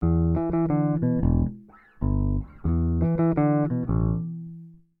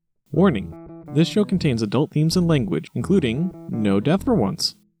Warning: this show contains adult themes and language, including no death for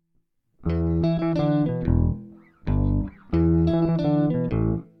once.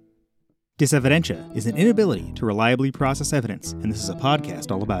 Disevidentia is an inability to reliably process evidence, and this is a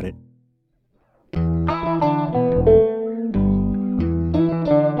podcast all about it.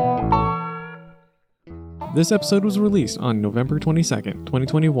 This episode was released on November 22nd,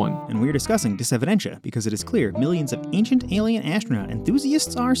 2021. And we're discussing disevidentia because it is clear millions of ancient alien astronaut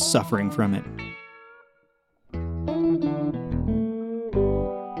enthusiasts are suffering from it.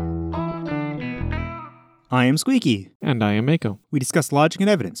 I am Squeaky. And I am Mako. We discuss logic and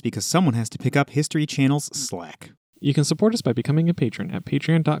evidence because someone has to pick up History Channel's slack. You can support us by becoming a patron at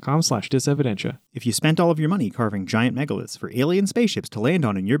patreon.com/disevidentia. If you spent all of your money carving giant megaliths for alien spaceships to land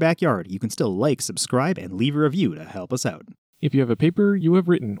on in your backyard, you can still like, subscribe, and leave a review to help us out. If you have a paper you have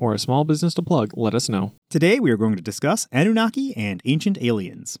written or a small business to plug, let us know. Today we are going to discuss Anunnaki and ancient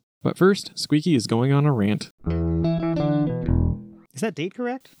aliens. But first, Squeaky is going on a rant. Is that date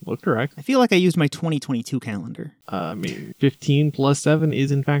correct? Look correct. I feel like I used my 2022 calendar. 15 plus 7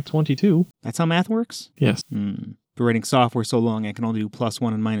 is in fact 22. That's how math works? Yes. For writing software so long, I can only do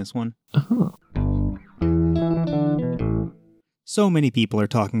 +1 and -1. Uh-huh. So many people are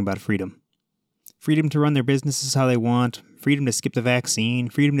talking about freedom. Freedom to run their businesses how they want, freedom to skip the vaccine,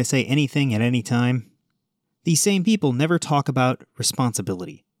 freedom to say anything at any time. These same people never talk about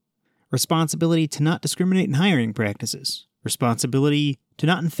responsibility. Responsibility to not discriminate in hiring practices. Responsibility to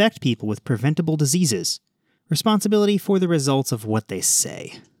not infect people with preventable diseases. Responsibility for the results of what they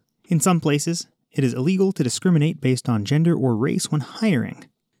say. In some places, it is illegal to discriminate based on gender or race when hiring.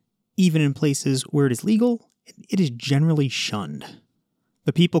 Even in places where it is legal, it is generally shunned.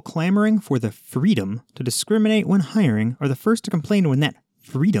 The people clamoring for the freedom to discriminate when hiring are the first to complain when that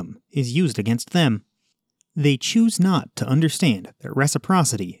freedom is used against them. They choose not to understand that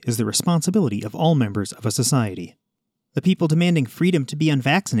reciprocity is the responsibility of all members of a society. The people demanding freedom to be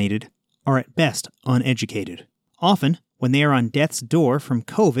unvaccinated are at best uneducated. Often, when they are on death's door from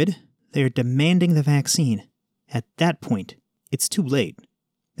COVID, they are demanding the vaccine. At that point, it's too late.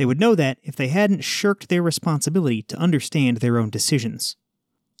 They would know that if they hadn't shirked their responsibility to understand their own decisions.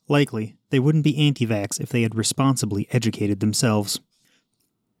 Likely, they wouldn't be anti-vax if they had responsibly educated themselves.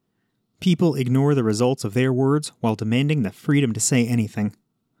 People ignore the results of their words while demanding the freedom to say anything.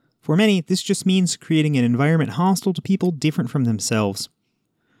 For many, this just means creating an environment hostile to people different from themselves.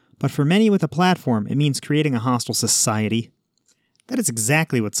 But for many with a platform, it means creating a hostile society. That is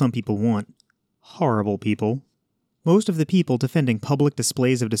exactly what some people want. Horrible people. Most of the people defending public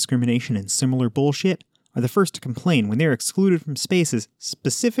displays of discrimination and similar bullshit are the first to complain when they're excluded from spaces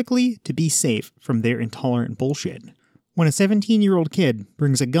specifically to be safe from their intolerant bullshit. When a 17-year-old kid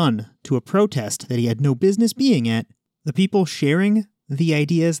brings a gun to a protest that he had no business being at, the people sharing the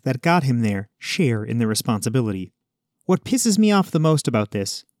ideas that got him there share in the responsibility. What pisses me off the most about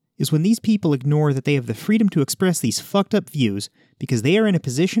this is when these people ignore that they have the freedom to express these fucked up views because they are in a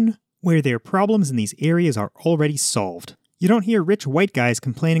position where their problems in these areas are already solved. You don't hear rich white guys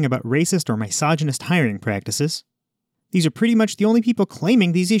complaining about racist or misogynist hiring practices. These are pretty much the only people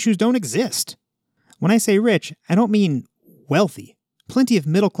claiming these issues don't exist. When I say rich, I don't mean wealthy. Plenty of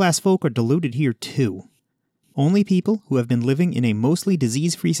middle-class folk are deluded here too. Only people who have been living in a mostly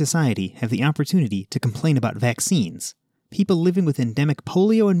disease-free society have the opportunity to complain about vaccines. People living with endemic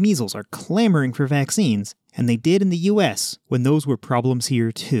polio and measles are clamoring for vaccines, and they did in the US when those were problems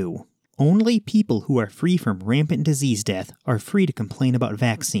here too. Only people who are free from rampant disease death are free to complain about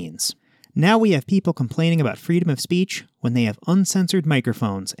vaccines. Now we have people complaining about freedom of speech when they have uncensored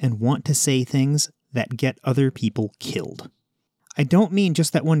microphones and want to say things that get other people killed. I don't mean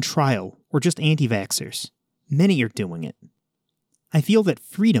just that one trial or just anti-vaxxers. Many are doing it. I feel that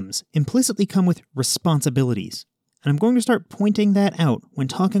freedoms implicitly come with responsibilities, and I'm going to start pointing that out when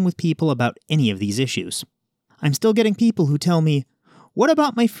talking with people about any of these issues. I'm still getting people who tell me, "What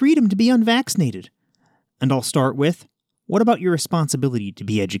about my freedom to be unvaccinated?" And I'll start with, "What about your responsibility to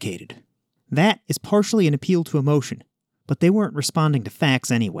be educated?" That is partially an appeal to emotion, but they weren't responding to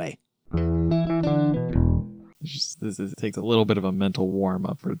facts anyway. This takes a little bit of a mental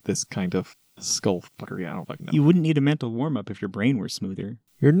warm-up for this kind of skull fuckery. I don't fucking know. You wouldn't need a mental warm-up if your brain were smoother.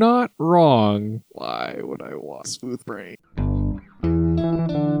 You're not wrong. Why would I want smooth brain?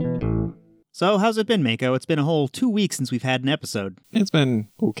 So, how's it been, Mako? It's been a whole 2 weeks since we've had an episode. It's been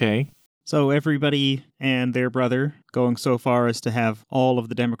okay. So, everybody and their brother, going so far as to have all of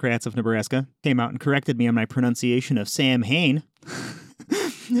the Democrats of Nebraska, came out and corrected me on my pronunciation of Sam Hain.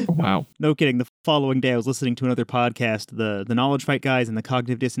 Wow. No kidding. The following day, I was listening to another podcast. The Knowledge Fight guys and the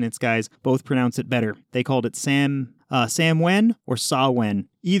Cognitive Dissonance guys both pronounce it better. They called it Sam Samhain or Samhain.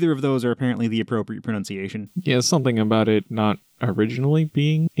 Either of those are apparently the appropriate pronunciation. Yeah, something about it not originally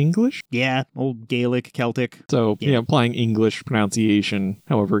being English. Yeah, old Gaelic, Celtic. So, Yeah. applying English pronunciation,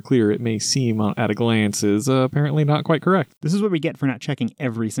 however clear it may seem at a glance, is apparently not quite correct. This is what we get for not checking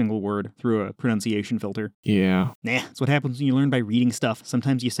every single word through a pronunciation filter. Yeah. Nah, that's what happens when you learn by reading stuff.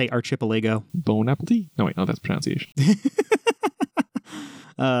 Sometimes you say archipelago. Bon appetit? No, wait, no, that's pronunciation.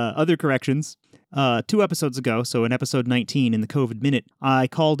 Other corrections. 2 episodes ago, so in episode 19 in the COVID Minute, I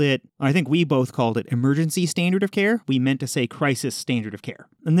think we both called it emergency standard of care. We meant to say crisis standard of care.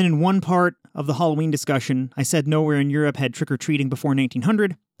 And then in one part of the Halloween discussion, I said nowhere in Europe had trick-or-treating before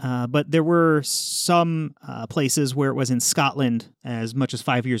 1900, but there were some places where it was in Scotland as much as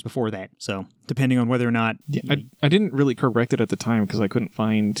 5 years before that. So depending on whether or not... Yeah, I didn't really correct it at the time because I couldn't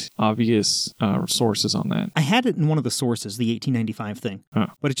find obvious sources on that. I had it in one of the sources, the 1895 thing. Huh.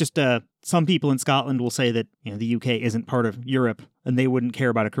 But it's just some people in Scotland will say that the UK isn't part of Europe and they wouldn't care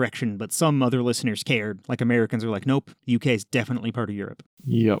about a correction, but some other listeners cared. Like Americans are like, nope, the UK is definitely part of Europe.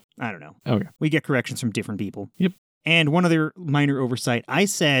 Yep. I don't know. Okay. We get corrections from different people. Yep. And one other minor oversight, I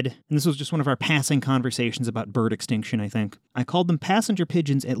said, and this was just one of our passing conversations about bird extinction, I think, I called them passenger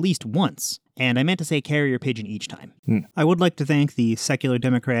pigeons at least once, and I meant to say carrier pigeon each time. I would like to thank the Secular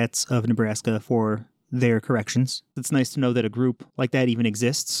Democrats of Nebraska for their corrections. It's nice to know that a group like that even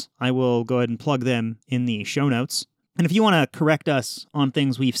exists. I will go ahead and plug them in the show notes. And if you want to correct us on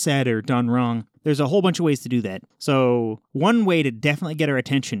things we've said or done wrong, there's a whole bunch of ways to do that. So one way to definitely get our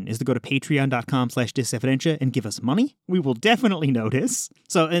attention is to go to patreon.com/disevidentia and give us money. We will definitely notice.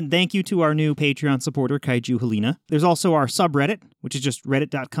 So, and thank you to our new Patreon supporter, Kaiju Helena. There's also our subreddit, which is just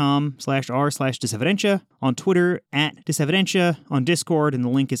reddit.com/r/disevidentia. On Twitter, @disevidentia. On Discord, and the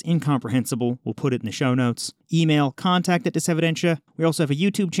link is incomprehensible. We'll put it in the show notes. Email contact@disevidentia. We also have a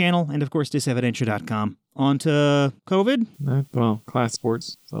YouTube channel, and of course, disevidentia.com. On to COVID? Class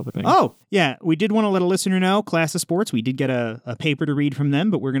sports, the other thing. Oh, yeah. We did want to let a listener know, Class of Sports, we did get a paper to read from them,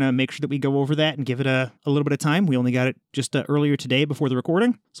 but we're going to make sure that we go over that and give it a little bit of time. We only got it just earlier today before the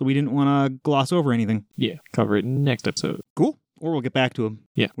recording, so we didn't want to gloss over anything. Yeah, cover it next episode. Cool. Or we'll get back to them.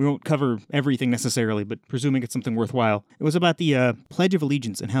 Yeah. We won't cover everything necessarily, but presuming it's something worthwhile. It was about the Pledge of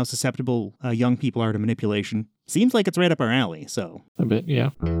Allegiance and how susceptible young people are to manipulation. Seems like it's right up our alley, so. A bit,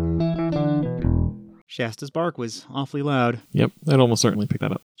 yeah. Shasta's bark was awfully loud. Yep, I'd almost certainly pick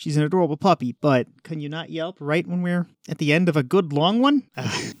that up. She's an adorable puppy, but can you not yelp right when we're at the end of a good long one?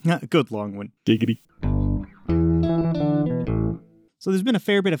 Not a good long one. Giggity. So there's been a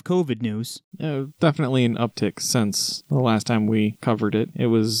fair bit of COVID news. Definitely an uptick since the last time we covered it. It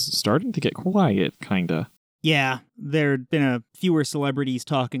was starting to get quiet, kinda. Yeah, there'd been fewer celebrities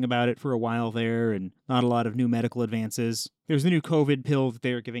talking about it for a while there, and not a lot of new medical advances. There's the new COVID pill that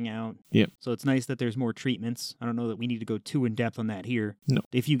they're giving out. Yep. So it's nice that there's more treatments. I don't know that we need to go too in-depth on that here. No.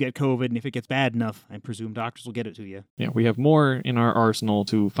 If you get COVID and if it gets bad enough, I presume doctors will get it to you. Yeah, we have more in our arsenal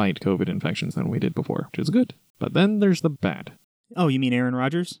to fight COVID infections than we did before, which is good. But then there's the bad. Oh, you mean Aaron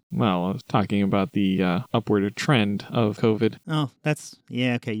Rodgers? Well, I was talking about the upward trend of COVID. Oh,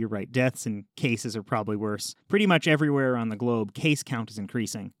 yeah, okay, you're right. Deaths and cases are probably worse. Pretty much everywhere on the globe, case count is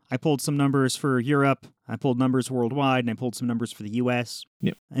increasing. I pulled some numbers for Europe, I pulled numbers worldwide, and I pulled some numbers for the U.S.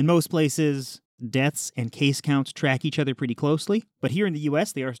 Yep. In most places, deaths and case counts track each other pretty closely, but here in the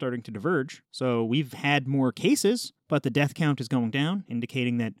U.S., they are starting to diverge. So we've had more cases, but the death count is going down,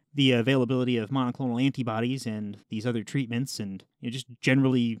 indicating that the availability of monoclonal antibodies and these other treatments and just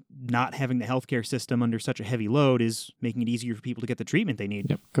generally not having the healthcare system under such a heavy load is making it easier for people to get the treatment they need.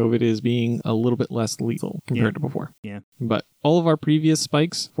 Yep, COVID is being a little bit less lethal compared to before. Yeah. But all of our previous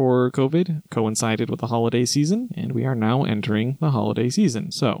spikes for COVID coincided with the holiday season, and we are now entering the holiday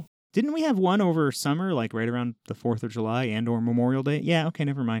season. So didn't we have one over summer, like right around the 4th of July and or Memorial Day? Yeah, okay,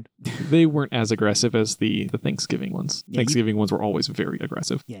 never mind. They weren't as aggressive as the Thanksgiving ones. Yeah, Thanksgiving ones were always very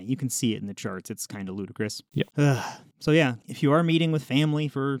aggressive. Yeah, you can see it in the charts. It's kind of ludicrous. Yeah. So yeah, if you are meeting with family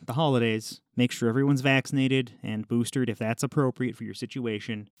for the holidays, make sure everyone's vaccinated and boosted if that's appropriate for your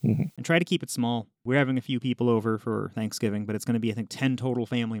situation. Mm-hmm. And try to keep it small. We're having a few people over for Thanksgiving, but it's going to be, I think, 10 total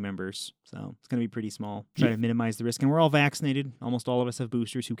family members. So it's going to be pretty small. Try to minimize the risk. And we're all vaccinated. Almost all of us have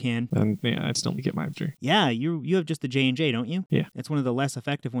boosters who can. And yeah, I'd still get my booster. Yeah, you have just the J&J, don't you? Yeah. It's one of the less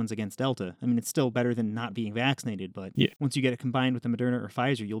effective ones against Delta. I mean, it's still better than not being vaccinated, but once you get it combined with the Moderna or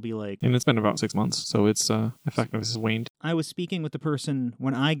Pfizer, you'll be like... And it's been about 6 months, so its effectiveness has waned. I was speaking with the person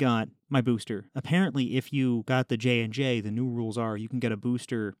when I got my booster. Apparently, if you got the J&J, the new rules are you can get a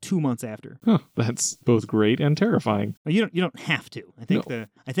booster 2 months after. Huh, that's both great and terrifying. Well, you don't have to. I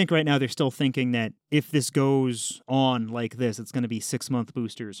think right now they're still thinking that if this goes on like this, it's going to be 6-month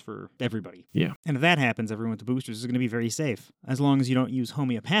boosters for everybody. Yeah. And if that happens, everyone with the boosters is going to be very safe, as long as you don't use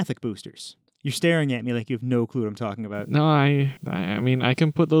homeopathic boosters. You're staring at me like you have no clue what I'm talking about. No, I mean, I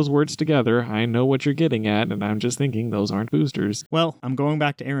can put those words together. I know what you're getting at, and I'm just thinking those aren't boosters. Well, I'm going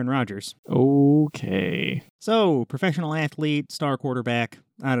back to Aaron Rodgers. Okay. So, professional athlete, star quarterback,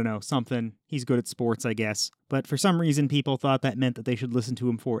 I don't know, something. He's good at sports, I guess. But for some reason, people thought that meant that they should listen to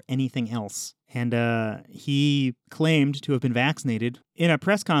him for anything else. And he claimed to have been vaccinated. In a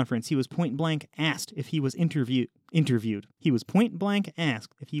press conference, he was point blank asked if he was interviewed. He was point blank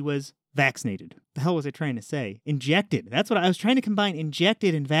asked if he was vaccinated. The hell was I trying to say? Injected. That's what I was trying to combine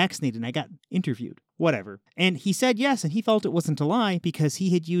injected and vaccinated, and I got interviewed. Whatever. And he said yes, and he felt it wasn't a lie because he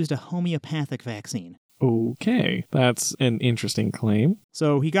had used a homeopathic vaccine. Okay, that's an interesting claim.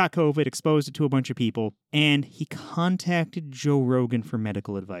 So he got COVID, exposed it to a bunch of people, and he contacted Joe Rogan for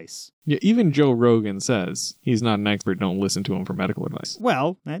medical advice. Yeah, even Joe Rogan says he's not an expert, don't listen to him for medical advice.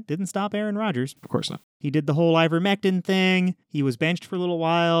 Well, that didn't stop Aaron Rodgers. Of course not. He did the whole ivermectin thing. He was benched for a little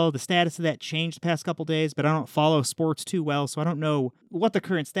while. The status of that changed the past couple days, but I don't follow sports too well, so I don't know what the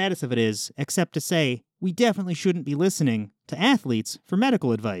current status of it is, except to say we definitely shouldn't be listening to athletes for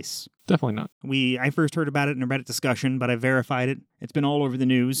medical advice. Definitely not. I first heard about it in a Reddit discussion, but I verified it. It's been all over the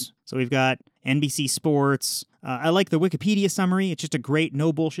news. So we've got NBC Sports. I like the Wikipedia summary. It's just a great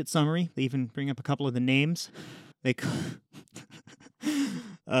no bullshit summary. They even bring up a couple of the names. They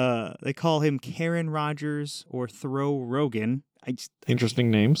call him Karen Rodgers or Throw Rogan.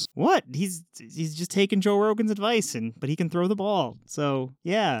 Interesting names. What? He's just taking Joe Rogan's advice, but he can throw the ball. So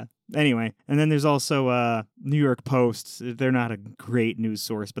yeah. Anyway, and then there's also New York Post. They're not a great news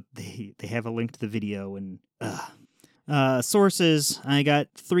source, but they have a link to the video and sources. I got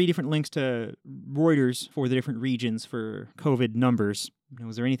 3 different links to Reuters for the different regions for COVID numbers.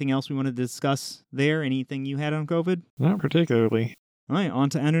 Was there anything else we wanted to discuss there? Anything you had on COVID? Not particularly. All right, on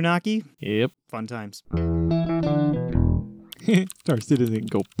to Anunnaki. Yep. Fun times. Star Citizen,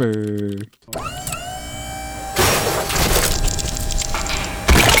 go burr.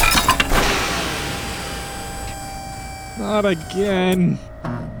 Not again.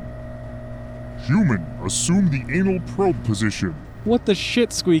 Human, assume the anal probe position. What the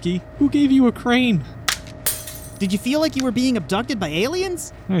shit, Squeaky? Who gave you a crane? Did you feel like you were being abducted by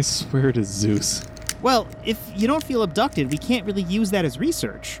aliens? I swear to Zeus. Well, if you don't feel abducted, we can't really use that as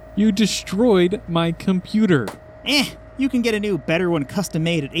research. You destroyed my computer. You can get a new, better one custom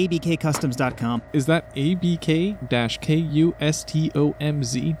made at abkcustoms.com. Is that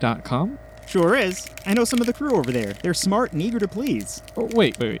abk-kustomz.com? Sure is. I know some of the crew over there. They're smart and eager to please. Oh,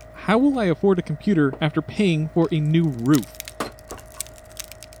 wait. How will I afford a computer after paying for a new roof?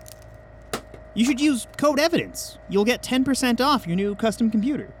 You should use code EVIDENCE. You'll get 10% off your new custom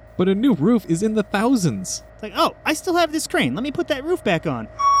computer. But a new roof is in the thousands. It's like, oh, I still have this crane. Let me put that roof back on.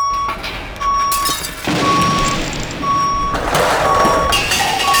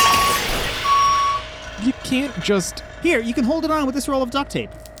 You can't just... Here, you can hold it on with this roll of duct tape.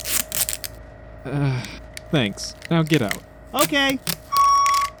 Thanks. Now get out. Okay.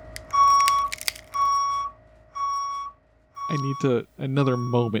 I need another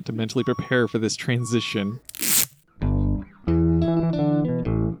moment to mentally prepare for this transition.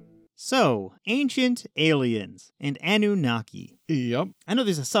 So, ancient aliens and Anunnaki. Yep. I know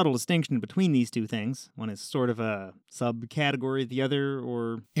there's a subtle distinction between these two things. One is sort of a subcategory of the other,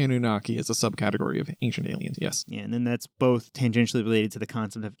 or... Anunnaki is a subcategory of ancient aliens, yes. Yeah, and then that's both tangentially related to the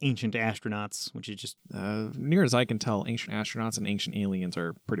concept of ancient astronauts, which is just... Near as I can tell, ancient astronauts and ancient aliens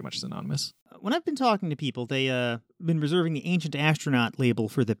are pretty much synonymous. When I've been talking to people, they've been reserving the ancient astronaut label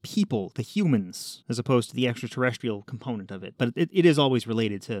for the people, the humans, as opposed to the extraterrestrial component of it. But it is always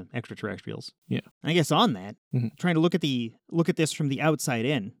related to extraterrestrials. Yeah. And I guess on that, trying to look at this from the outside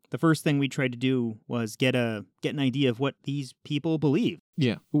in, the first thing we tried to do was get an idea of what these people believe.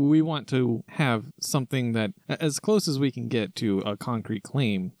 Yeah, we want to have something that, as close as we can get to a concrete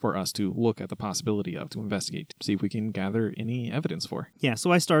claim for us to look at the possibility of, to investigate, see if we can gather any evidence for. Yeah,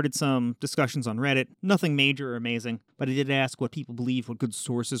 so I started some discussions on Reddit. Nothing major or amazing, but I did ask what people believe, what good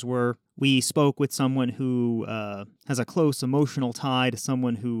sources were. We spoke with someone who has a close emotional tie to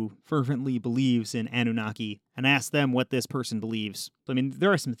someone who fervently believes in Anunnaki, and asked them what this person believes. I mean,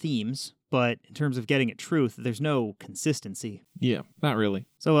 there are some themes, but in terms of getting at truth, there's no consistency. Yeah, not really.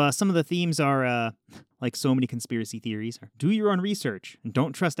 So some of the themes are, like so many conspiracy theories, are do your own research and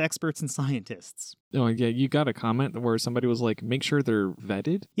don't trust experts and scientists. Oh, yeah, you got a comment where somebody was like, make sure they're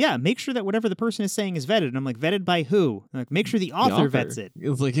vetted. Yeah, make sure that whatever the person is saying is vetted. And I'm like, vetted by who? I'm like, make sure the author vets it.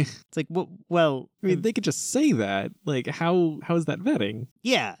 It's like, It's like, well, I mean, they could just say that. Like, how is that vetting?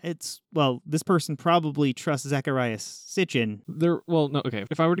 yeah, this person probably trusts Zacharias Sitchin. Okay.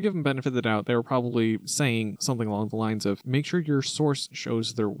 If I were to give them benefit of the doubt, they were probably saying something along the lines of, make sure your source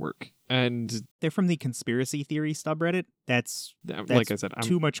shows their work. And They're from the conspiracy theory subreddit. That's like I said,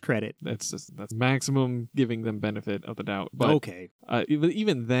 too much credit. that's maximum giving them benefit of the doubt. But Okay.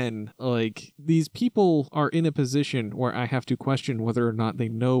 even then, like, these people are in a position where I have to question whether or not they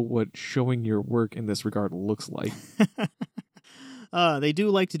know what showing your work in this regard looks like. They do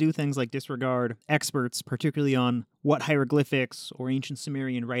like to do things like disregard experts, particularly on what hieroglyphics or ancient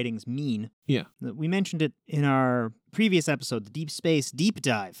Sumerian writings mean. Yeah. We mentioned it in our previous episode, the Deep Space Deep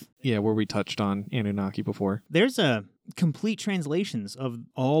Dive. Yeah, where we touched on Anunnaki before. There's a complete translations of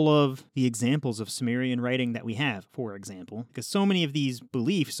all of the examples of Sumerian writing that we have, for example, because so many of these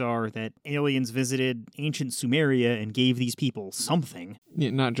beliefs are that aliens visited ancient Sumeria and gave these people something. Yeah,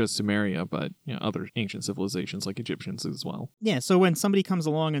 not just Sumeria, but other ancient civilizations like Egyptians as well. Yeah, so when somebody comes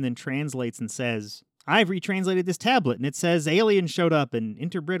along and then translates and says, I've retranslated this tablet and it says aliens showed up and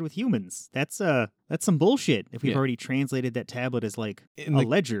interbred with humans. That's some bullshit if we've already translated that tablet as like a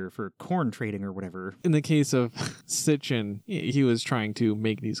ledger for corn trading or whatever. In the case of Sitchin, he was trying to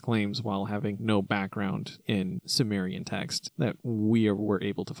make these claims while having no background in Sumerian text that we were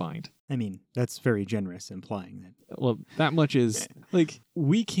able to find. I mean, that's very generous, implying that. Well, that much is, like,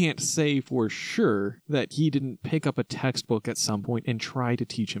 we can't say for sure that he didn't pick up a textbook at some point and try to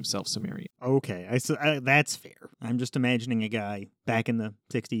teach himself Sumerian. Okay, that's fair. I'm just imagining a guy back in the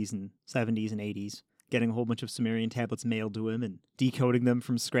 60s and 70s and 80s getting a whole bunch of Sumerian tablets mailed to him and decoding them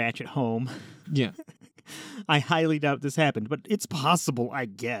from scratch at home. Yeah. I highly doubt this happened, but it's possible, I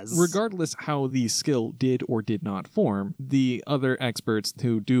guess. Regardless how the skill did or did not form, the other experts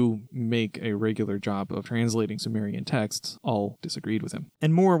who do make a regular job of translating Sumerian texts all disagreed with him.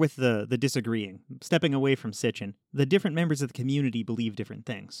 And more with the disagreeing. Stepping away from Sitchin, the different members of the community believe different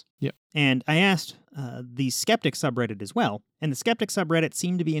things. Yep. And I asked the Skeptic subreddit as well, and the Skeptic subreddit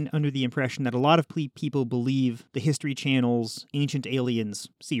seemed to be under the impression that a lot of people believe the History Channel's Ancient Aliens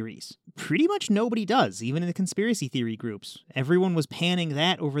series. Pretty much nobody does, even in the conspiracy theory groups. Everyone was panning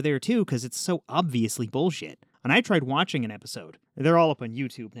that over there too, because it's so obviously bullshit. And I tried watching an episode. They're all up on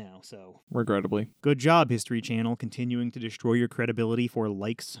YouTube now, so... Regrettably. Good job, History Channel, continuing to destroy your credibility for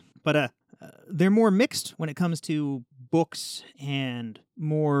likes. But they're more mixed when it comes to books and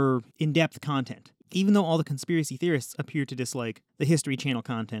more in-depth content. Even though all the conspiracy theorists appear to dislike the History Channel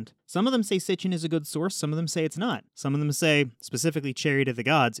content, some of them say Sitchin is a good source, some of them say it's not. Some of them say, specifically Chariot of the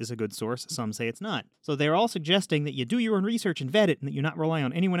Gods is a good source, some say it's not. So they're all suggesting that you do your own research and vet it, and that you not rely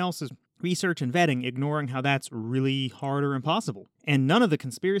on anyone else's research and vetting, ignoring how that's really hard or impossible. And none of the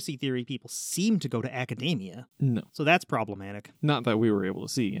conspiracy theory people seem to go to academia. No. So that's problematic. Not that we were able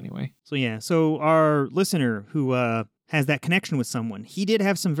to see, anyway. So our listener who has that connection with someone, he did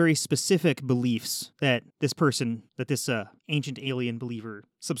have some very specific beliefs that this ancient alien believer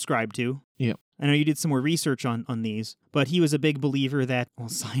subscribed to. Yep. I know you did some more research on these, but he was a big believer that,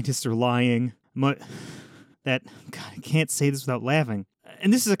 scientists are lying. God, I can't say this without laughing.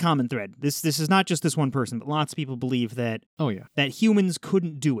 And this is a common thread. This is not just this one person, but lots of people believe that that humans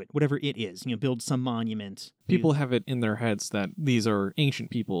couldn't do it, whatever it is, build some monument. People have it in their heads that these are ancient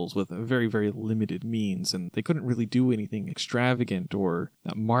peoples with very, very limited means, and they couldn't really do anything extravagant or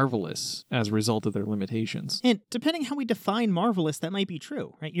marvelous as a result of their limitations. And depending how we define marvelous, that might be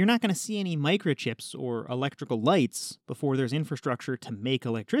true, right? You're not going to see any microchips or electrical lights before there's infrastructure to make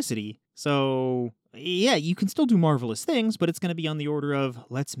electricity. So, yeah, you can still do marvelous things, but it's going to be on the order of,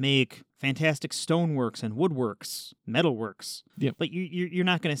 let's make fantastic stoneworks and woodworks, metalworks. Yep. But you're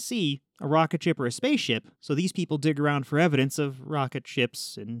not going to see a rocket ship or a spaceship, so these people dig around for evidence of rocket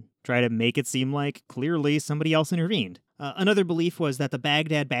ships and try to make it seem like clearly somebody else intervened. Another belief was that the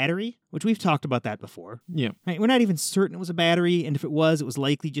Baghdad battery, which we've talked about that before. Yeah. Right, we're not even certain it was a battery, and if it was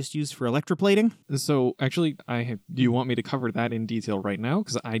likely just used for electroplating. So, actually, do you want me to cover that in detail right now?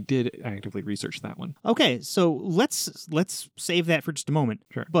 Because I did actively research that one. Okay, so let's save that for just a moment.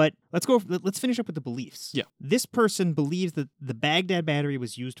 Sure. But let's finish up with the beliefs. Yeah. This person believes that the Baghdad battery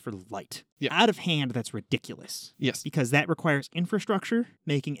was used for light. Yeah. Out of hand, that's ridiculous. Yes. Because that requires infrastructure.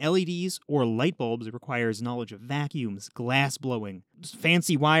 Making LEDs or light bulbs requires knowledge of vacuums, glass blowing,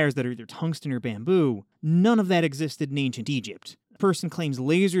 fancy wires that are either tungsten or bamboo. None of that existed in ancient Egypt. The person claims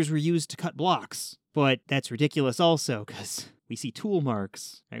lasers were used to cut blocks, but that's ridiculous also, because We see tool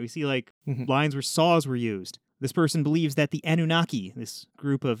marks. Right? We see like Mhm. lines where saws were used. This person believes that the Anunnaki, this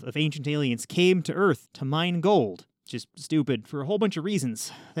group of ancient aliens, came to Earth to mine gold. Just stupid for a whole bunch of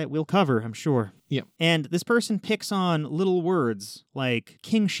reasons that we'll cover, I'm sure. Yep. And this person picks on little words like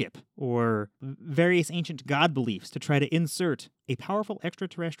kingship or various ancient god beliefs to try to insert a powerful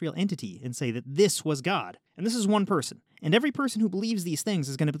extraterrestrial entity and say that this was God. And this is one person. And every person who believes these things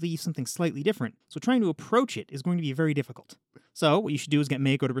is going to believe something slightly different. So trying to approach it is going to be very difficult. So what you should do is get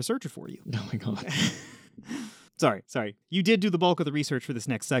Mako to research it for you. Oh my god. Sorry. You did do the bulk of the research for this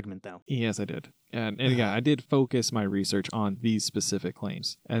next segment, though. Yes, I did. And yeah, I did focus my research on these specific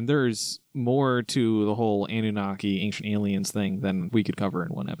claims. And there's more to the whole Anunnaki, ancient aliens thing than we could cover in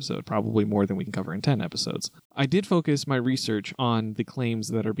one episode, probably more than we can cover in 10 episodes. I did focus my research on the claims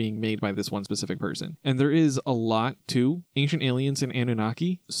that are being made by this one specific person. And there is a lot to ancient aliens and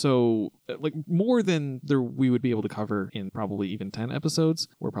Anunnaki, so like more than we would be able to cover in probably even 10 episodes.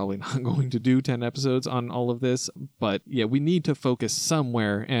 We're probably not going to do 10 episodes on all of this, but yeah, we need to focus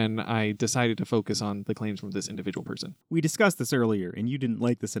somewhere, and I decided to focus on the claims from this individual person. We discussed this earlier, and you didn't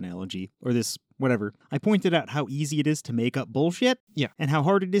like this analogy, or this whatever. I pointed out how easy it is to make up bullshit, Yeah. and how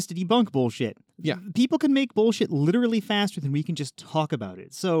hard it is to debunk bullshit. Yeah. People can make bullshit literally faster than we can just talk about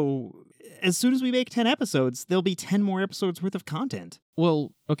it. So, as soon as we make 10 episodes, there'll be 10 more episodes worth of content.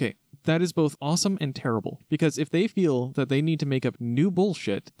 Well, okay, that is both awesome and terrible, because if they feel that they need to make up new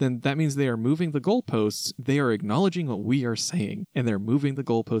bullshit, then that means they are moving the goalposts, they are acknowledging what we are saying, and they're moving the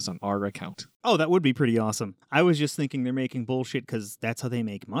goalposts on our account. Oh, that would be pretty awesome. I was just thinking they're making bullshit because that's how they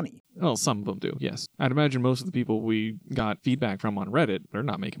make money. Well, some of them do, yes. I'd imagine most of the people we got feedback from on Reddit, they're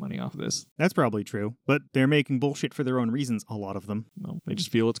not making money off of this. That's probably true, but they're making bullshit for their own reasons, a lot of them. No, they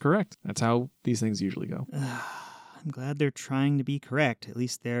just feel it's correct. That's how these things usually go. I'm glad they're trying to be correct. At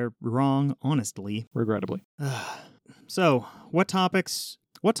least they're wrong, honestly. Regrettably. So, what topics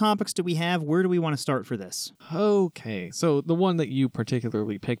do we have? Where do we want to start for this? Okay, so the one that you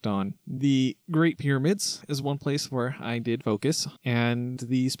particularly picked on, the Great Pyramids, is one place where I did focus, and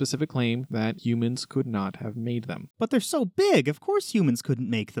the specific claim that humans could not have made them. But they're so big, of course humans couldn't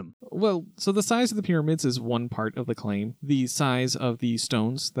make them. Well, so the size of the pyramids is one part of the claim. The size of the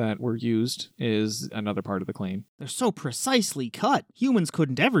stones that were used is another part of the claim. They're so precisely cut. Humans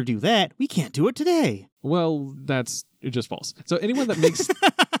couldn't ever do that. We can't do it today. Well, that's just false. So anyone that makes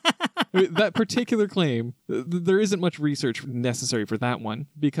that particular claim, there isn't much research necessary for that one,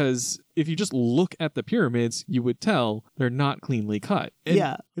 because if you just look at the pyramids, you would tell they're not cleanly cut. And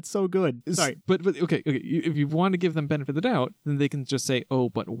yeah, it's so good. Sorry. But okay, if you want to give them benefit of the doubt, then they can just say, oh,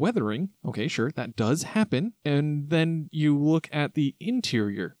 but weathering, okay, sure, that does happen. And then you look at the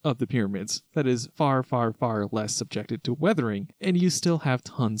interior of the pyramids, that is far, far, far less subjected to weathering, and you still have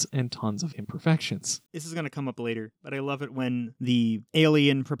tons and tons of imperfections. This is going to come up later, but I love it when the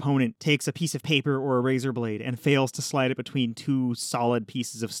alien proponent takes a piece of paper or a razor blade and fails to slide it between two solid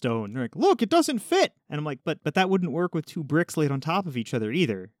pieces of stone. They're like, look, it doesn't fit. And I'm like, but that wouldn't work with two bricks laid on top of each other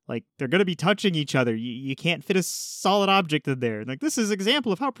either. Like, they're going to be touching each other. You can't fit a solid object in there. Like, this is an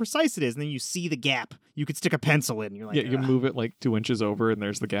example of how precise it is. And then you see the gap. You could stick a pencil in. You're like, Yeah, you move it like 2 inches over, and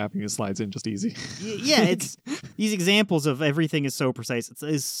there's the gap, and it slides in just easy. yeah, it's these examples of everything is so precise.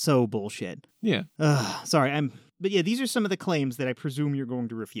 It's so bullshit. Yeah. Sorry, but yeah, these are some of the claims that I presume you're going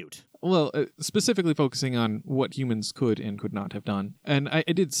to refute. Well, specifically focusing on what humans could and could not have done. And I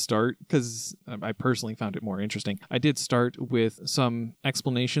did start, because I personally found it more interesting, I did start with some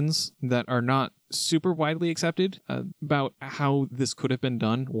explanations that are not super widely accepted about how this could have been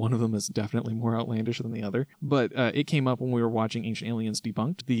done. One of them is definitely more outlandish than the other, but it came up when we were watching Ancient Aliens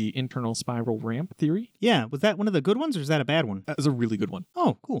Debunked, the internal spiral ramp theory. Yeah, was that one of the good ones, or is that a bad one? That was a really good one.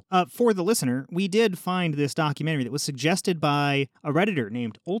 Oh, cool. For the listener, we did find this documentary that was suggested by a Redditor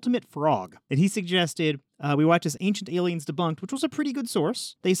named Ultimate Frog, and he suggested we watched this Ancient Aliens Debunked, which was a pretty good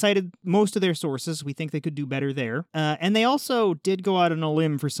source. They cited most of their sources. We think they could do better there. And they also did go out on a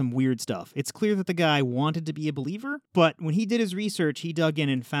limb for some weird stuff. It's clear that the guy wanted to be a believer, but when he did his research, he dug in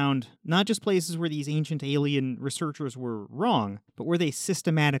and found not just places where these ancient alien researchers were wrong, but where they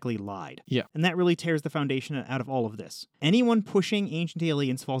systematically lied. Yeah. And that really tears the foundation out of all of this. Anyone pushing ancient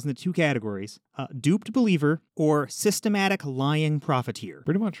aliens falls into two categories, duped believer or systematic lying profiteer.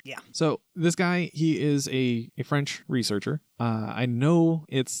 Pretty much. Yeah. So this guy, he is a French researcher. I know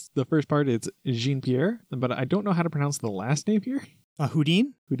it's the first part, it's Jean-Pierre, but I don't know how to pronounce the last name here.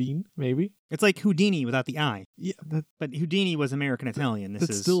 Houdin? Houdin, maybe? It's like Houdini without the I. Yeah, But Houdini was American Italian. This that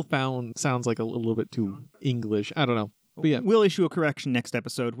is still sounds like a little bit too English. I don't know. But yeah. We'll issue a correction next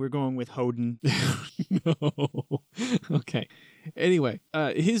episode. We're going with Hoden. No. Okay. Anyway,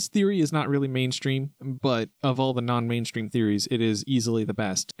 his theory is not really mainstream, but of all the non-mainstream theories, it is easily the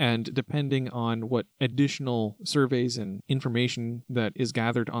best. And depending on what additional surveys and information that is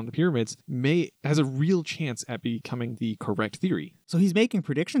gathered on the pyramids, has a real chance at becoming the correct theory. So he's making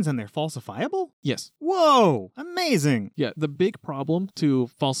predictions and they're falsifiable? Yes. Whoa! Amazing! Yeah, the big problem to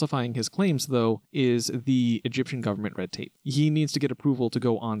falsifying his claims, though, is the Egyptian government red tape. He needs to get approval to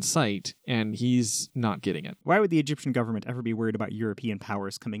go on site, and he's not getting it. Why would the Egyptian government ever be worried about European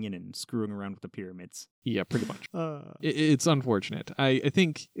powers coming in and screwing around with the pyramids? Yeah, pretty much. It's unfortunate. I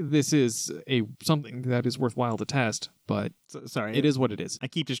think this is something that is worthwhile to test, but sorry, it is what it is. I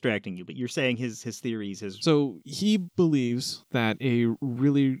keep distracting you, but you're saying his theories, So he believes that a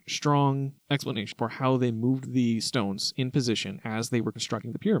really strong explanation for how they moved the stones in position as they were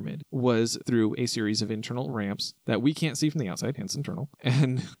constructing the pyramid was through a series of internal ramps that we can't see from the outside, hence internal,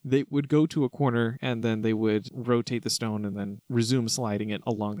 and they would go to a corner and then they would rotate the stone and then resume sliding it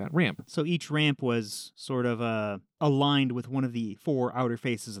along that ramp. So each ramp was sort of aligned with one of the 4 outer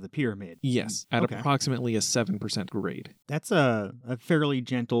faces of the pyramid. Yes, at approximately a 7% grade. That's a fairly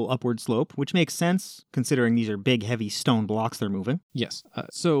gentle upward slope, which makes sense considering these are big, heavy stone blocks they're moving. Yes.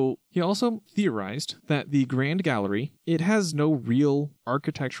 So he also theorized that the Grand Gallery, it has no real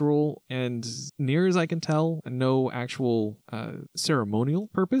architectural and, near as I can tell, no actual ceremonial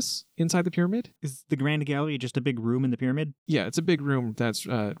purpose inside the pyramid. Is the Grand Gallery just a big room in the pyramid? Yeah, it's a big room that's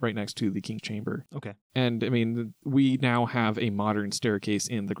right next to the King's Chamber. Okay. And I mean, we now have a modern staircase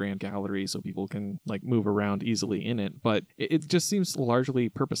in the Grand Gallery so people can move around easily in it, but it just seems largely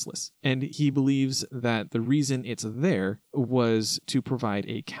purposeless. And he believes that the reason it's there was to provide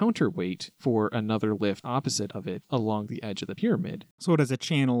a counterweight for another lift opposite of it along the edge of the pyramid. So it has a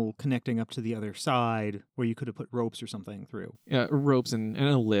channel connecting up to the other side where you could have put ropes or something through. Ropes and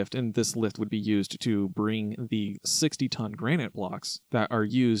a lift, and this lift would be used to bring the 60-ton granite blocks that are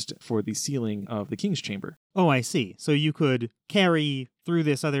used for the ceiling of the King's Chamber. Oh, I see. So you could carry through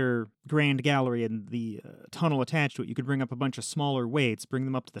this other Grand Gallery and the tunnel attached to it. You could bring up a bunch of smaller weights, bring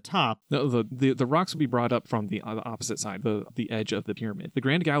them up to the top. No, the rocks would be brought up from the opposite side, the edge of the pyramid. The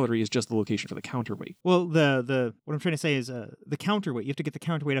Grand Gallery is just the location for the counterweight. Well, the what I'm trying to say is the counterweight. You have to get the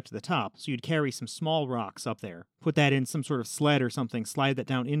counterweight up to the top. So you'd carry some small rocks up there, put that in some sort of sled or something, slide that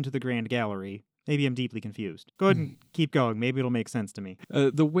down into the Grand Gallery. Maybe I'm deeply confused. Go ahead and keep going. Maybe it'll make sense to me.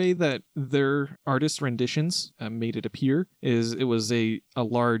 The way that their artist renditions made it appear is it was a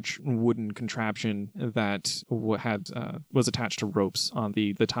large wooden contraption that was attached to ropes on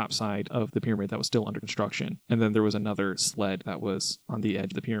the top side of the pyramid that was still under construction. And then there was another sled that was on the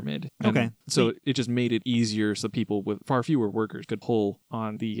edge of the pyramid. And okay. So it just made it easier so people with far fewer workers could pull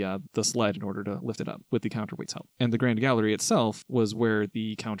on the sled in order to lift it up with the counterweight's help. And the Grand Gallery itself was where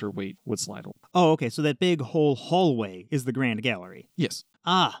the counterweight would slide. Oh, okay. So that big whole hallway is the Grand Gallery. Yes.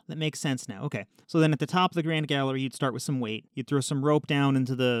 Ah, that makes sense now. Okay. So then at the top of the Grand Gallery, you'd start with some weight. You'd throw some rope down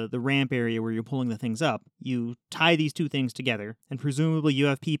into the ramp area where you're pulling the things up. You tie these two things together, and presumably you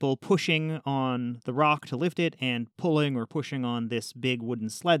have people pushing on the rock to lift it and pulling or pushing on this big wooden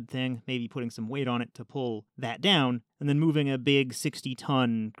sled thing, maybe putting some weight on it to pull that down, and then moving a big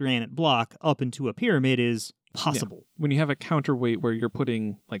 60-ton granite block up into a pyramid is possible. Yeah. When you have a counterweight where you're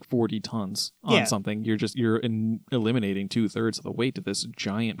putting 40 tons on something, you're eliminating 2/3 of the weight of this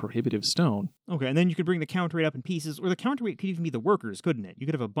giant prohibitive stone. Okay, and then you could bring the counterweight up in pieces, or the counterweight could even be the workers, couldn't it? You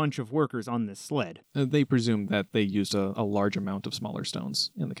could have a bunch of workers on this sled. They presume that they used a large amount of smaller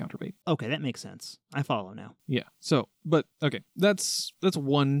stones in the counterweight. Okay, that makes sense. I follow now. Yeah. So, but okay, that's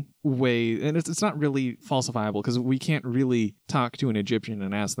one way, and it's not really falsifiable because we can't really talk to an Egyptian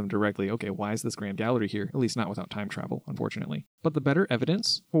and ask them directly, okay, why is this Grand Gallery here? At least not without time travel, unfortunately. But the better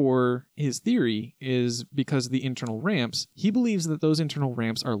evidence for his theory is because the internal ramps, he believes that those internal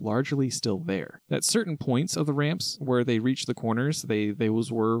ramps are largely still there. At certain points of the ramps where they reach the corners,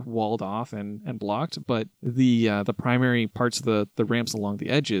 those were walled off and blocked, but the primary parts of the ramps along the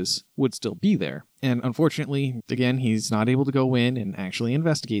edges would still be there. And unfortunately, again, he's not able to go in and actually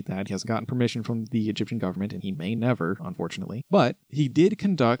investigate that. He hasn't gotten permission from the Egyptian government, and he may never, unfortunately. But he did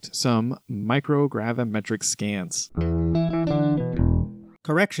conduct some microgravimetric scans.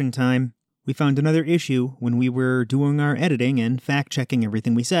 Correction time. We found another issue when we were doing our editing and fact-checking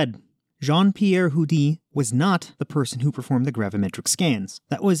everything we said. Jean-Pierre Houdi was not the person who performed the gravimetric scans.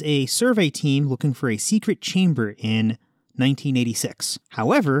 That was a survey team looking for a secret chamber in 1986.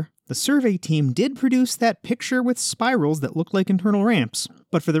 However, the survey team did produce that picture with spirals that looked like internal ramps.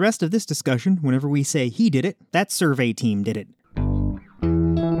 But for the rest of this discussion, whenever we say he did it, that survey team did it.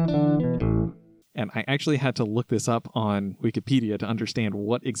 And I actually had to look this up on Wikipedia to understand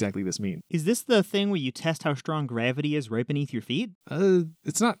what exactly this means. Is this the thing where you test how strong gravity is right beneath your feet?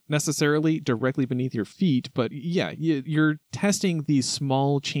 It's not necessarily directly beneath your feet, but yeah, you're testing these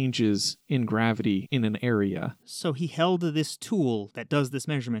small changes in gravity in an area. So he held this tool that does this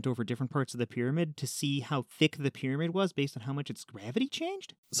measurement over different parts of the pyramid to see how thick the pyramid was based on how much its gravity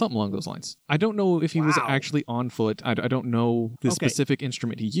changed? Something along those lines. I don't know if he was actually on foot. I don't know the specific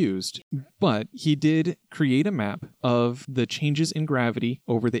instrument he used, but he did create a map of the changes in gravity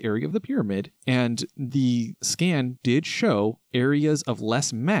over the area of the pyramid, and the scan did show areas of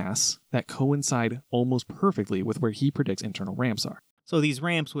less mass that coincide almost perfectly with where he predicts internal ramps are. So these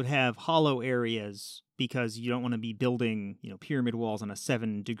ramps would have hollow areas because you don't want to be building, pyramid walls on a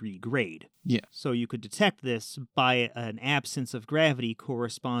 7-degree grade. Yeah. So you could detect this by an absence of gravity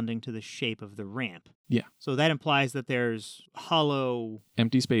corresponding to the shape of the ramp. Yeah. So that implies that there's hollow...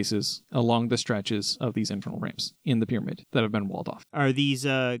 empty spaces along the stretches of these internal ramps in the pyramid that have been walled off. Are these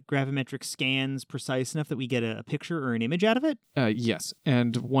gravimetric scans precise enough that we get a picture or an image out of it? Yes.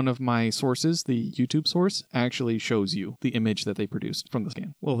 And one of my sources, the YouTube source, actually shows you the image that they produced from the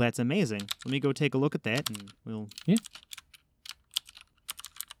scan. Well, that's amazing. Let me go take a look at that and we'll... Yeah.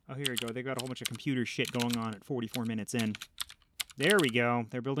 Oh, here we go. They got a whole bunch of computer shit going on at 44 minutes in. There we go.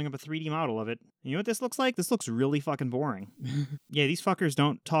 They're building up a 3D model of it. You know what this looks like? This looks really fucking boring. Yeah, these fuckers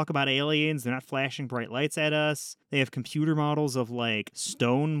don't talk about aliens. They're not flashing bright lights at us. They have computer models of,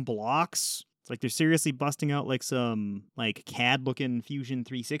 stone blocks. It's like they're seriously busting out, some, CAD-looking Fusion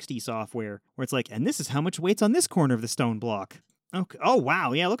 360 software, where it's like, and this is how much weight's on this corner of the stone block. Okay. Oh,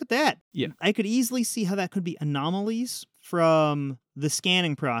 wow. Yeah, look at that. Yeah. I could easily see how that could be anomalies from the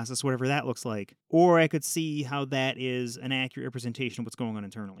scanning process, whatever that looks like. Or I could see how that is an accurate representation of what's going on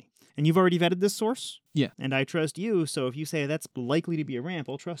internally. And you've already vetted this source? Yeah. And I trust you, so if you say that's likely to be a ramp,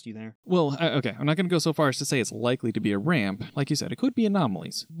 I'll trust you there. Well, okay, I'm not going to go so far as to say it's likely to be a ramp. Like you said, it could be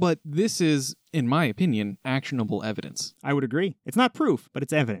anomalies. But this is, in my opinion, actionable evidence. I would agree. It's not proof, but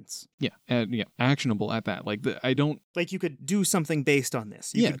it's evidence. Yeah, actionable at that. I don't... Like you could do something based on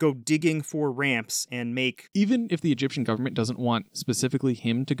this. You could go digging for ramps and make... Even if the Egyptian government doesn't want specifically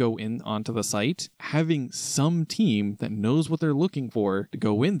him to go in onto the site, having some team that knows what they're looking for to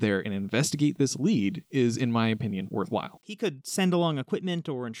go in there and investigate this lead is, in my opinion, worthwhile. He could send along equipment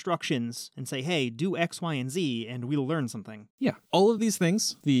or instructions and say, hey, do X, Y, and Z, and we'll learn something. Yeah, all of these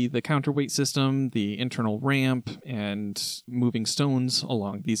things, the counterweight system, the internal ramp, and moving stones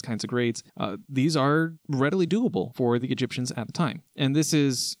along these kinds of grades, these are readily doable for the Egyptians at the time. And this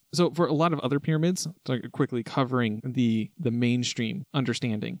is... So for a lot of other pyramids, quickly covering the mainstream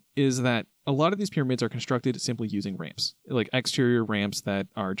understanding, is that a lot of these pyramids are constructed simply using ramps, like exterior ramps that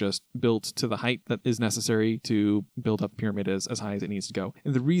are just built to the height that is necessary to build up a pyramid as high as it needs to go.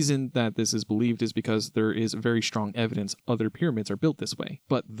 And the reason that this is believed is because there is very strong evidence other pyramids are built this way.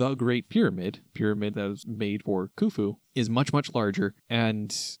 But the Great Pyramid that was made for Khufu, is much, much larger.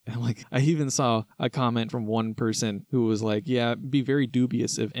 And I even saw a comment from one person who was like, yeah, be very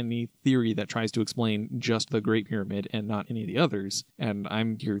dubious of any theory that tries to explain just the Great Pyramid and not any of the others. And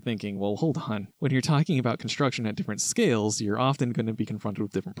I'm here thinking, well, hold on. When you're talking about construction at different scales, you're often going to be confronted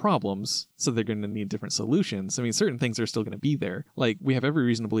with different problems. So they're going to need different solutions. I mean, certain things are still going to be there. Like, we have every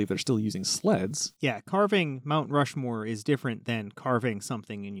reason to believe they're still using sleds. Yeah, carving Mount Rushmore is different than carving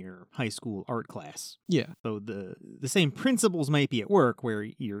something in your high school art class. Yeah. So the same principles might be at work where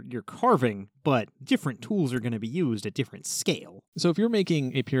you're carving, but different tools are going to be used at different scale. So if you're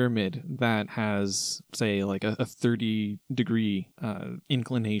making a pyramid that has, say, like a 30-degree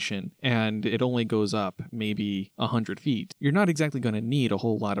inclination, and it only goes up maybe 100 feet, you're not exactly going to need a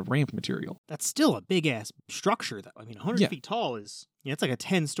whole lot of ramp material. That's still a big-ass structure, though. I mean, 100 feet tall is... Yeah, it's like a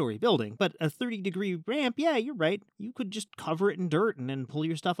 10-story building, but a 30-degree ramp, yeah, you're right. You could just cover it in dirt and then pull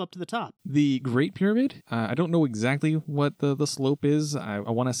your stuff up to the top. The Great Pyramid, I don't know exactly what the slope is. I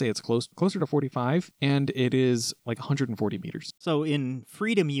want to say it's closer to 45, and it is like 140 meters. So in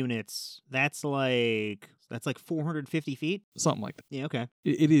freedom units, that's like 450 feet? Something like that. Yeah, okay.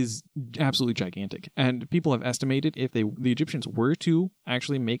 It is absolutely gigantic. And people have estimated if the Egyptians were to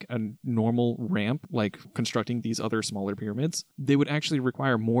actually make a normal ramp, like constructing these other smaller pyramids, they would actually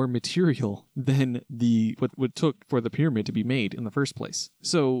require more material than what took for the pyramid to be made in the first place.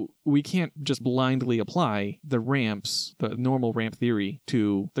 So we can't just blindly apply the normal ramp theory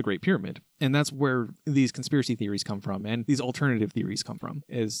to the Great Pyramid. And that's where these conspiracy theories come from and these alternative theories come from,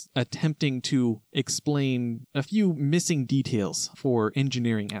 is attempting to explain a few missing details for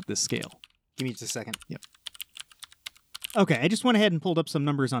engineering at this scale. Give me just a second. Yep. Okay, I just went ahead and pulled up some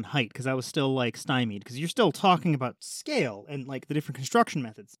numbers on height because I was still like stymied because you're still talking about scale and like the different construction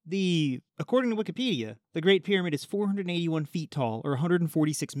methods. According to Wikipedia, the Great Pyramid is 481 feet tall or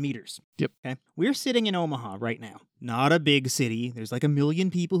 146 meters. Yep. Okay. We're sitting in Omaha right now. Not a big city. There's like 1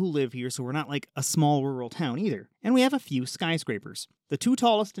 million people who live here, so we're not like a small rural town either. And we have a few skyscrapers. The two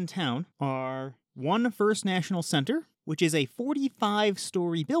tallest in town are One First National Center, which is a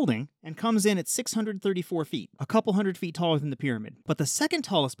 45-story building and comes in at 634 feet, a couple hundred feet taller than the pyramid. But the second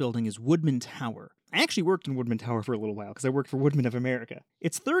tallest building is Woodman Tower. I actually worked in Woodman Tower for a little while because I worked for Woodman of America.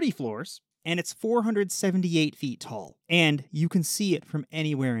 It's 30 floors, and it's 478 feet tall. And you can see it from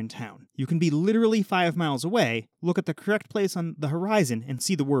anywhere in town. You can be literally 5 miles away, look at the correct place on the horizon, and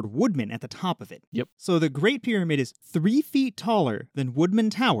see the word Woodman at the top of it. Yep. So the Great Pyramid is 3 feet taller than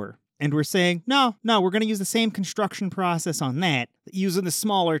Woodman Tower. And we're saying, no, we're going to use the same construction process on that, using the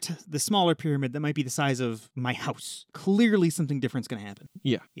smaller pyramid that might be the size of my house. Clearly something different's going to happen.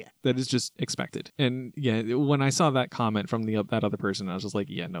 Yeah. Yeah. That is just expected. And yeah, when I saw that comment from that other person, I was just like,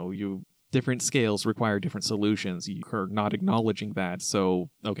 yeah, no, different scales require different solutions. You are not acknowledging that, so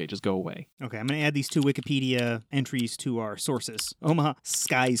okay, just go away. Okay, I'm going to add these 2 Wikipedia entries to our sources. Omaha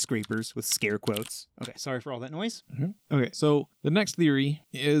skyscrapers with scare quotes. Okay, sorry for all that noise. Mm-hmm. Okay, so the next theory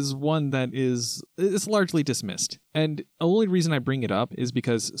is one that is largely dismissed. And the only reason I bring it up is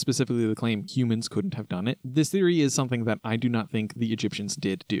because specifically the claim humans couldn't have done it. This theory is something that I do not think the Egyptians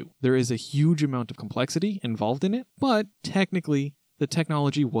did do. There is a huge amount of complexity involved in it, but technically the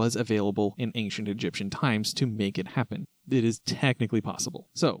technology was available in ancient Egyptian times to make it happen. It is technically possible.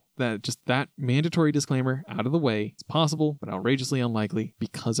 So, that mandatory disclaimer out of the way. It's possible, but outrageously unlikely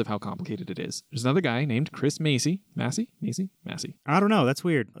because of how complicated it is. There's another guy named Chris Massey. Massey? I don't know. That's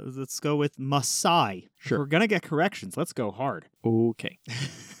weird. Let's go with Masai. Sure. If we're going to get corrections, let's go hard. Okay.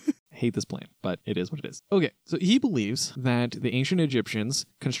 Hate this plan, but it is what it is. Okay, so he believes that the ancient Egyptians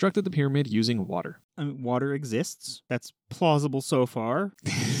constructed the pyramid using water. I mean, water exists. That's plausible so far.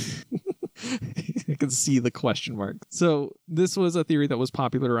 I can see the question mark. So this was a theory that was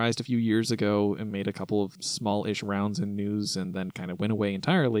popularized a few years ago and made a couple of small-ish rounds in news and then kind of went away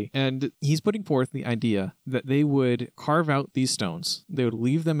entirely. And he's putting forth the idea that they would carve out these stones. They would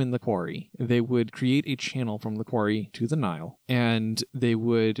leave them in the quarry. They would create a channel from the quarry to the Nile. And they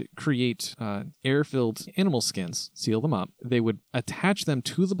would create air-filled animal skins, seal them up. They would attach them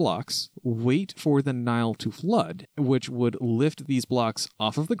to the blocks, wait for the Nile to flood, which would lift these blocks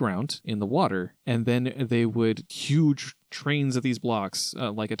off of the ground in the water, and then they would huge trains of these blocks,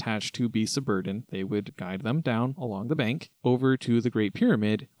 attached to beasts of burden. They would guide them down along the bank over to the Great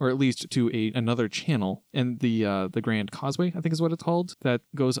Pyramid, or at least to another channel, and the Grand Causeway, I think is what it's called, that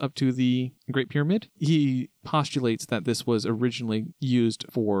goes up to the Great Pyramid. He postulates that this was originally used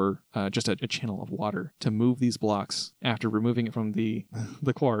for just a channel of water to move these blocks after removing it from the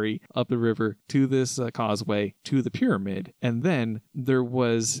quarry up the river to this causeway to the pyramid, and then there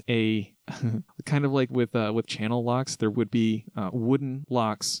was a kind of like with channel locks, there would be wooden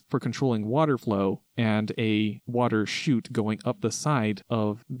locks for controlling water flow and a water chute going up the side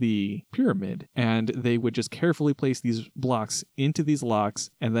of the pyramid. And they would just carefully place these blocks into these locks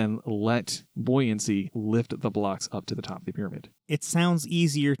and then let buoyancy lift the blocks up to the top of the pyramid. It sounds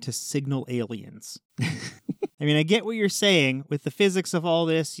easier to signal aliens. I mean, I get what you're saying with the physics of all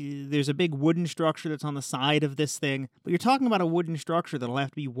this. There's a big wooden structure that's on the side of this thing, but you're talking about a wooden structure that'll have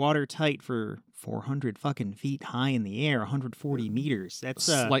to be watertight for 400 fucking feet high in the air, 140 meters. That's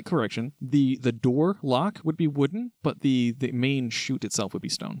slight correction. The door lock would be wooden, but the main chute itself would be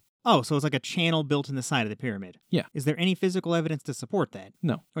stone. Oh, so it's like a channel built in the side of the pyramid. Yeah. Is there any physical evidence to support that?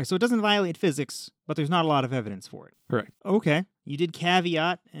 No. Okay, so it doesn't violate physics, but there's not a lot of evidence for it. Correct. Okay. You did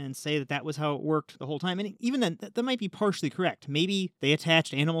caveat and say that was how it worked the whole time. And even then, that might be partially correct. Maybe they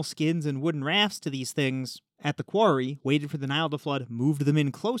attached animal skins and wooden rafts to these things at the quarry, waited for the Nile to flood, moved them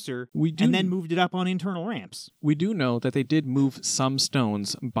in closer, and then moved it up on internal ramps. We do know that they did move some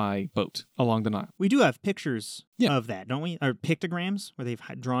stones by boat along the Nile. We do have pictures of that, don't we? Or pictograms, where they've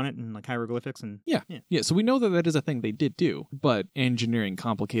drawn it in like hieroglyphics. And Yeah, so we know that is a thing they did do, but engineering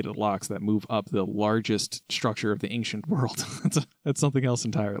complicated locks that move up the largest structure of the ancient world, that's something else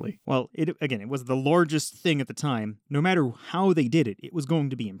entirely. Well, it was the largest thing at the time. No matter how they did it, it was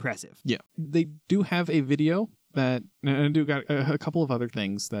going to be impressive. Yeah. They do have a video that, and I do got a couple of other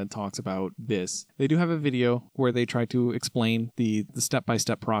things that talks about this. They do have a video where they try to explain the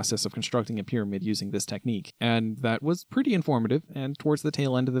step-by-step process of constructing a pyramid using this technique, and that was pretty informative. And towards the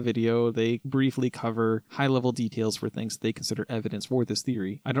tail end of the video, they briefly cover high-level details for things they consider evidence for this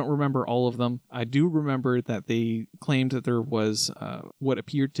theory. I don't remember all of them. I do remember that they claimed that there was what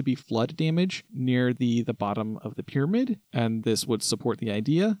appeared to be flood damage near the bottom of the pyramid, and this would support the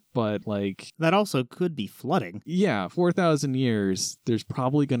idea, but like... That also could be flooding. Yeah, 4,000 years, there's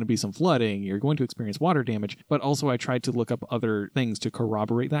probably going to be some flooding. You're going to experience water damage, but also I tried to look up other things to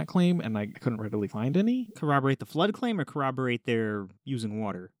corroborate that claim, and I couldn't readily find any. Corroborate the flood claim or corroborate their using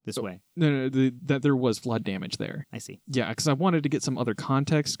water this way? No, that there was flood damage there. I see. Yeah, because I wanted to get some other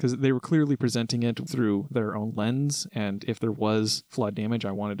context, because they were clearly presenting it through their own lens, and if there was flood damage,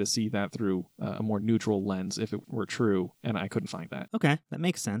 I wanted to see that through a more neutral lens if it were true, and I couldn't find that. Okay, that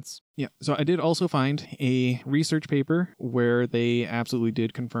makes sense. Yeah, so I did also find a research paper where they absolutely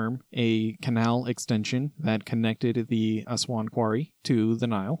did confirm a canal extension that connected the Aswan Quarry to the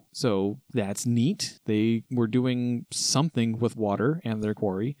Nile. So that's neat. They were doing something with water and their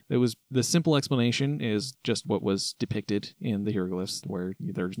quarry. The simple explanation is just what was depicted in the hieroglyphs, where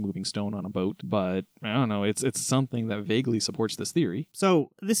there's moving stone on a boat. But I don't know, it's something that vaguely supports this theory.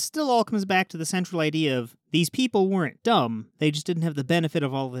 So this still all comes back to the central idea of these people weren't dumb. They just didn't have the benefit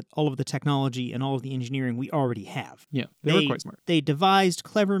of all of the technology and all of the engineering we already have. Yeah, they were quite smart. They devised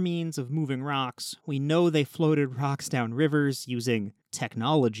clever means of moving rocks. We know they floated rocks down rivers using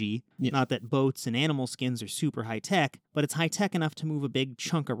technology. Yeah. Not that boats and animal skins are super high tech, but it's high tech enough to move a big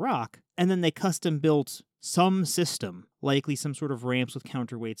chunk of rock. And then they custom built some system, likely some sort of ramps with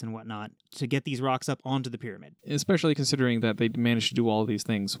counterweights and whatnot, to get these rocks up onto the pyramid. Especially considering that they managed to do all of these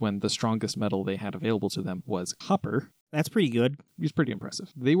things when the strongest metal they had available to them was copper. That's pretty good. It was pretty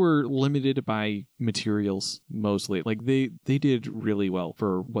impressive. They were limited by materials mostly. Like they did really well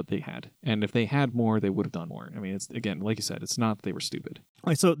for what they had. And if they had more, they would have done more. I mean, it's, again, like you said, it's not that they were stupid. All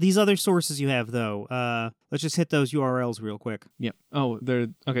right, so these other sources you have, though, let's just hit those URLs real quick. Yeah. Oh,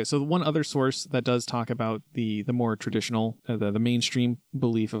 okay. So the one other source that does talk about the more traditional, the mainstream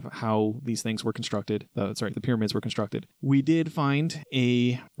belief of how these things were constructed. The pyramids were constructed. We did find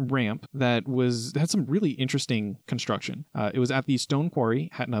a ramp that had some really interesting construction. It was at the stone quarry,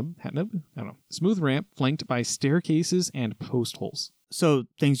 Hatnub, I don't know, smooth ramp flanked by staircases and post holes. So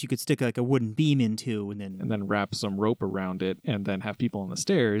things you could stick like a wooden beam into and then wrap some rope around it and then have people on the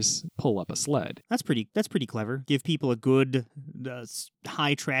stairs pull up a sled. That's pretty clever. Give people a good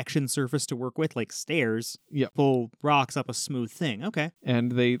high traction surface to work with, like stairs. Yeah. Pull rocks up a smooth thing. Okay.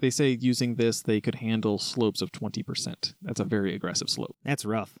 And they say using this, they could handle slopes of 20%. That's a very aggressive slope. That's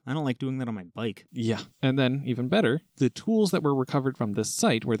rough. I don't like doing that on my bike. Yeah. And then, even better, the tools that were recovered from this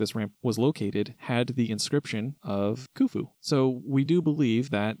site where this ramp was located had the inscription of Khufu. So we do believe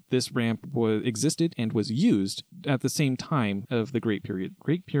that this ramp existed and was used at the same time of the Great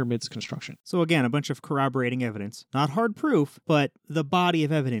Pyramid's construction. So again, a bunch of corroborating evidence. Not hard proof, but the body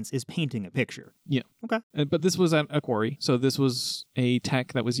of evidence is painting a picture. Yeah. Okay. But this was at a quarry, so this was a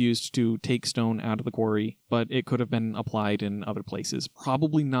tech that was used to take stone out of the quarry, but it could have been applied in other places.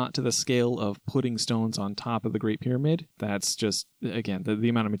 Probably not to the scale of putting stones on top of the Great Pyramid. That's just, again, the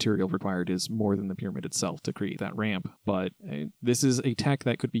amount of material required is more than the pyramid itself to create that ramp. But this is a tech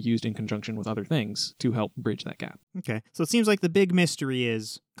that could be used in conjunction with other things to help bridge that gap. Okay. So it seems like the big mystery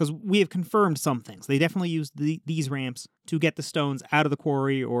is, because we have confirmed some things. They definitely used these ramps to get the stones out of the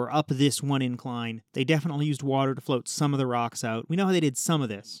quarry or up this one incline. They definitely used water to float some of the rocks out. We know how they did some of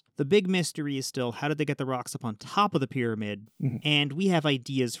this. The big mystery is still, how did they get the rocks up on top of the pyramid? Mm-hmm. And we have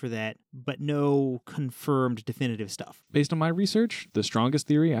ideas for that, but no confirmed definitive stuff. Based on my research, the strongest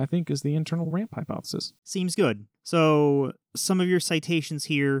theory, I think, is the internal ramp hypothesis. Seems good. So some of your citations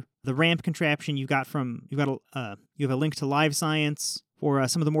here, the ramp contraption you have a link to Live Science. For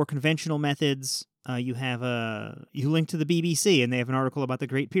some of the more conventional methods, you link to the BBC, and they have an article about the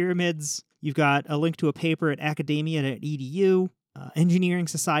Great Pyramids. You've got a link to a paper at academia.edu,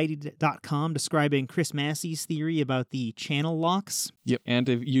 engineeringsociety.com describing Chris Massey's theory about the channel locks. Yep, and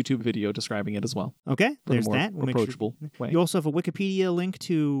a YouTube video describing it as well. Okay, there's that. We'll approachable way. You also have a Wikipedia link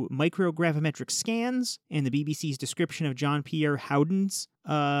to microgravimetric scans and the BBC's description of John Pierre Houdin's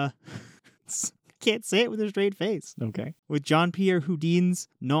can't say it with a straight face. Okay. With John Pierre Houdin's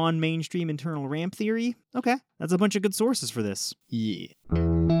non-mainstream internal ramp theory. Okay. That's a bunch of good sources for this. Yeah.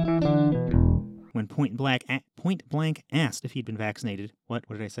 When Point Blank asked if he'd been vaccinated. What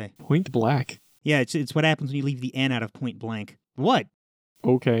did I say? Point Blank? Yeah, it's what happens when you leave the N out of Point Blank. What?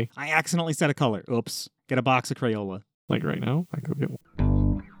 Okay. I accidentally said a color. Oops. Get a box of Crayola. Like right now? I go get one.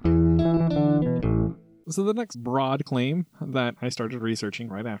 So the next broad claim that I started researching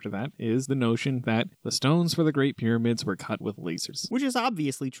right after that is the notion that the stones for the Great Pyramids were cut with lasers. Which is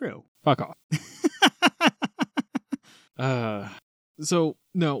obviously true. Fuck off. So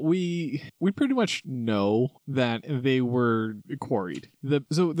no, we pretty much know that they were quarried.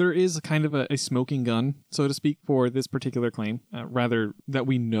 So there is kind of a smoking gun, so to speak, for this particular claim. Rather that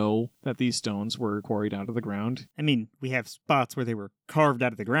we know that these stones were quarried out of the ground. I mean, we have spots where they were carved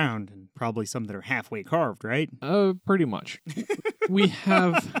out of the ground, and probably some that are halfway carved, right? Pretty much. We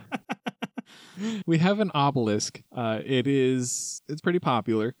have. We have an obelisk. It's pretty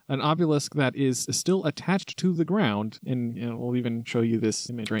popular. An obelisk that is still attached to the ground, and we'll even show you this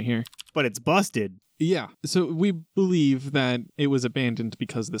image right here. But it's busted. Yeah. So we believe that it was abandoned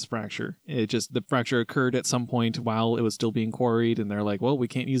because of this fracture. The fracture occurred at some point while it was still being quarried, and they're like, well, we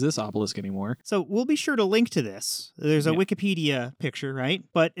can't use this obelisk anymore. So we'll be sure to link to this. There's a Wikipedia picture, right?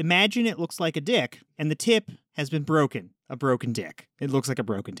 But imagine it looks like a dick, and the tip has been broken. A broken dick. It looks like a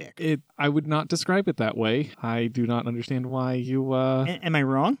broken dick. I would not describe it that way. I do not understand why you, Am I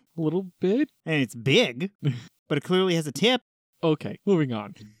wrong? A little bit? And it's big, but it clearly has a tip. Okay, moving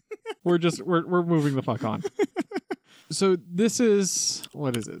on. we're moving the fuck on. So this is,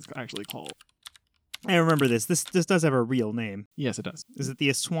 what is it actually called? I remember this. This does have a real name. Yes, it does. Is it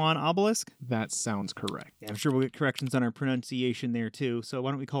the Aswan Obelisk? That sounds correct. Yeah, I'm sure we'll get corrections on our pronunciation there too. So why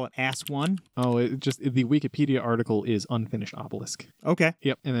don't we call it Aswan? Oh, the Wikipedia article is unfinished obelisk. Okay.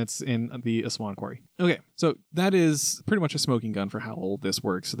 Yep, and it's in the Aswan Quarry. Okay, so that is pretty much a smoking gun for how old this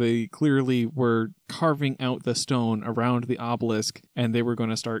works. They clearly were carving out the stone around the obelisk, and they were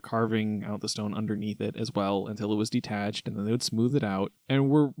going to start carving out the stone underneath it as well until it was detached, and then they would smooth it out. And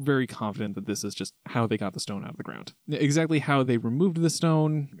we're very confident that this is just how they got the stone out of the ground. Exactly how they removed the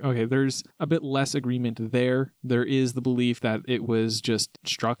stone, okay, there's a bit less agreement there. There is the belief that it was just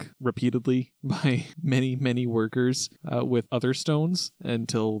struck repeatedly by many, many workers with other stones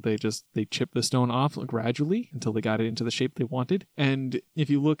until they chipped the stone off gradually until they got it into the shape they wanted. And if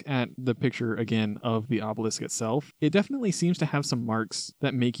you look at the picture again of the obelisk itself, it definitely seems to have some marks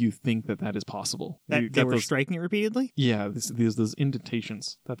that make you think that that is possible. That they were striking it repeatedly? Yeah, those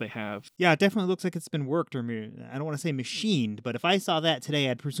indentations that they have. Yeah, it definitely looks like it's been worked, or I don't want to say machined, but if I saw that today,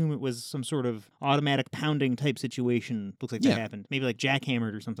 I'd presume it was some sort of automatic pounding type situation. Looks like that happened. Maybe like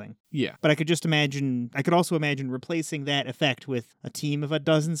jackhammered or something. Yeah. But I could also imagine replacing that effect with a team of a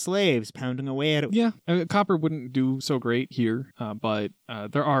dozen slaves pounding away at it. Yeah, copper wouldn't do so great here, but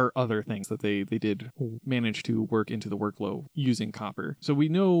there are other things that they did manage to work into the workflow using copper. So we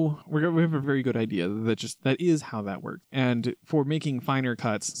know we have a very good idea that is how that worked. And for making finer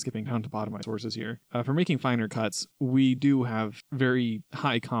cuts, skipping down to bottom of my sources here, for making finer cuts, we do have very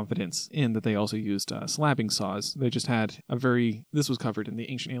high confidence in that they also used slabbing saws. They just had this was covered in the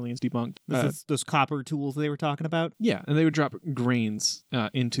Ancient Aliens Debunked. Those copper tools they were talking about? Yeah, and they would drop grains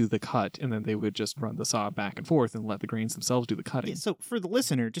into the cut, and then they would just run the saw back and forth and let the grains themselves do the cutting. Yeah, so for the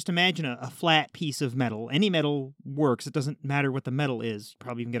listener, just imagine a flat piece of metal. Any metal works. It doesn't matter what the metal is. You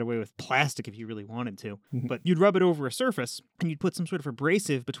probably even get away with plastic if you really wanted to. Mm-hmm. But you'd rub it over a surface, and you'd put some sort of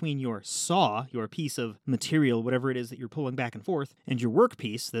abrasive between your saw, your piece of material, whatever it is that you're pulling back and forth, and your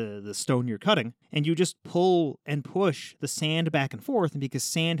workpiece, the stone you're cutting, and you just pull and push the sand back and forth, and because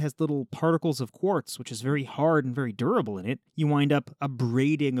sand has little particles of quartz, which is very hard and very durable in it, you wind up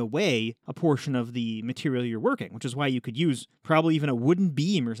abrading away a portion of the material you're working, which is why you could use probably even a wooden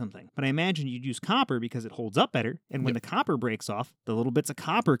beam or something. But I imagine you'd use copper because it holds up better, and when the copper breaks off, the little bits of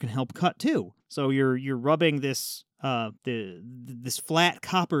copper can help cut too. So you're rubbing this this flat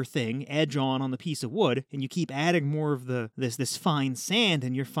copper thing edge on the piece of wood, and you keep adding more of this fine sand,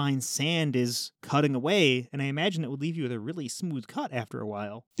 and your fine sand is cutting away, and I imagine it would leave you with a really smooth cut after a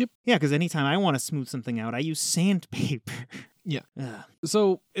while. Yep. Yeah, because anytime I want to smooth something out, I use sandpaper. Yeah.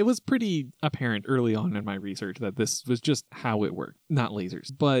 So it was pretty apparent early on in my research that this was just how it worked, not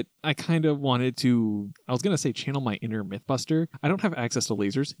lasers. But I kind of wanted to, I was going to say channel my inner Mythbuster. I don't have access to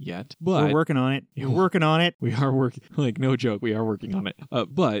lasers yet, but... We're working on it. You're working on it. We are working, like, no joke, we are working on it.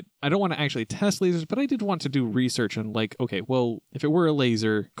 But I don't want to actually test lasers, but I did want to do research on, like, okay, well, if it were a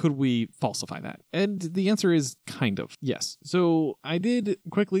laser, could we falsify that? And the answer is kind of, yes. So I did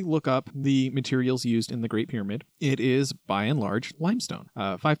quickly look up the materials used in the Great Pyramid. It is, by and large, limestone.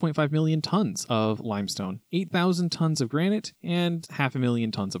 5.5 million tons of limestone, 8,000 tons of granite, and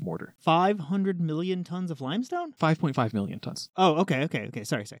 500,000 tons of mortar. 500 million tons of limestone? 5.5 million tons. Oh, okay.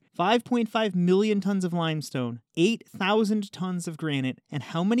 Sorry. 5.5 million tons of limestone, 8,000 tons of granite, and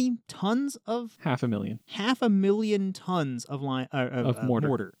how many tons of? 500,000. 500,000 tons of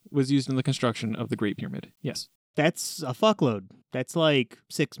mortar. Was used in the construction of the Great Pyramid. Yes. That's a fuckload. That's like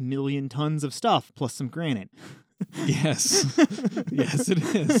 6 million tons of stuff plus some granite. Yes. Yes, it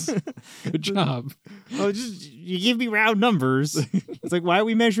is. Good job. Oh, just you give me round numbers. It's like, why are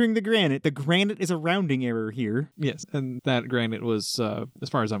we measuring the granite? The granite is a rounding error here. Yes, and that granite was, as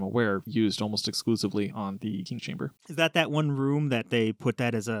far as I'm aware, used almost exclusively on the King's Chamber. Is that one room that they put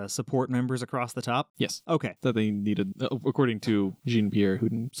that as a support members across the top? Yes. Okay. That they needed, according to Jean-Pierre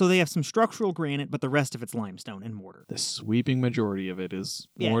Houdin. So they have some structural granite, but the rest of it's limestone and mortar. The sweeping majority of it is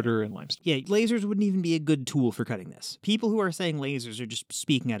mortar and limestone. Yeah, lasers wouldn't even be a good tool for cutting this. People who are saying lasers are just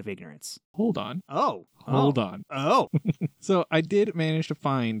speaking out of ignorance. Hold on. Hold on. Oh. So I did manage to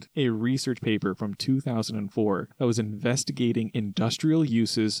find a research paper from 2004 that was investigating industrial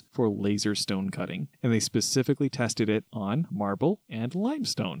uses for laser stone cutting, and they specifically tested it on marble and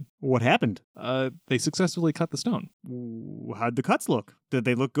limestone. What happened? They successfully cut the stone. How'd the cuts look? Did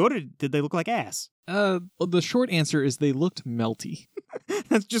they look good or did they look like ass? The short answer is they looked melty.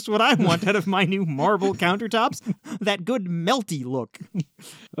 That's just what I want out of my new marble countertops. That good melty look.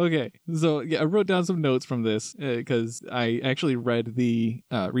 Okay, so yeah, I wrote down some notes from this because I actually read the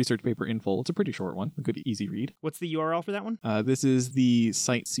research paper in full. It's a pretty short one, a good easy read. What's the URL for that one? This is the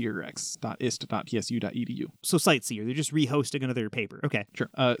site crx.ist.psu.edu. So Sightseer, they're just rehosting another paper. Okay. Sure.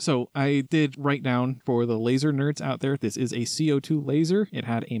 So I did write down for the laser nerds out there, this is a CO2 laser. It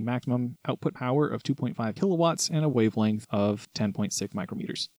had a maximum output power of 2.5 kilowatts and a wavelength of 10.6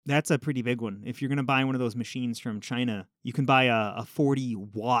 micrometers. That's a pretty big one. If you're going to buy one of those machines from China, you can buy a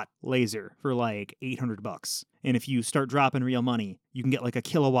 40-watt laser for like $800. And if you start dropping real money, you can get like a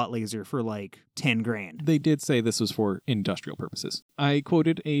kilowatt laser for like 10 grand. They did say this was for industrial purposes. I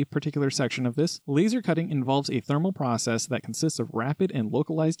quoted a particular section of this. Laser cutting involves a thermal process that consists of rapid and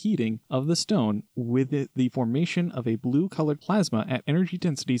localized heating of the stone with the formation of a blue-colored plasma at energy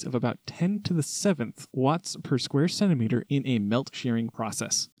densities of about 10 to the 7th watts per square centimeter in a melt shearing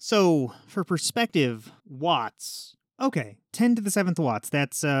process. So, for perspective, watts. Okay, 10 to the 7th watts.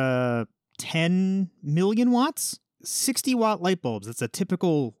 That's 10 million watts? 60-watt light bulbs. That's a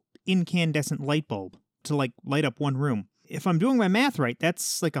typical incandescent light bulb to like light up one room. If I'm doing my math right,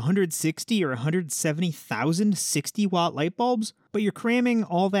 that's like 160 or 170,000 60-watt light bulbs, but you're cramming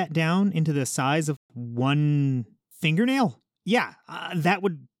all that down into the size of one fingernail? Yeah, that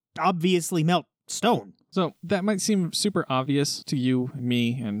would obviously melt stone. So that might seem super obvious to you,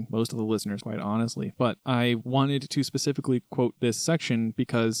 me, and most of the listeners, quite honestly, but I wanted to specifically quote this section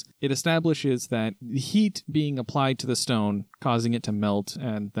because it establishes that the heat being applied to the stone, causing it to melt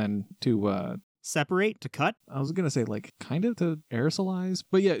and then to separate, to cut? I was going to say like kind of to aerosolize,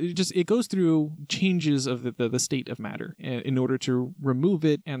 but yeah, it goes through changes of the state of matter in order to remove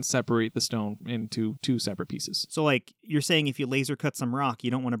it and separate the stone into two separate pieces. So like you're saying if you laser cut some rock,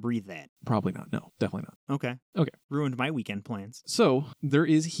 you don't want to breathe that? Probably not. No, definitely not. Okay. Ruined my weekend plans. So there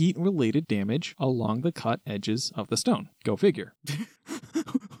is heat-related damage along the cut edges of the stone. Go figure.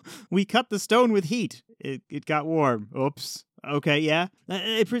 We cut the stone with heat. It got warm. Oops. Okay, yeah.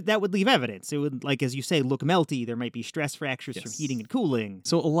 That would leave evidence. It would, like, as you say, look melty. There might be stress fractures from heating and cooling.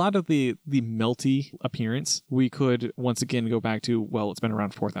 So a lot of the melty appearance, we could once again go back to, well, it's been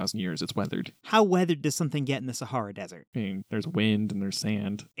around 4,000 years. It's weathered. How weathered does something get in the Sahara Desert? I mean, there's wind and there's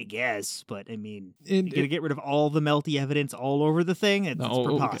sand. I guess, but I mean, you're going to get rid of all the melty evidence all over the thing? It's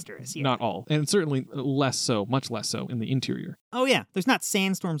preposterous. Okay. Yeah. Not all. And certainly less so, much less so in the interior. Oh, yeah. There's not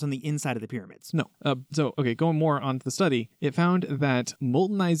sandstorms on the inside of the pyramids. No. Going more on to the study, it found that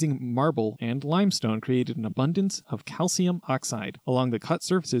moltenizing marble and limestone created an abundance of calcium oxide along the cut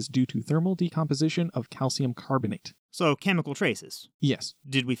surfaces due to thermal decomposition of calcium carbonate. So chemical traces. Yes.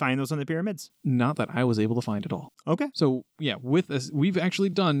 Did we find those on the pyramids? Not that I was able to find at all. Okay. So, yeah, we've actually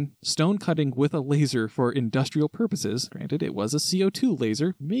done stone cutting with a laser for industrial purposes. Granted, it was a CO2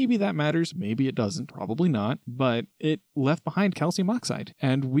 laser. Maybe that matters. Maybe it doesn't. Probably not. But it left behind calcium oxide.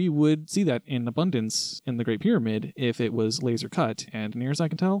 And we would see that in abundance in the Great Pyramid if it was laser cut. And near as I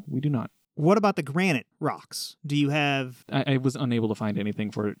can tell, we do not. What about the granite rocks? Do you have... I was unable to find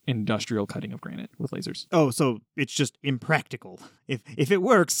anything for industrial cutting of granite with lasers. Oh, so it's just impractical. If it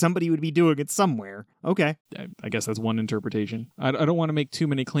works, somebody would be doing it somewhere. Okay. I guess that's one interpretation. I don't want to make too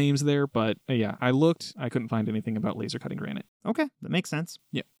many claims there, but yeah, I looked. I couldn't find anything about laser cutting granite. Okay, that makes sense.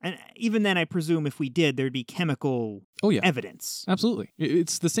 Yeah. And even then, I presume if we did, there'd be chemical evidence. Absolutely.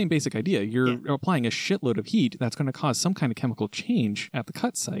 It's the same basic idea. You're applying a shitload of heat that's going to cause some kind of chemical change at the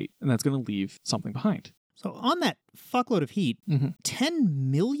cut site, and that's going to leave something behind. So on that fuckload of heat,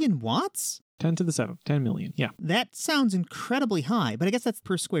 10 million watts? 10 to the 7th, 10 million. Yeah. That sounds incredibly high, but I guess that's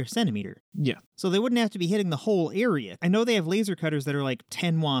per square centimeter. Yeah. So they wouldn't have to be hitting the whole area. I know they have laser cutters that are like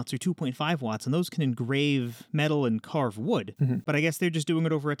 10 watts or 2.5 watts, and those can engrave metal and carve wood. But I guess they're just doing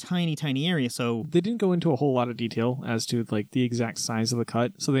it over a tiny, tiny area, so... They didn't go into a whole lot of detail as to like the exact size of the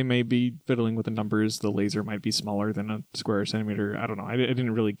cut, so they may be fiddling with the numbers. The laser might be smaller than a square centimeter. I don't know. I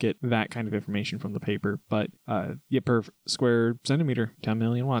didn't really get that kind of information from the paper, but yeah, per square centimeter, 10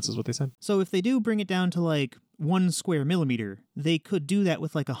 million watts is what they said. So if they do bring it down to like 1 square millimeter, they could do that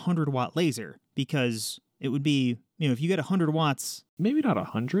with like a 100-watt laser, because it would be, if you get 100 watts... Maybe not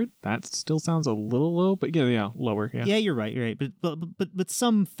 100. That still sounds a little low, but yeah, lower. Yeah, Yeah, you're right. But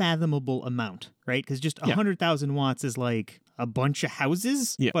some fathomable amount, right? Because just 100,000 watts is like a bunch of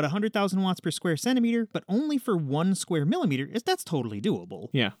houses. Yeah. But 100,000 watts per square centimeter, but only for 1 square millimeter, that's totally doable.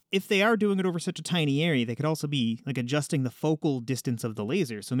 Yeah. If they are doing it over such a tiny area, they could also be like adjusting the focal distance of the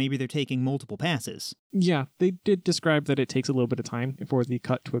laser. So maybe they're taking multiple passes. Yeah, they did describe that it takes a little bit of time for the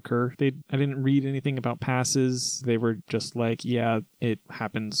cut to occur. I didn't read anything about passes. They were just like, yeah, it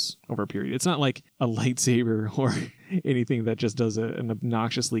happens over a period. It's not like a lightsaber or anything that just does an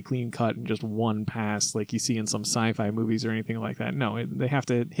obnoxiously clean cut in just one pass like you see in some sci-fi movies or anything like that. No, they have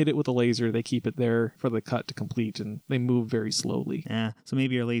to hit it with a laser. They keep it there for the cut to complete, and they move very slowly. So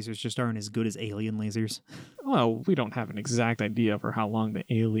maybe our lasers just aren't as good as alien lasers. Well, we don't have an exact idea for how long the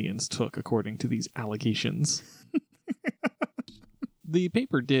aliens took, according to these allegations. The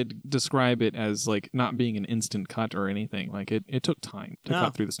paper did describe it as like not being an instant cut or anything. Like it took time to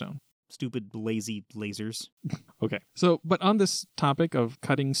cut through the stone. Stupid, lazy lasers. Okay. So, but on this topic of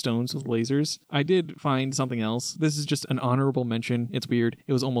cutting stones with lasers, I did find something else. This is just an honorable mention. It's weird.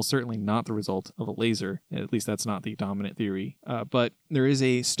 It was almost certainly not the result of a laser. At least that's not the dominant theory. But there is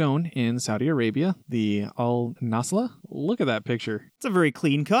a stone in Saudi Arabia, the Al-Nasla. Look at that picture. It's a very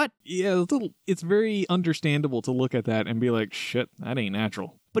clean cut. Yeah, it's very understandable to look at that and be like, shit, that ain't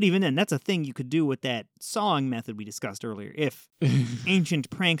natural. But even then, that's a thing you could do with that sawing method we discussed earlier. If ancient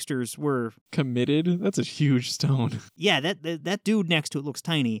pranksters were... committed? That's a huge stone. Yeah, that dude next to it looks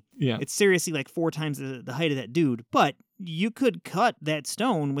tiny. Yeah. It's seriously like 4 times the height of that dude. But you could cut that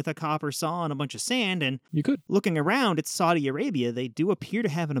stone with a copper saw and a bunch of sand, and... You could. Looking around, it's Saudi Arabia. They do appear to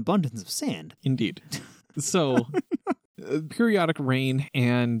have an abundance of sand. Indeed. So... periodic rain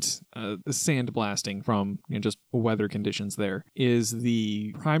and sand blasting from just weather conditions there is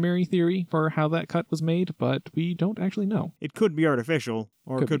the primary theory for how that cut was made, but we don't actually know. It could be artificial,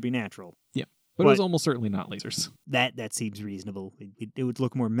 or it could be natural. Yeah, but it was almost certainly not lasers. That seems reasonable. It would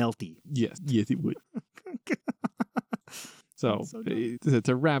look more melty. Yes, it would. So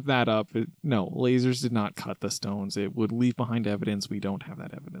to wrap that up, no, lasers did not cut the stones. It would leave behind evidence. We don't have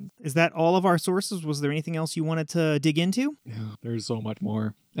that evidence. Is that all of our sources? Was there anything else you wanted to dig into? Yeah, there's so much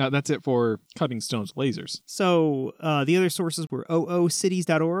more. That's it for cutting stones with lasers. So the other sources were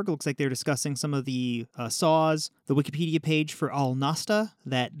oocities.org. Looks like they're discussing some of the saws. The Wikipedia page for Al-Nasta,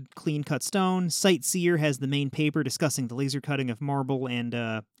 that clean-cut stone. Sightseer has the main paper discussing the laser cutting of marble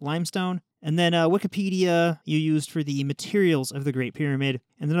and limestone. And then Wikipedia you used for the materials of the Great Pyramid,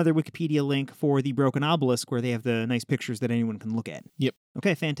 and another Wikipedia link for the Broken Obelisk, where they have the nice pictures that anyone can look at. Yep.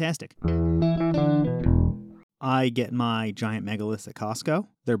 Okay, fantastic. I get my giant megaliths at Costco.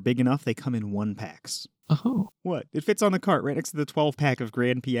 They're big enough, they come in 1-packs. Oh. What? It fits on the cart right next to the 12-pack of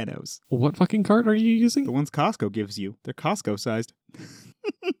grand pianos. What fucking cart are you using? The ones Costco gives you. They're Costco-sized.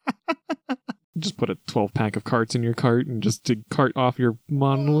 Just put a 12-pack of carts in your cart and just to cart off your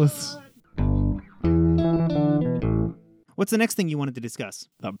monoliths. What's the next thing you wanted to discuss?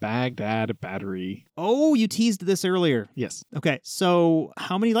 The Baghdad battery. Oh, you teased this earlier. Yes. Okay, so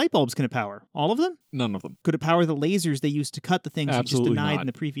how many light bulbs can it power? All of them? None of them. Could it power the lasers they used to cut the things Absolutely you just denied not. in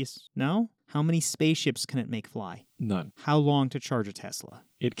the previous? No? How many spaceships can it make fly? None. How long to charge a Tesla?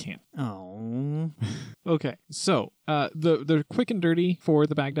 It can't. Oh. Okay, so the quick and dirty for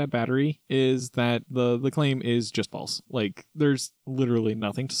the Baghdad battery is that the claim is just false. Like, there's literally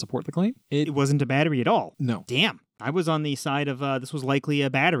nothing to support the claim. It wasn't a battery at all. No. Damn. I was on the side of this was likely a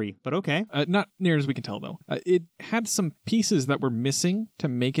battery, but okay. Not near as we can tell, though. It had some pieces that were missing to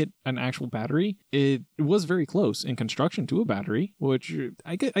make it an actual battery. It was very close in construction to a battery, which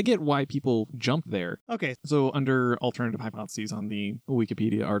I get why people jump there. Okay. So under alternative hypotheses on the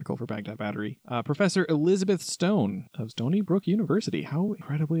Wikipedia article for Baghdad battery, Professor Elizabeth Stone of Stony Brook University. How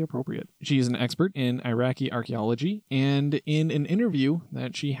incredibly appropriate. She is an expert in Iraqi archaeology, and in an interview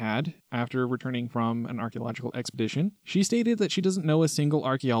that she had after returning from an archaeological expedition addition, she stated that she doesn't know a single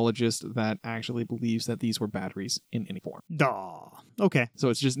archaeologist that actually believes that these were batteries in any form. Duh. Okay. So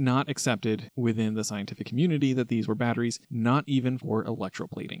it's just not accepted within the scientific community that these were batteries, not even for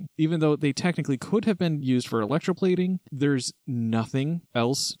electroplating. Even though they technically could have been used for electroplating, there's nothing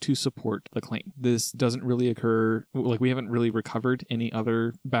else to support the claim. This doesn't really occur, like we haven't really recovered any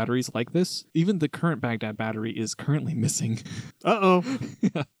other batteries like this. Even the current Baghdad battery is currently missing. Uh-oh.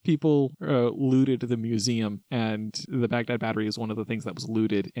 People looted the museum, and the Baghdad battery is one of the things that was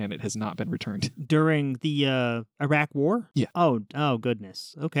looted, and it has not been returned. During the Iraq War? Yeah. Oh,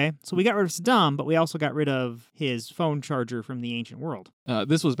 goodness. Okay. So we got rid of Saddam, but we also got rid of his phone charger from the ancient world.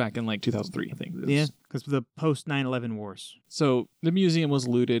 This was back in like 2003, I think. Yeah, because of the post 9/11 wars. So the museum was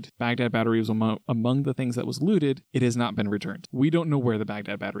looted. Baghdad battery was among the things that was looted. It has not been returned. We don't know where the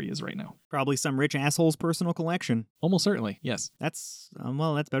Baghdad battery is right now. Probably some rich asshole's personal collection. Almost certainly, yes. That's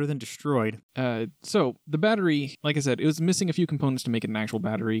better than destroyed. So the battery, like I said, it was missing a few components to make it an actual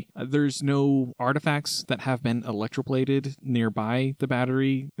battery. There's no artifacts that have been electroplated nearby the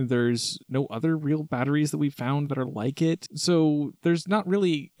battery. There's no other real batteries that we've found that are like it. So there's not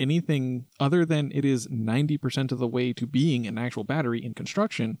really anything other than it is 90% of the way to being an actual battery in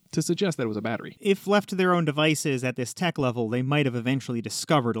construction to suggest that it was a battery. If left to their own devices at this tech level, they might have eventually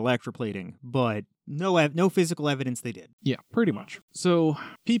discovered electroplating, but no physical evidence they did. Yeah, pretty much. So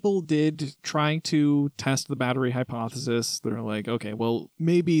people did try to test the battery hypothesis. They're like, okay, well,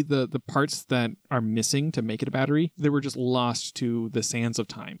 maybe the parts that are missing to make it a battery, they were just lost to the sands of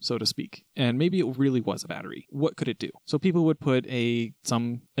time, so to speak. And maybe it really was a battery. What could it do? So people would put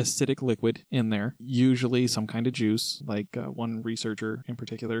some acidic liquid in there, usually some kind of juice, like one researcher in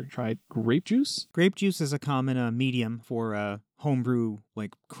particular tried grape juice. Grape juice is a common medium for homebrew,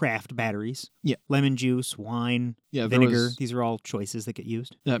 like craft batteries. Yeah. Lemon juice, wine, vinegar. These are all choices that get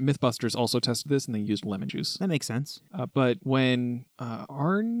used. Mythbusters also tested this, and they used lemon juice. That makes sense. But when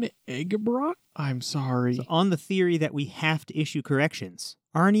Arne Eggebrecht, I'm sorry. So on the theory that we have to issue corrections,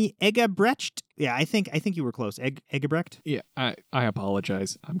 Arne Eggebrecht. Yeah, I think you were close. Eggebrecht. Yeah, I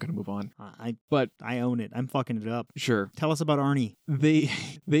apologize. I'm gonna move on. But I own it. I'm fucking it up. Sure. Tell us about Arne.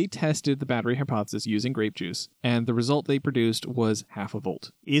 They tested the battery hypothesis using grape juice, and the result they produced was half a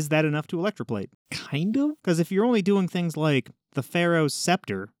volt. Is that enough to electroplate? Kind of. Because if you're only doing things like the Pharaoh's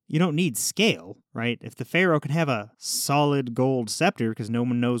scepter, you don't need scale, right? If the Pharaoh can have a solid gold scepter, because no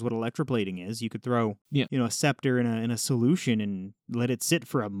one knows what electroplating is, you could throw, a scepter in a solution and let it sit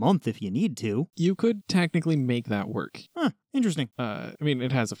for a month if you need to. You could technically make that work. Huh, interesting.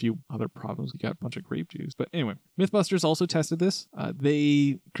 It has a few other problems. You got a bunch of grape juice. But anyway, Mythbusters also tested this.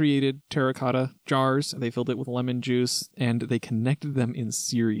 They created terracotta jars. They filled it with lemon juice, and they connected them in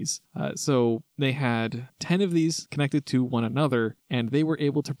series. So they had 10 of these connected to one another, and they were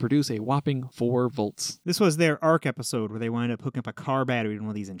able to produce a whopping 4 volts. This was their ARC episode where they wound up hooking up a car battery to one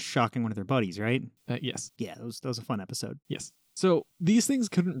of these and shocking one of their buddies, right? Yes. Yeah, that was a fun episode. Yes. So these things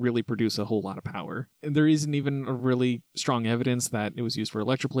couldn't really produce a whole lot of power. There isn't even a really strong evidence that it was used for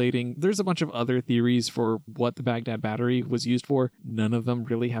electroplating. There's a bunch of other theories for what the Baghdad battery was used for. None of them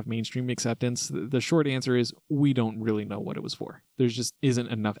really have mainstream acceptance. The short answer is we don't really know what it was for. There just isn't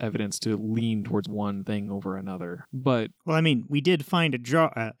enough evidence to lean towards one thing over another. But well, we did find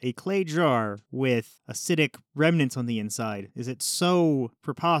a clay jar with acidic remnants on the inside. Is it so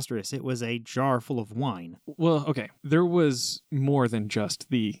preposterous? It was a jar full of wine. Well, okay. There was more than just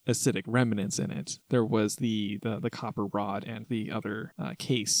the acidic remnants in it. There was the copper rod and the other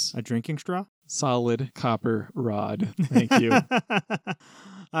case. A drinking straw? Solid copper rod. Thank you.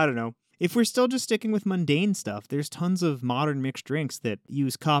 I don't know. If we're still just sticking with mundane stuff, there's tons of modern mixed drinks that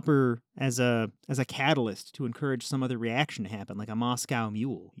use copper as a catalyst to encourage some other reaction to happen, like a Moscow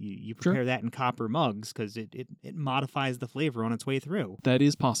Mule. You prepare that in copper mugs because it modifies the flavor on its way through. That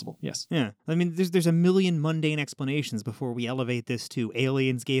is possible, yes. Yeah. There's a million mundane explanations before we elevate this to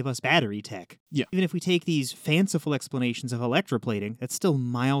aliens gave us battery tech. Yeah. Even if we take these fanciful explanations of electroplating, that's still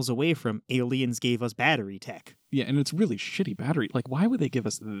miles away from aliens gave us battery tech. Yeah, and it's really shitty battery. Like, why would they give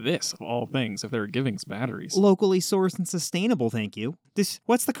us this, of all things, if they were giving us batteries? Locally sourced and sustainable, thank you.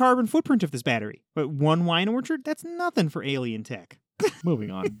 What's the carbon footprint of this battery? But one wine orchard? That's nothing for alien tech. Moving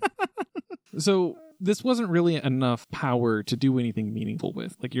on. So this wasn't really enough power to do anything meaningful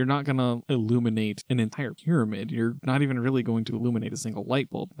with. Like, you're not going to illuminate an entire pyramid. You're not even really going to illuminate a single light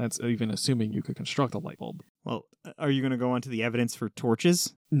bulb. That's even assuming you could construct a light bulb. Well, Are you going to go on to the evidence for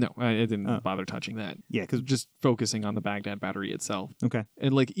torches? No, I didn't bother touching that. Yeah, because... Just focusing on the Baghdad battery itself. Okay.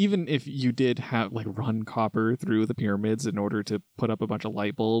 And like, even if you did have like run copper through the pyramids in order to put up a bunch of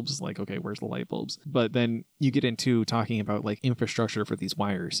light bulbs, like, okay, where's the light bulbs? But then you get into talking about like infrastructure for these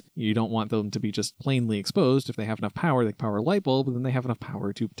wires. You don't want them to be just plainly exposed. If they have enough power, they can power a light bulb, and then they have enough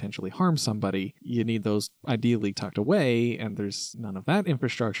power to potentially harm somebody. You need those ideally tucked away, and there's none of that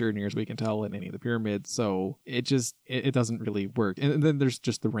infrastructure near as we can tell in any of the pyramids. So it doesn't really work. And then there's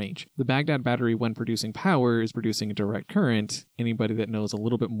just the range. The Baghdad battery, when producing power, is producing a direct current. Anybody that knows a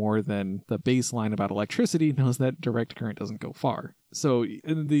little bit more than the baseline about electricity knows that direct current doesn't go far. So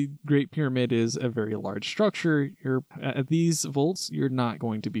the Great Pyramid is a very large structure. At these volts, you're not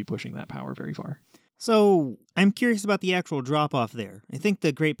going to be pushing that power very far. So I'm curious about the actual drop-off there. I think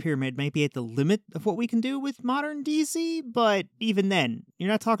the Great Pyramid might be at the limit of what we can do with modern DC, but even then, you're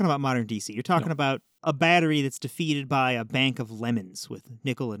not talking about modern DC. You're talking about a battery that's defeated by a bank of lemons with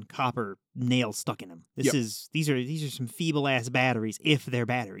nickel and copper nails stuck in them. These are some feeble-ass batteries, if they're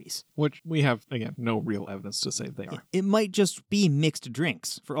batteries. Which we have, again, no real evidence to say they are. It might just be mixed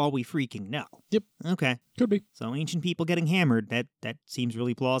drinks, for all we freaking know. Yep. Okay. Could be. So ancient people getting hammered, that seems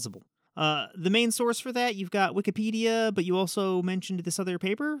really plausible. The main source for that, you've got Wikipedia, but you also mentioned this other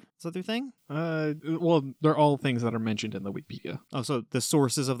paper, this other thing? Well, they're all things that are mentioned in the Wikipedia. Oh, so the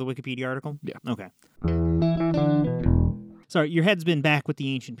sources of the Wikipedia article? Yeah. Okay. Sorry, your head's been back with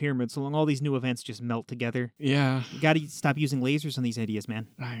the ancient pyramids so long all these new events just melt together. Yeah. You gotta stop using lasers on these ideas, man.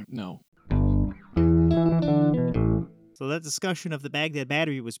 I know. So that discussion of the Baghdad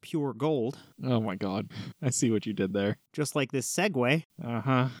battery was pure gold. Oh my god. I see what you did there. Just like this segue.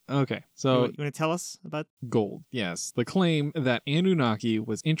 Uh-huh. Okay. So You want to tell us about... gold. Yes. The claim that Anunnaki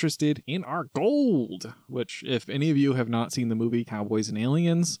was interested in our gold, which if any of you have not seen the movie Cowboys and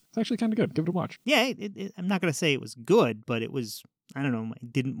Aliens, it's actually kind of good. Give it a watch. Yeah, I'm not going to say it was good, but it was... I don't know, I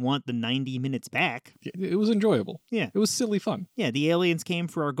didn't want the 90 minutes back. It was enjoyable. Yeah. It was silly fun. Yeah, the aliens came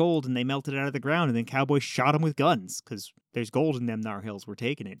for our gold and they melted it out of the ground and then cowboys shot them with guns because there's gold in them Nar Hills. We're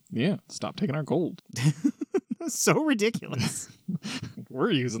taking it. Yeah. Stop taking our gold. So ridiculous.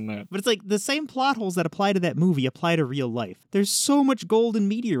 We're using that. But it's like the same plot holes that apply to that movie apply to real life. There's so much gold and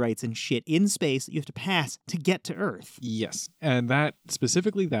meteorites and shit in space that you have to pass to get to Earth. Yes. And that,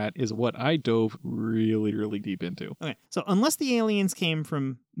 specifically that, is what I dove really, really deep into. Okay, so unless the aliens came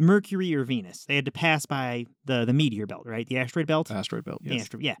from Mercury or Venus, they had to pass by the meteor belt, right? The asteroid belt? Asteroid belt, yes.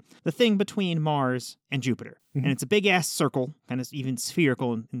 Yeah. The thing between Mars and Jupiter. Mm-hmm. And it's a big-ass circle, kind of even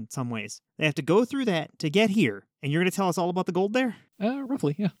spherical in some ways. They have to go through that to get here. And you're going to tell us all about the gold there?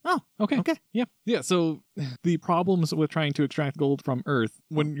 Roughly, yeah. Oh, okay. Yeah. So the problems with trying to extract gold from Earth,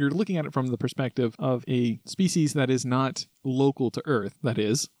 when you're looking at it from the perspective of a species that is not local to Earth, that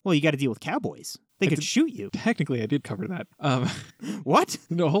is. Well, you got to deal with cowboys. They could shoot you. Technically, I did cover that. What?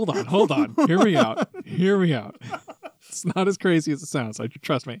 No, hold on. Hear me out. It's not as crazy as it sounds.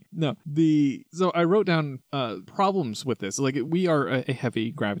 Trust me. No. So I wrote down problems with this. Like, we are a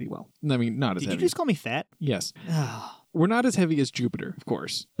heavy gravity well. I mean, not as heavy. Did you just call me fat? Yes. We're not as heavy as Jupiter, of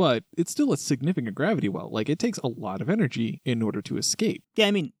course, but it's still a significant gravity well. Like, it takes a lot of energy in order to escape. Yeah,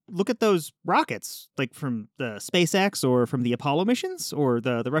 I mean, look at those rockets, like from the SpaceX or from the Apollo missions or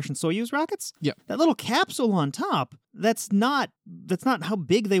the Russian Soyuz rockets. Yeah. That little capsule on top, that's not how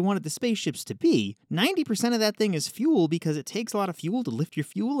big they wanted the spaceships to be. 90% of that thing is fuel because it takes a lot of fuel to lift your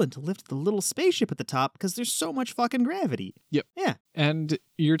fuel and to lift the little spaceship at the top because there's so much fucking gravity. Yep. Yeah. And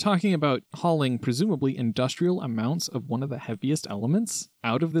you're talking about hauling presumably industrial amounts of one of the heaviest elements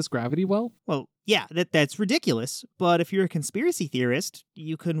out of this gravity well? Well, yeah, that's ridiculous. But if you're a conspiracy theorist,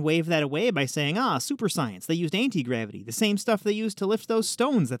 you can wave that away by saying, super science. They used anti-gravity, the same stuff they used to lift those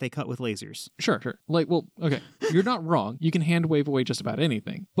stones that they cut with lasers. Sure. Like, well, okay, you're not wrong. You can hand wave away just about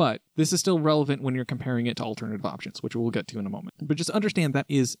anything. But this is still relevant when you're comparing it to alternative options, which we'll get to in a moment. But just understand that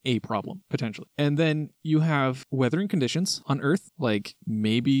is a problem, potentially. And then you have weathering conditions on Earth. Like,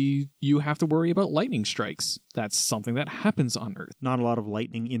 maybe you have to worry about lightning strikes. That's something that happens on Earth. Not a lot of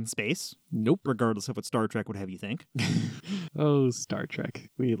lightning in space. Nope. Regardless of what Star Trek would have you think. Oh, Star Trek.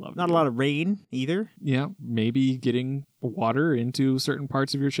 We love it. Not a lot of rain either. Yeah, maybe getting water into certain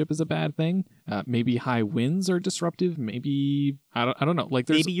parts of your ship is a bad thing. Maybe high winds are disruptive. Maybe, I don't know. Like,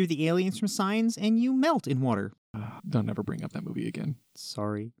 maybe you're the aliens from Signs and you melt in water. Don't ever bring up that movie again.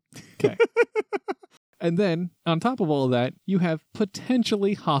 Sorry. Okay. And then, on top of all of that, you have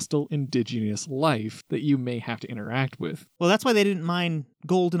potentially hostile indigenous life that you may have to interact with. Well, that's why they didn't mine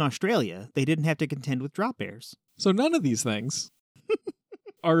gold in Australia. They didn't have to contend with drop bears. So none of these things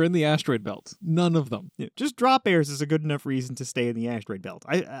are in the asteroid belt. None of them. Yeah, just drop bears is a good enough reason to stay in the asteroid belt.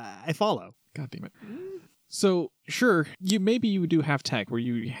 I follow. God damn it. So, sure, maybe you do have tech where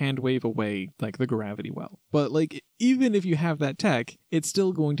you hand wave away, like, the gravity well. But, like, even if you have that tech, it's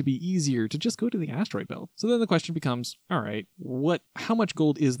still going to be easier to just go to the asteroid belt. So then the question becomes, all right, how much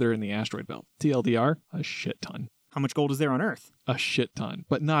gold is there in the asteroid belt? TLDR, a shit ton. How much gold is there on Earth? A shit ton,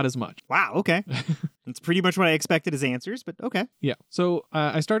 but not as much. Wow, okay. That's pretty much what I expected as answers, but okay. Yeah. So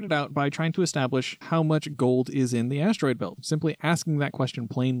I started out by trying to establish how much gold is in the asteroid belt, simply asking that question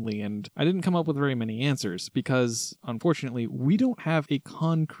plainly, and I didn't come up with very many answers because, unfortunately, we don't have a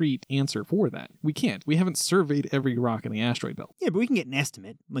concrete answer for that. We can't. We haven't surveyed every rock in the asteroid belt. Yeah, but we can get an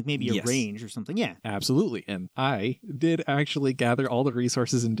estimate, like maybe a Yes. range or something, yeah. Absolutely. And I did actually gather all the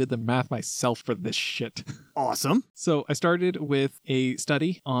resources and did the math myself for this shit. Awesome. So I started with a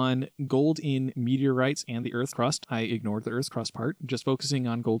study on gold in meteorites and the Earth's crust. I ignored the Earth's crust part, just focusing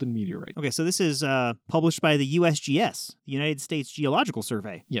on gold in meteorites. Okay, so this is published by the USGS, the United States Geological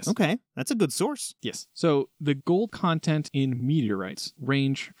Survey. Yes. Okay, that's a good source. Yes. So the gold content in meteorites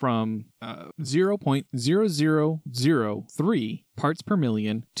range from 0.0003 parts per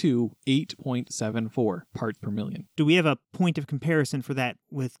million to 8.74 parts per million. Do we have a point of comparison for that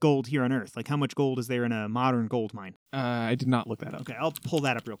with gold here on Earth? Like how much gold is there in a modern gold mine? I did not look that up. Okay, I'll pull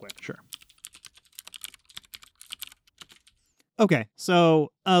that up real quick. Sure. Okay,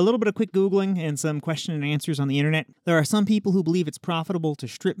 so a little bit of quick Googling and some question and answers on the internet. There are some people who believe it's profitable to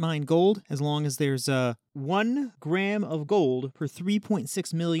strip mine gold as long as there's 1 gram of gold per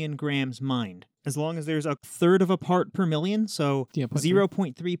 3.6 million grams mined. As long as there's a third of a part per million, so Yeah,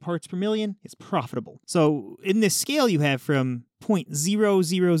 0.3 parts per million, it's profitable. So in this scale you have from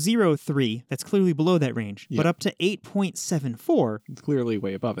 0.0003, that's clearly below that range, Yeah. but up to 8.74. It's clearly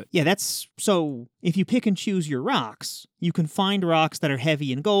way above it. Yeah, that's so if you pick and choose your rocks, you can find rocks that are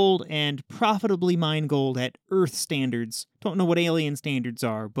heavy in gold and profitably mine gold at Earth standards. Don't know what alien standards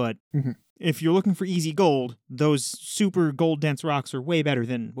are, but Mhm. if you're looking for easy gold, those super gold dense rocks are way better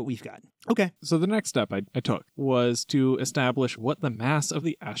than what we've got. Okay. So the next step I took was to establish what the mass of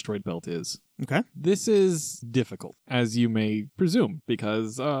the asteroid belt is. Okay. This is difficult, as you may presume,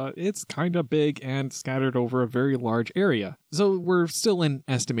 because it's kind of big and scattered over a very large area. So we're still in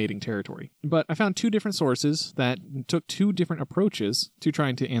estimating territory. But I found 2 different sources that took 2 different approaches to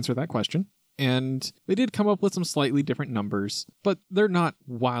trying to answer that question. And they did come up with some slightly different numbers, but they're not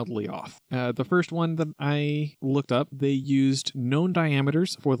wildly off. The first one that I looked up, they used known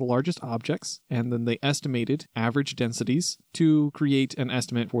diameters for the largest objects, and then they estimated average densities to create an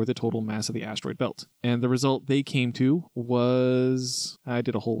estimate for the total mass of the asteroid belt. And the result they came to was... I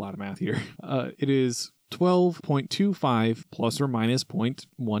did a whole lot of math here. It is 12.25 plus or minus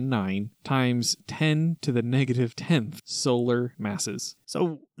 0.19 times 10 to the negative 10th solar masses.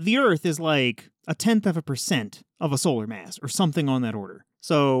 So the Earth is like 0.1% of a solar mass or something on that order.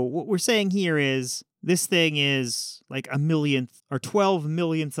 So what we're saying here is this thing is like 1/millionth or 12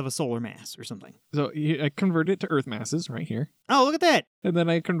 millionths of a solar mass or something. So I converted it to Earth masses right here. Oh, look at that. And then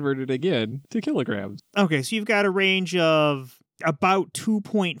I converted again to kilograms. Okay, so you've got a range of about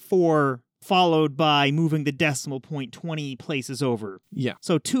 2.4 followed by moving the decimal point 20 places over. Yeah.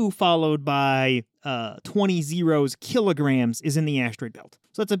 So 2 followed by 20 zeros kilograms is in the asteroid belt.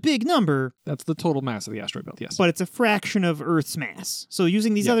 So that's a big number, That's the total mass of the asteroid belt, yes. but it's a fraction of Earth's mass. So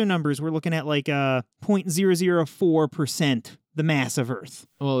using these Yeah. other numbers, we're looking at like 0.004% the mass of Earth.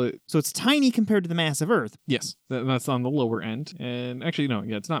 Well, So it's tiny compared to the mass of Earth. yes, that's on the lower end. And actually, no,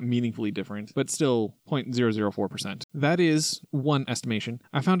 yeah, it's not meaningfully different, but still 0.004%. That is one estimation.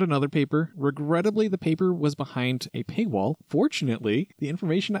 I found another paper. Regrettably, the paper was behind a paywall. Fortunately, the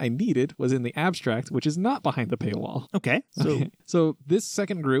information I needed was in the abstract, which is not behind the paywall. Okay, so So this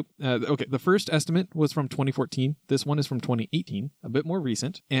second group, the first estimate was from 2014. This one is from 2018, a bit more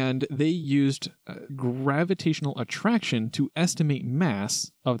recent. And they used gravitational attraction to estimate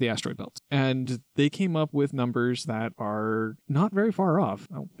mass of the asteroid belt. And they came up with numbers that are not very far off,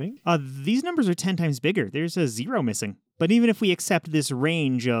 I don't think. these numbers are 10 times bigger. There's a 0 missing. But even if we accept this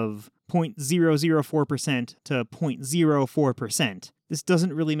range of 0.004% to 0.04%, this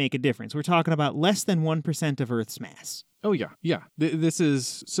doesn't really make a difference. We're talking about less than 1% of Earth's mass. Oh, yeah. Yeah. This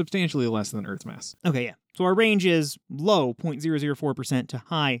is substantially less than Earth's mass. Okay, yeah. So our range is low 0.004% to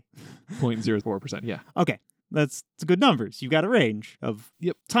high. 0.04%. Yeah. Okay, that's good numbers. You've got a range of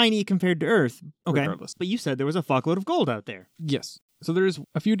Yep. tiny compared to Earth. Okay, Regardless. but you said there was a fuckload of gold out there. Yes. So there's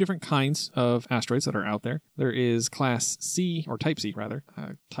a few different kinds of asteroids that are out there. There is Class C, or Type C rather,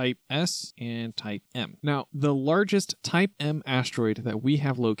 Type S, and Type M. Now, the largest Type M asteroid that we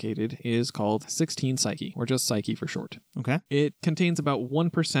have located is called 16 Psyche, or just Psyche for short. Okay. It contains about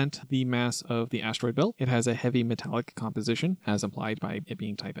 1% the mass of the asteroid belt. It has a heavy metallic composition, as implied by it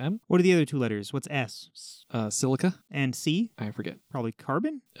being Type M. What are the other two letters? What's S? Silica, And C? I forget. Probably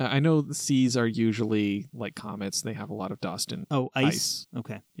carbon? I know the C's are usually like comets. They have a lot of dust and Oh, ice.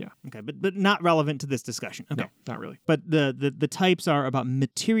 Okay. Yeah. Okay, but not relevant to this discussion. Okay. no, not really. But the types are about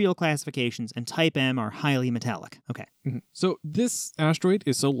material classifications, and Type M are highly metallic. Okay. Mhm. So this asteroid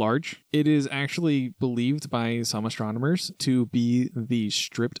is so large, it is actually believed by some astronomers to be the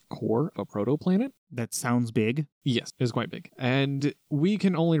stripped core of a protoplanet. That sounds big. Yes, it's quite big. And we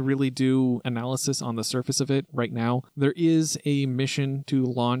can only really do analysis on the surface of it right now. There is a mission to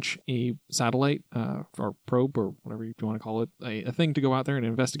launch a satellite or probe or whatever you want to call it, a thing to go out there and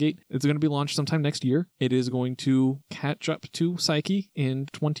investigate. It's going to be launched sometime next year. It is going to catch up to Psyche in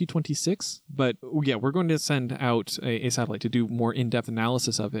 2026. But yeah, we're going to send out a satellite to do more in-depth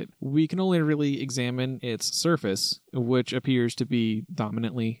analysis of it. We can only really examine its surface, which appears to be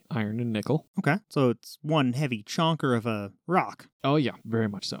dominantly iron and nickel. Okay. So it's one heavy chonker of a rock. Oh, yeah, very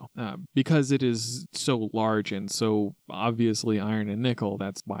much so. Because it is so large and so obviously iron and nickel,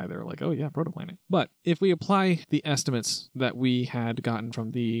 that's why they're like, oh, yeah, protoplanet. But if we apply the estimates that we had gotten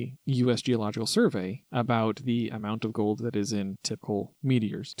from the U.S. Geological Survey about the amount of gold that is in typical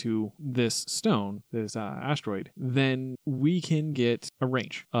meteors to this stone, this asteroid, then we can get a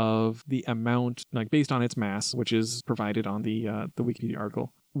range of the amount, like based on its mass, which is provided on the Wikipedia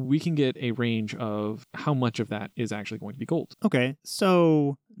article. We can get a range of how much of that is actually going to be gold. Okay,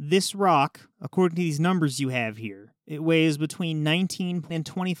 so this rock, according to these numbers you have here, it weighs between 19 and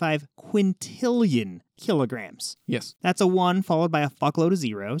 25 quintillion kilograms. Yes. That's a 1 followed by a fuckload of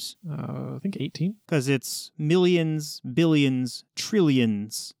zeros, I think 18. because it's millions, billions,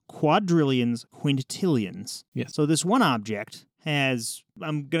 trillions, quadrillions, quintillions. Yes. So this one object has,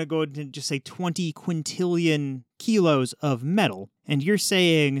 I'm going to go ahead and just say 20 quintillion kilos of metal, and you're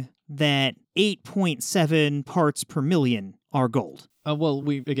saying that 8.7 parts per million are gold. Well,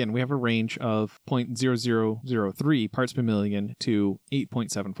 we have a range of 0.0003 parts per million to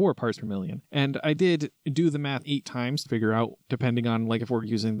 8.74 parts per million. And I did do the math 8 times to figure out, depending on like if we're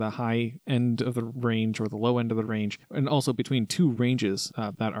using the high end of the range or the low end of the range, and also between two ranges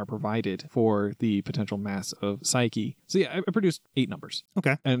that are provided for the potential mass of Psyche. So yeah, I produced 8 numbers.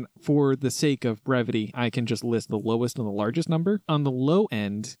 Okay. And for the sake of brevity, I can just list the lowest and the largest number. On the low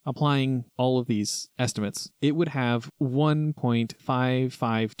end, applying all of these estimates, it would have 1.552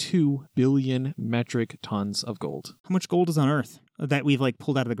 billion metric tons of gold. How much gold is on Earth that we've like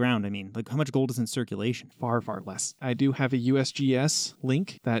pulled out of the ground? I mean, like how much gold is in circulation? Far, far less. I do have a USGS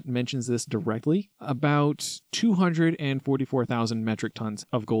link that mentions this directly. About 244,000 metric tons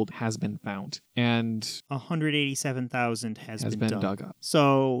of gold has been found, and 187,000 has been dug up.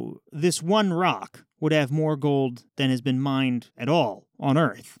 So this one rock would have more gold than has been mined at all on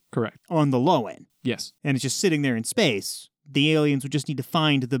Earth Correct. on the low end. Yes. And it's just sitting there in space. The aliens would just need to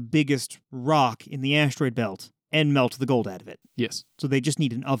find the biggest rock in the asteroid belt and melt the gold out of it. Yes. So they just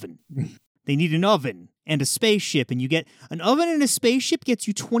need an oven. They need an oven and a spaceship, and you get an oven and a spaceship gets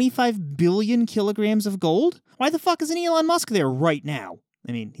you 25 billion kilograms of gold? Why the fuck isn't Elon Musk there right now?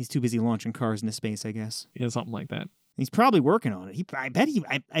 I mean, he's too busy launching cars into space, I guess. Yeah, something like that. He's probably working on it. I bet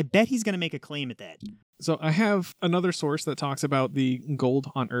he's going to make a claim at that. So I have another source that talks about the gold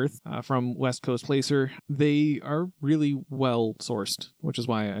on Earth from West Coast Placer. They are really well sourced, which is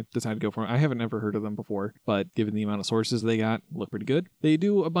why I decided to go for it. I haven't ever heard of them before, but given the amount of sources they got, look pretty good. They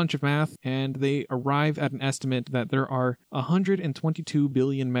do a bunch of math, and they arrive at an estimate that there are 122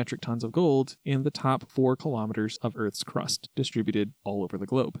 billion metric tons of gold in the top 4 kilometers of Earth's crust, distributed all over the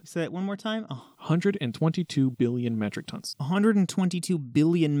globe. Say that one more time. 122 billion metric tons. 122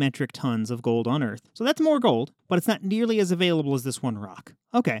 billion metric tons of gold on Earth. So that's more gold, but it's not nearly as available as this one rock.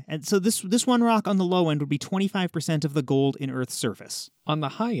 Okay, and so this one rock on the low end would be 25% of the gold in Earth's surface. On the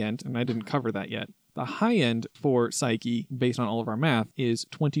high end, and I didn't cover that yet, the high end for Psyche, based on all of our math, is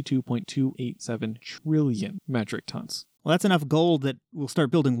 22.287 trillion metric tons. Well, that's enough gold that we'll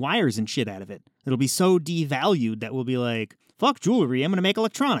start building wires and shit out of it. It'll be so devalued that we'll be like, fuck jewelry, I'm going to make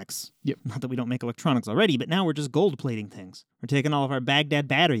electronics. Yep. Not that we don't make electronics already, but now we're just gold plating things. We're taking all of our Baghdad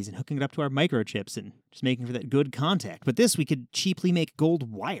batteries and hooking it up to our microchips and just making for that good contact. But this, we could cheaply make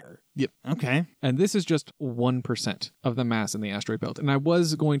gold wire. Yep. Okay. And this is just 1% of the mass in the asteroid belt. And I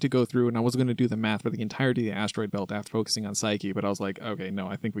was going to go through and I was going to do the math for the entirety of the asteroid belt after focusing on Psyche, but I was like, okay, no,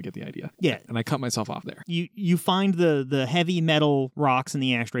 I think we get the idea. Yeah. And I cut myself off there. You find the heavy metal rocks in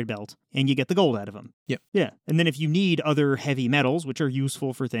the asteroid belt, and you get the gold out of them. Yep. Yeah. And then if you need other heavy metals, which are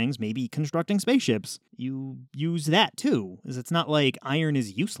useful for things, maybe constructing spaceships, you use that too. Because it's not like iron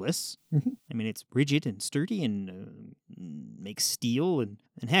is useless. Mm-hmm. I mean, it's rigid and sturdy and makes steel. And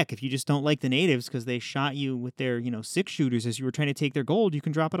heck, if you just don't like the natives because they shot you with their, 6-shooters as you were trying to take their gold, you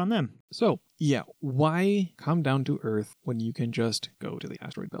can drop it on them. So, yeah, why come down to Earth when you can just go to the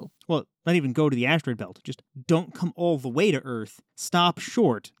asteroid belt? Well, not even go to the asteroid belt. Just don't come all the way to Earth. Stop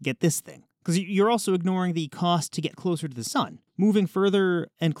short. Get this thing. Because you're also ignoring the cost to get closer to the sun. Moving further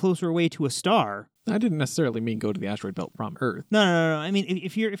and closer away to a star. I didn't necessarily mean go to the asteroid belt from Earth. No. I mean,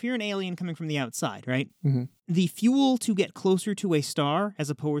 if you're an alien coming from the outside, right? Mm-hmm. The fuel to get closer to a star,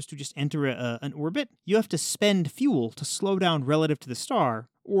 as opposed to just enter an orbit, you have to spend fuel to slow down relative to the star,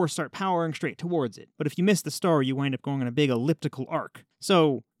 or start powering straight towards it. But if you miss the star, you wind up going on a big elliptical arc.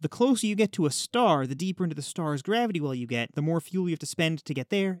 So the closer you get to a star, the deeper into the star's gravity well you get, the more fuel you have to spend to get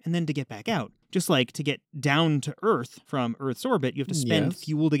there and then to get back out. Just like to get down to Earth from Earth's orbit, you have to spend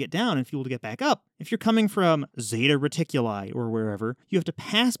fuel to get down and fuel to get back up. If you're coming from Zeta Reticuli or wherever, you have to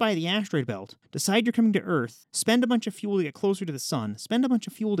pass by the asteroid belt, decide you're coming to Earth, spend a bunch of fuel to get closer to the sun, spend a bunch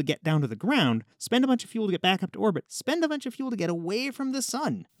of fuel to get down to the ground, spend a bunch of fuel to get back up to orbit, spend a bunch of fuel to get away from the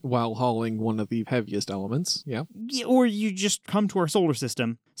sun. While hauling one of the heaviest elements, yeah. Or you just come to our solar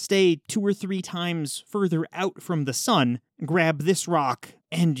system, stay 2 or 3 times further out from the sun, grab this rock,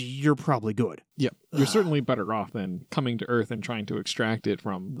 and you're probably good. Yep. You're certainly better off than coming to Earth and trying to extract it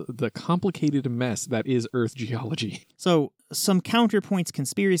from the complicated mess that is Earth geology. So, some counterpoints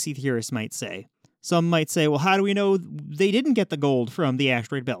conspiracy theorists might say. Some might say, well, how do we know they didn't get the gold from the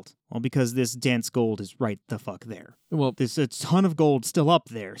asteroid belt? Well, because this dense gold is right the fuck there. Well, there's a ton of gold still up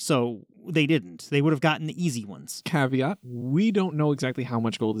there, so they didn't. They would have gotten the easy ones. Caveat, we don't know exactly how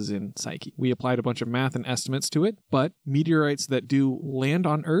much gold is in Psyche. We applied a bunch of math and estimates to it, but meteorites that do land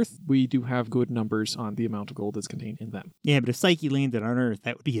on Earth, we do have good numbers on the amount of gold that's contained in them. Yeah, but if Psyche landed on Earth,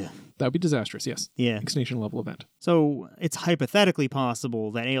 that would be disastrous, yes. Yeah. Extinction level event. So it's hypothetically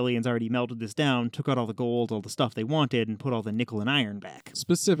possible that aliens already melted this down, took out all the gold, all the stuff they wanted, and put all the nickel and iron back.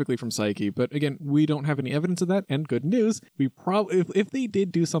 Specifically from Psyche, but again, we don't have any evidence of that, and good news, we probably if they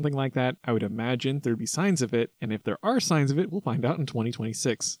did do something like that, I would imagine there'd be signs of it, and if there are signs of it, we'll find out in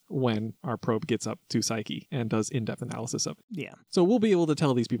 2026 when our probe gets up to Psyche and does in-depth analysis of it. Yeah. So we'll be able to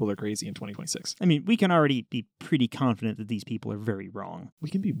tell these people are crazy in 2026. I mean, we can already be pretty confident that these people are very wrong.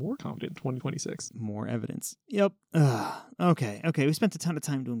 We can be more confident in 2026. More evidence. Yep. Okay, we spent a ton of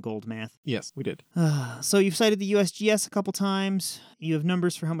time doing gold math. Yes, we did. So you've cited the USGS a couple times. You have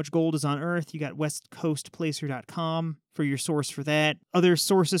numbers for how much gold is on Earth. You got westcoastplacer.com for your source for that. Other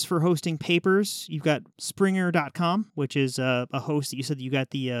sources for hosting papers, you've got Springer.com, which is a host that you said that you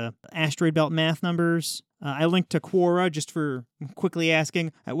got the asteroid belt math numbers. I linked to Quora just for quickly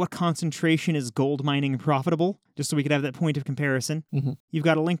asking, at what concentration is gold mining profitable? Just so we could have that point of comparison. Mm-hmm. You've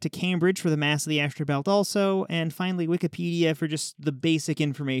got a link to Cambridge for the mass of the asteroid belt also, and finally Wikipedia for just the basic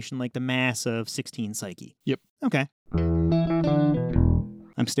information like the mass of 16 Psyche. Yep. Okay.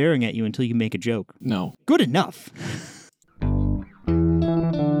 I'm staring at you until you make a joke. No. Good enough.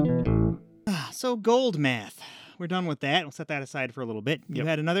 So gold math. We're done with that. We'll set that aside for a little bit. You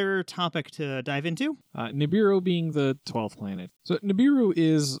had another topic to dive into? Nibiru being the 12th planet. So Nibiru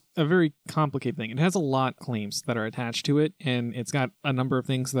is a very complicated thing. It has a lot of claims that are attached to it, and it's got a number of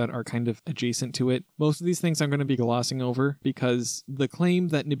things that are kind of adjacent to it. Most of these things I'm going to be glossing over because the claim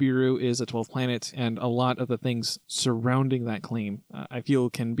that Nibiru is a 12th planet and a lot of the things surrounding that claim, I feel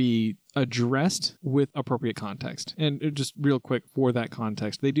can be addressed with appropriate context. And just real quick for that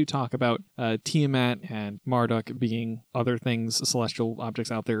context, they do talk about Tiamat and Marduk being other things, celestial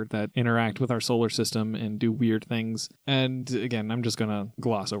objects out there that interact with our solar system and do weird things. And again, I'm just going to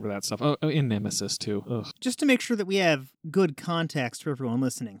gloss over that stuff. Oh, in Nemesis too. Ugh. Just to make sure that we have good context for everyone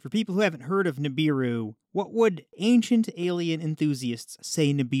listening, for people who haven't heard of Nibiru, what would ancient alien enthusiasts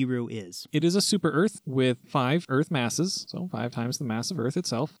say Nibiru is? It is a super Earth with 5 Earth masses, so 5 times the mass of Earth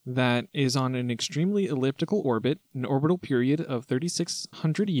itself, that is on an extremely elliptical orbit, an orbital period of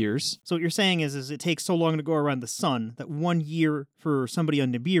 3,600 years. So what you're saying is it takes so long to go around the sun that 1 year for somebody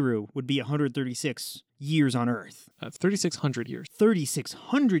on Nibiru would be 136 years on Earth? 3,600 years.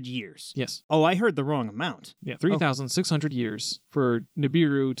 3,600 years. Yes. Oh, I heard the wrong amount. Yeah, 3,600 years for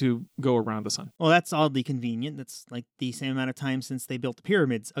Nibiru to go around the sun. Well, that's oddly convenient. That's like the same amount of time since they built the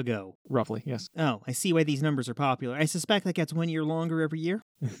pyramids ago. Roughly, yes. Oh, I see why these numbers are popular. I suspect that gets 1 year longer every year.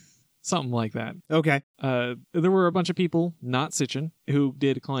 Something like that. Okay. There were a bunch of people, not Sitchin, who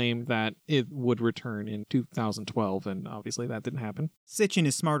did claim that it would return in 2012, and obviously that didn't happen. Sitchin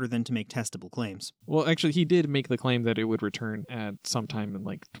is smarter than to make testable claims. Well, actually, he did make the claim that it would return at some time in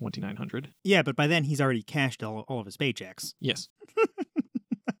like 2900. Yeah, but by then he's already cashed all of his paychecks. Yes.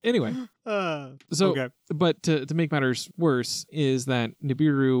 Anyway, okay. But to make matters worse is that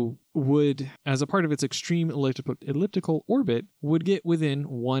Nibiru would, as a part of its extreme elliptical orbit, would get within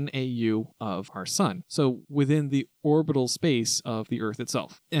 1 AU of our sun. So within the orbital space of the Earth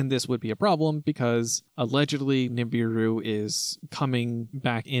itself. And this would be a problem because allegedly Nibiru is coming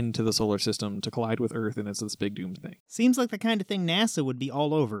back into the solar system to collide with Earth, and it's this big doomsday. Seems like the kind of thing NASA would be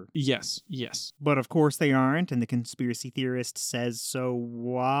all over. Yes. But of course they aren't, and the conspiracy theorist says so.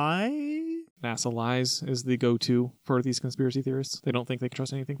 Why? NASA lies is the go-to for these conspiracy theorists. They don't think they can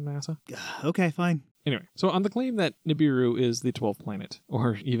trust anything from NASA. Okay, fine. Anyway, so on the claim that Nibiru is the 12th planet,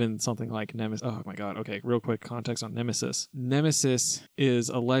 or even something like Nemesis. Oh my god, okay, real quick context on Nemesis. Nemesis is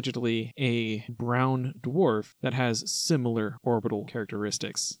allegedly a brown dwarf that has similar orbital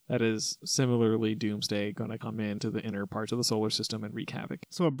characteristics. That is similarly doomsday, going to come into the inner parts of the solar system and wreak havoc.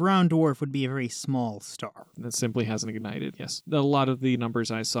 So a brown dwarf would be a very small star. That simply hasn't ignited, yes. A lot of the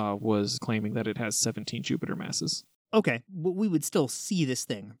numbers I saw was claiming that it has 17 Jupiter masses. Okay, but we would still see this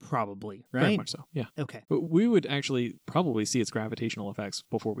thing, probably, right? Very much so, yeah. Okay. But we would actually probably see its gravitational effects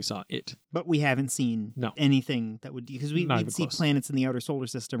before we saw it. But we haven't seen anything that would... Because we'd see close. Planets in the outer solar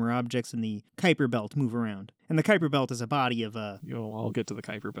system or objects in the Kuiper Belt move around. And the Kuiper Belt is a body of... I'll get to the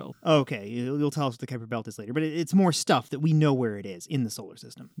Kuiper Belt. Okay, you'll tell us what the Kuiper Belt is later. But it's more stuff that we know where it is in the solar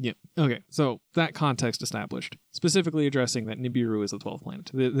system. Yeah. Okay, so that context established, specifically addressing that Nibiru is the 12th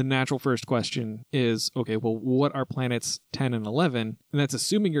planet. The natural first question is, okay, well, what are planets 10 and 11? And that's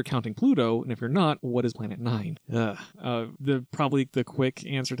assuming you're counting Pluto, and if you're not, what is planet 9? Probably the quick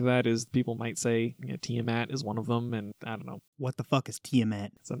answer to that is people might say Tiamat is one of them, and I don't know. What the fuck is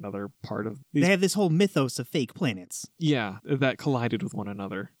Tiamat? It's another part of these. They have this whole mythos of fake planets. Yeah, that collided with one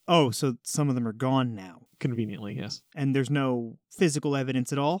another. Oh, so some of them are gone now. Conveniently, yes. And there's no physical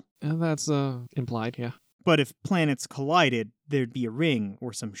evidence at all? And that's implied, yeah. But if planets collided, there'd be a ring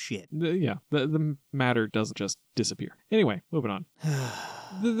or some shit. The matter doesn't just disappear. Anyway, moving on.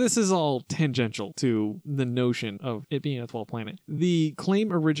 This is all tangential to the notion of it being a 12th planet. The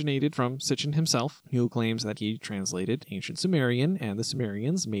claim originated from Sitchin himself, who claims that he translated ancient Sumerian, and the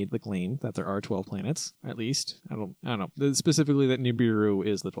Sumerians made the claim that there are 12 planets, at least. I don't know. Specifically that Nibiru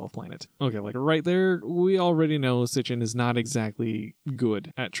is the 12th planet. Okay, like right there, we already know Sitchin is not exactly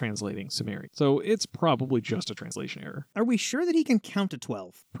good at translating Sumerian. So it's probably just a translation error. Are we sure that he can count to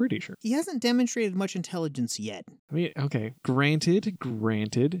 12? Pretty sure. He hasn't demonstrated much intelligence yet. I mean, okay, granted,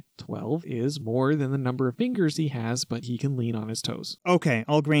 12 is more than the number of fingers he has, but he can lean on his toes. Okay,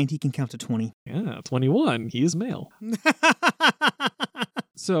 I'll grant he can count to 20. Yeah, 21. He is male.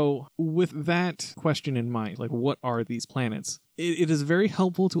 So, with that question in mind, like, what are these planets? It is very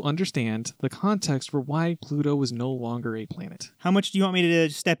helpful to understand the context for why Pluto is no longer a planet. How much do you want me to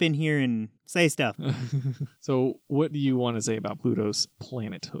step in here and say stuff? So, what do you want to say about Pluto's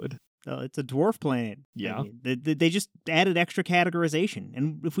planethood? It's a dwarf planet. Yeah. I mean, they just added extra categorization.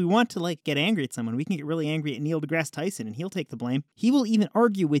 And if we want to, get angry at someone, we can get really angry at Neil deGrasse Tyson, and he'll take the blame. He will even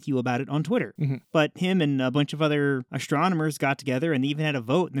argue with you about it on Twitter. Mm-hmm. But him and a bunch of other astronomers got together, and they even had a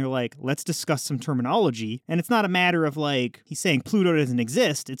vote, and they're like, let's discuss some terminology. And it's not a matter of, he's saying Pluto doesn't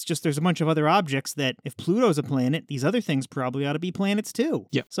exist. It's just there's a bunch of other objects that, if Pluto's a planet, these other things probably ought to be planets too.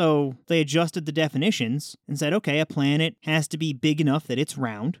 Yep. So they adjusted the definitions and said, okay, a planet has to be big enough that it's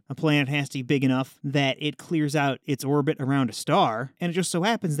round. A planet has to be big enough that it clears out its orbit around a star, and it just so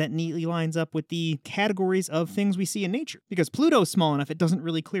happens that neatly lines up with the categories of things we see in nature. Because Pluto's small enough, it doesn't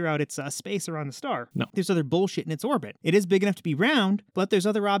really clear out its space around the star. No. There's other bullshit in its orbit. It is big enough to be round, but there's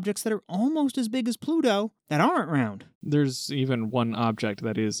other objects that are almost as big as Pluto that aren't round. There's even one object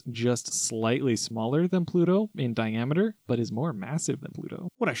that is just slightly smaller than Pluto in diameter, but is more massive than Pluto.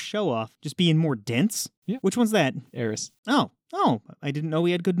 What a show-off. Just being more dense? Yeah. Which one's that? Eris. Oh, I didn't know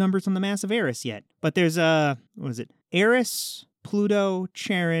we had good numbers on the mass of Eris yet. But there's, what is it? Eris, Pluto,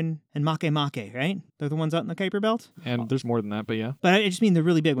 Charon, and Makemake, right? They're the ones out in the Kuiper Belt? And there's more than that, but yeah. But I just mean the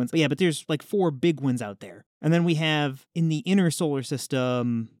really big ones. But yeah, but there's 4 big ones out there. And then we have, in the inner solar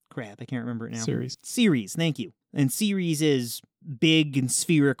system, crap, I can't remember it now. Ceres. Ceres, thank you. And Ceres is big and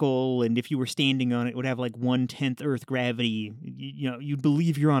spherical, and if you were standing on it, it would have like 1/10 Earth gravity. You'd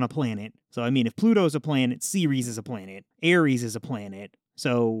believe you're on a planet. So, I mean, if Pluto's a planet, Ceres is a planet, Ares is a planet.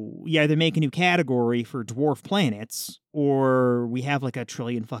 So you either make a new category for dwarf planets, or we have like a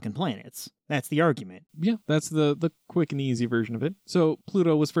trillion fucking planets. That's the argument. Yeah, that's the quick and easy version of it. So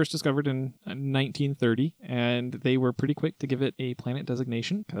Pluto was first discovered in 1930, and they were pretty quick to give it a planet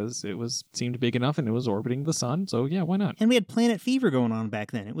designation because it seemed big enough and it was orbiting the sun. So yeah, why not? And we had planet fever going on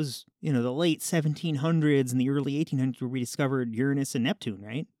back then. It was, the late 1700s and the early 1800s where we discovered Uranus and Neptune,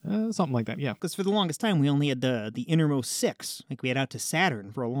 right? Something like that, yeah. Because for the longest time, we only had the innermost six. Like, we had out to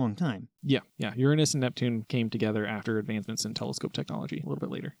Saturn for a long time. Yeah. Uranus and Neptune came together after advancements in telescope technology a little bit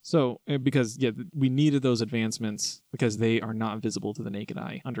later. So, because, we needed those advancements because they are not visible to the naked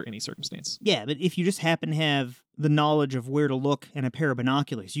eye under any circumstance. Yeah, but if you just happen to have the knowledge of where to look and a pair of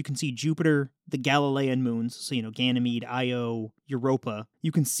binoculars, you can see Jupiter, the Galilean moons, so, Ganymede, Io, Europa.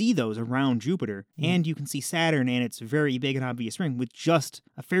 You can see those around Jupiter, and you can see Saturn and its very big and obvious ring with just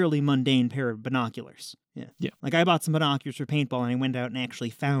a fairly mundane pair of binoculars. Yeah. Like I bought some binoculars for paintball, and I went out and actually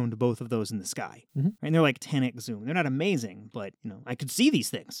found both of those in the sky. Mm-hmm. Right? And they're like 10x zoom. They're not amazing, but, I could see these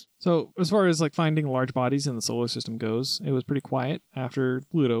things. So as far as finding large bodies in the solar system goes, it was pretty quiet after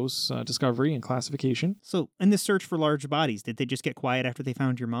Pluto's discovery and classification. So in this search for large bodies, did they just get quiet after they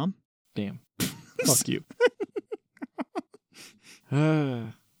found your mom? Damn. Fuck you.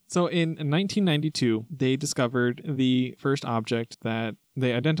 So in 1992, they discovered the first object that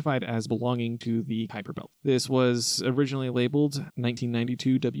they identified as belonging to the Kuiper Belt. This was originally labeled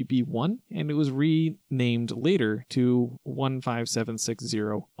 1992 WB1, and it was renamed later to 15760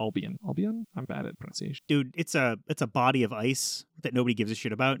 Albion. Albion? I'm bad at pronunciation. Dude, it's a body of ice that nobody gives a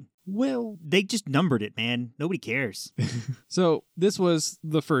shit about. Well, they just numbered it, man. Nobody cares. So this was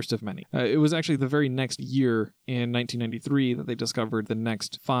the first of many. It was actually the very next year in 1993 that they discovered the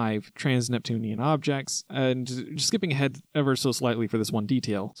next 5 trans-Neptunian objects. And just skipping ahead ever so slightly for this one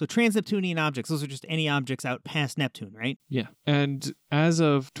detail. So trans-Neptunian objects, those are just any objects out past Neptune, right? Yeah. And as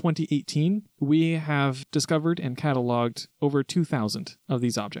of 2018, we have discovered and cataloged over 2,000 of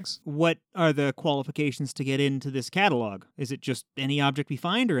these objects. What are the qualifications to get into this catalog? Is it just any object we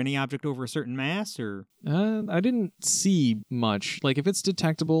find, or any object over a certain mass, or? I didn't see much. Like, if it's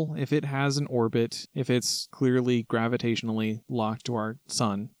detectable, if it has an orbit, if it's clearly gravitationally locked to our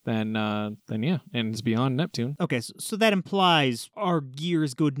sun, then yeah, and it's beyond Neptune. Okay, so that implies our gear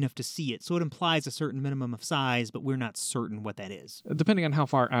is good enough to see it. So it implies a certain minimum of size, but we're not certain what that is. Depending on how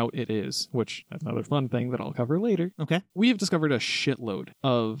far out it is, which is another fun thing that I'll cover later. Okay. We have discovered a shitload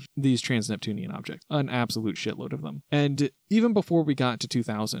of these trans-Neptunian objects, an absolute shitload of them. And even before we got to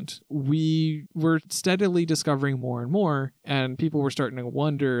 2000, we were steadily discovering more and more, and people were starting to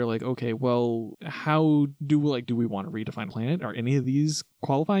wonder, like, okay, well, how do we want to redefine a planet? Are any of these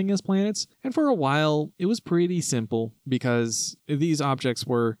qualifying as planets? And for a while, it was pretty simple because these objects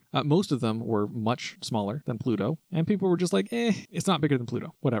were, most of them were much smaller than Pluto, and people were just like, it's not bigger than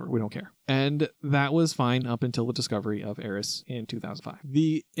Pluto. Whatever, we don't care. And that was fine up until the discovery of Eris in 2005.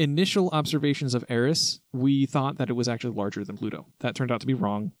 The initial observations of Eris, we thought that it was actually larger than Pluto. That turned out to be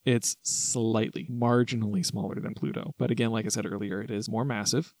wrong. It's slightly, marginally smaller than Pluto. But again, like I said earlier, it is more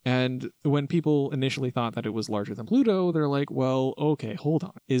massive. And when people initially thought that it was larger than Pluto, they're like, well, okay, hold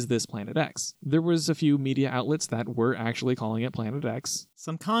on. Is this Planet X? There was a few media outlets that were actually calling it Planet X.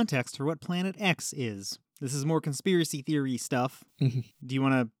 Some context for what Planet X is. This is more conspiracy theory stuff. Do you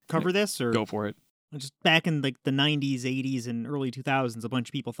want to cover this, or go for it? Just back in like the 90s, 80s, and early 2000s, a bunch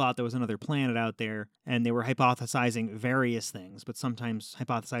of people thought there was another planet out there, and they were hypothesizing various things, but sometimes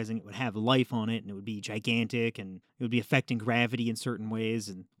hypothesizing it would have life on it, and it would be gigantic, and it would be affecting gravity in certain ways.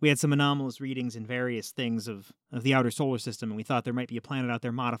 And we had some anomalous readings in various things of the outer solar system, and we thought there might be a planet out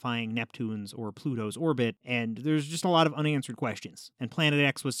there modifying Neptune's or Pluto's orbit, and there's just a lot of unanswered questions. And Planet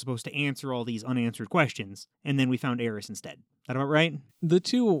X was supposed to answer all these unanswered questions, and then we found Eris instead. That about right? The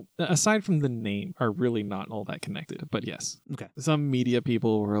two, aside from the name, are really not all that connected, but yes. Okay. Some media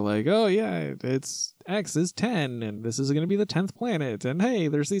people were like, oh yeah, it's X is 10, and this is going to be the 10th planet, and hey,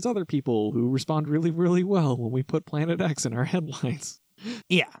 there's these other people who respond really, really well when we put Planet X in our headlines.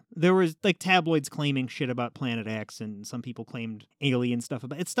 Yeah, there was like tabloids claiming shit about Planet X, and some people claimed alien stuff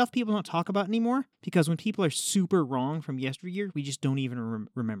about it. It's stuff people don't talk about anymore, because when people are super wrong from yesteryear, we just don't even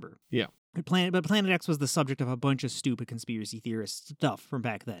remember. Yeah. But Planet X was the subject of a bunch of stupid conspiracy theorist stuff from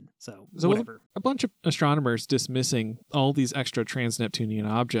back then. So whatever. A bunch of astronomers dismissing all these extra trans-Neptunian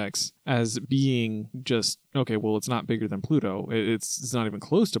objects as being just, okay, well, it's not bigger than Pluto. It's not even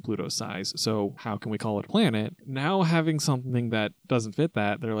close to Pluto's size. So how can we call it a planet? Now having something that doesn't fit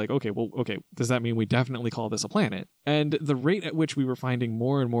that, they're like, okay, does that mean we definitely call this a planet? And the rate at which we were finding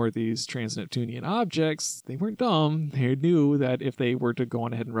more and more of these trans-Neptunian objects, they weren't dumb. They knew that if they were to go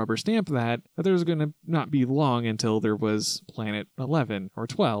on ahead and rubber stamp that there was going to not be long until there was planet 11 or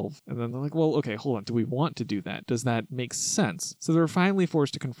 12. And then they're like, well, okay, hold on. Do we want to do that? Does that make sense? So they were finally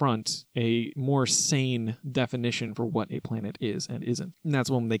forced to confront a more sane definition for what a planet is and isn't. And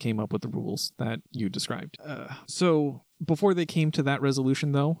that's when they came up with the rules that you described. So before they came to that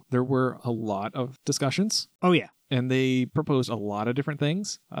resolution, though, there were a lot of discussions. Oh, yeah. And they proposed a lot of different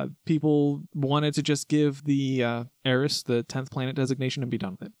things. People wanted to just give the Eris the 10th planet designation and be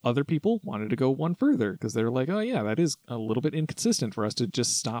done with it. Other people wanted to go one further because they were like, oh yeah, that is a little bit inconsistent for us to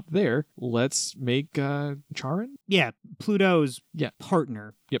just stop there. Let's make Charon? Yeah, Pluto's Yeah.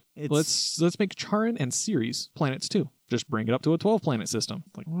 partner. Yep. Let's make Charon and Ceres planets too. Just bring it up to a 12-planet system.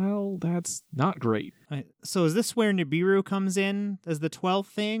 Like, well, that's not great. So is this where Nibiru comes in as the 12th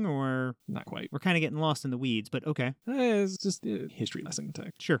thing, or Not quite. we're kind of getting lost in the weeds, but okay. It's just a history lesson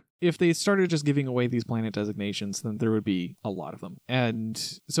tech. Sure. If they started just giving away these planet designations, then there would be a lot of them. And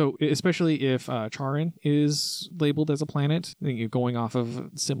so, especially if Charon is labeled as a planet, going off of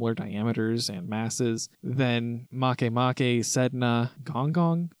similar diameters and masses, then Makemake, Sedna,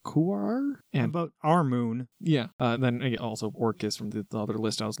 Gongong, Kuar, and About our moon. yeah, then also Orcus from the other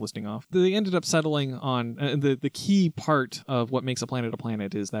list I was listing off. They ended up settling on the key part of what makes a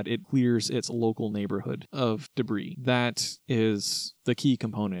planet is that it clears its local neighborhood of debris. That is the key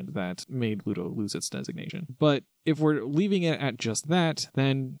component that made Pluto lose its designation. But if we're leaving it at just that,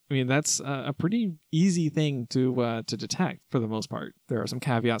 then I mean that's a pretty easy thing to detect for the most part. There are some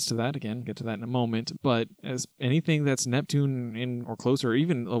caveats to that. Again, get to that in a moment. But as anything that's Neptune in or closer, or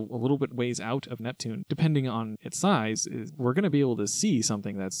even a little bit ways out of Neptune, depending on its size, we're going to be able to see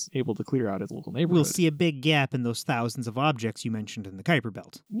something that's able to clear out its local neighborhood. We'll see a big gap in those thousands of objects you mentioned in the Kuiper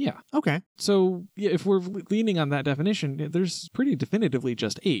Belt. Yeah. Okay. So yeah, if we're leaning on that definition, there's pretty definitively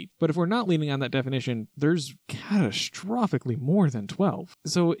just 8. But if we're not leaning on that definition, there's catastrophically more than 12.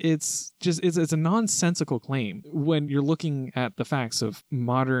 So it's a nonsensical claim when you're looking at the facts of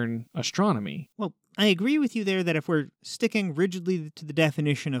modern astronomy. Well, I agree with you there that if we're sticking rigidly to the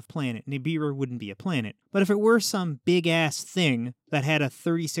definition of planet, Nibiru wouldn't be a planet. But if it were some big-ass thing that had a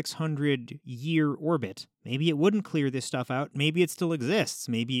 3,600-year orbit, maybe it wouldn't clear this stuff out. Maybe it still exists.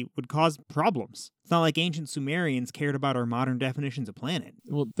 Maybe it would cause problems. It's not like ancient Sumerians cared about our modern definitions of planet.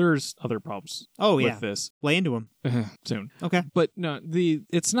 Well, there's other problems with this. Play into them. Soon. Okay. But no,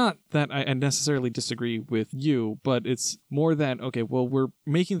 it's not that I necessarily disagree with you, but it's more that, okay, well, we're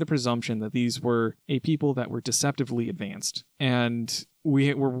making the presumption that these were a people that were deceptively advanced. And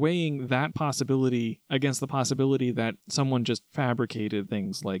we're weighing that possibility against the possibility that someone just fabricated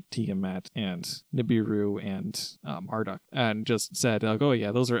things like Tiamat and Nibiru and Marduk and just said, like, oh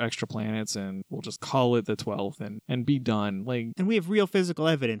yeah, those are extra planets and we'll just call it the 12th and be done. Like, and we have real physical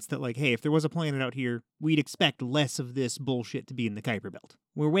evidence that, like, hey, if there was a planet out here, we'd expect less of this bullshit to be in the Kuiper Belt.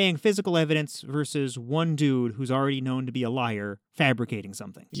 We're weighing physical evidence versus one dude who's already known to be a liar fabricating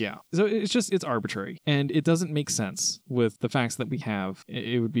something. Yeah. So it's arbitrary. And it doesn't make sense with the facts that we have.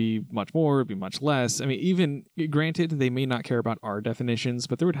 It would be much more, it would be much less. I mean, even granted, they may not care about our definitions,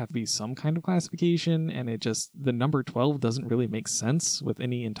 but there would have to be some kind of classification. And the number 12 doesn't really make sense with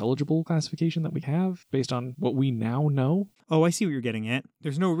any intelligible classification that we have based on what we now know. Oh, I see what you're getting at.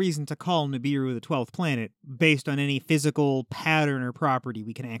 There's no reason to call Nibiru the 12th planet based on any physical pattern or property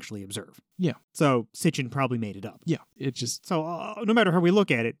we can actually observe. Yeah. So Sitchin probably made it up. Yeah. It just... So no matter how we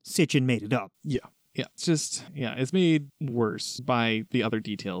look at it, Sitchin made it up. Yeah. Yeah, it's made worse by the other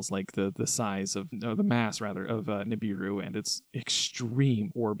details, like the size of, the mass rather, of Nibiru and its extreme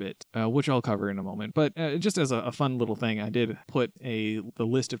orbit, which I'll cover in a moment. But just as a fun little thing, I did put the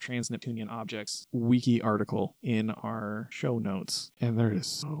list of trans-Neptunian objects wiki article in our show notes, and there is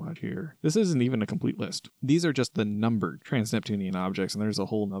so much here. This isn't even a complete list. These are just the numbered trans-Neptunian objects, and there's a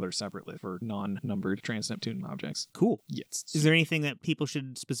whole nother separate list for non-numbered trans-Neptunian objects. Cool. Yes. Is there anything that people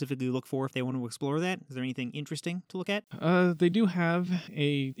should specifically look for if they want to explore that? Is there anything interesting to look at? They do have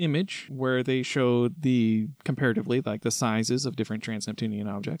a image where they showed comparatively, like the sizes of different trans-Neptunian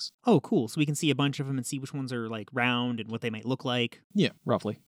objects. Oh, cool. So we can see a bunch of them and see which ones are like round and what they might look like. Yeah,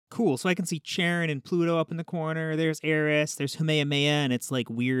 roughly. Cool. So I can see Charon and Pluto up in the corner. There's Eris. There's Kamehameha, and it's like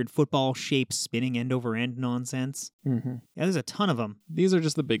weird football shape spinning end over end nonsense. Mm-hmm. Yeah, there's a ton of them. These are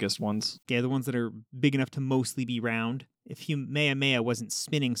just the biggest ones. Yeah, the ones that are big enough to mostly be round. if Mea wasn't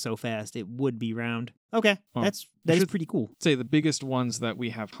spinning so fast, it would be round. Okay, Well, that is pretty cool. Say the biggest ones that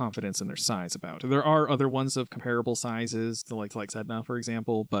we have confidence in their size about. There are other ones of comparable sizes, like Sedna, for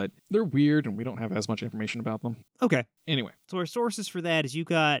example, but they're weird and we don't have as much information about them. Okay. Anyway, So our sources for that is you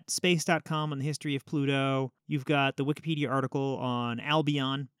got space.com on the history of Pluto. You've got the Wikipedia article on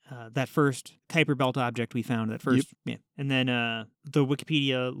Albion, that first Kuiper Belt object we found, yeah. And then the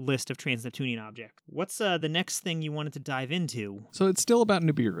Wikipedia list of trans-Neptunian objects. What's the next thing you wanted to dive into? so it's still about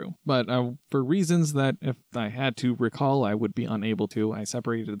Nibiru, but for reasons that if I had to recall, I would be unable to, I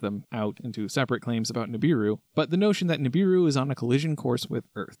separated them out into separate claims about Nibiru. But the notion that Nibiru is on a collision course with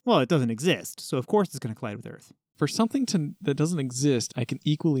Earth. Well, it doesn't exist, so of course it's going to collide with Earth. For something that doesn't exist, I can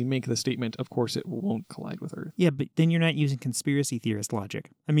equally make the statement, of course it won't collide with Earth. Yeah, but then you're not using conspiracy theorist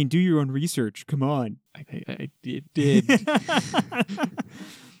logic. I mean, do your own research. Come on. I did.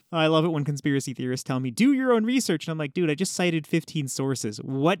 I love it when conspiracy theorists tell me, do your own research. And I'm like, dude, I just cited 15 sources.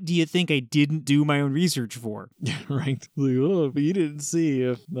 What do you think I didn't do my own research for? Yeah, right. Like, oh, but you didn't see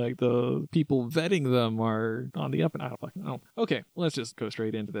if like the people vetting them are on the up and I don't fucking know. Okay, let's just go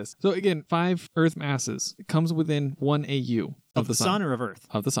straight into this. So again, 5 Earth masses. It comes within 1 AU. Of the sun or of Earth?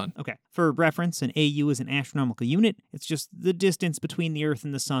 Of the sun. Okay. For reference, an AU is an astronomical unit. It's just the distance between the Earth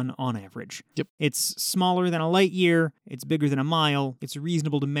and the sun on average. Yep. It's smaller than a light year. It's bigger than a mile. It's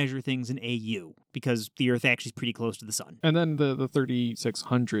reasonable to measure things in AU because the Earth actually is pretty close to the sun. And then the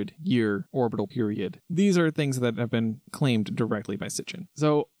 3,600 year orbital period. These are things that have been claimed directly by Sitchin.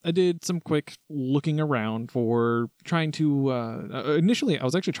 So I did some quick looking around for trying to, initially I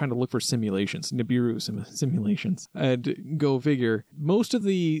was actually trying to look for simulations, Nibiru simulations, and go figure. Most of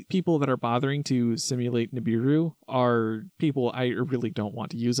the people that are bothering to simulate Nibiru are people I really don't want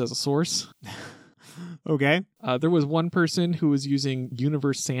to use as a source. Okay. There was one person who was using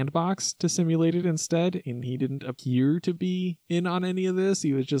Universe Sandbox to simulate it instead, and he didn't appear to be in on any of this.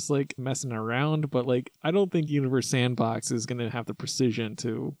 He was just like messing around, but like I don't think Universe Sandbox is going to have the precision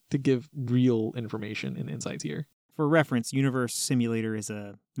to give real information and insights here. For reference, Universe Simulator is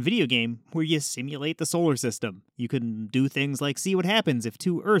a video game where you simulate the solar system. You can do things like see what happens if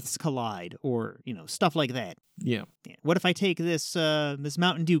 2 Earths collide, or, stuff like that. Yeah. What if I take this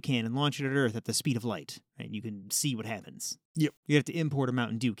Mountain Dew can and launch it at Earth at the speed of light? And you can see what happens. Yep. You have to import a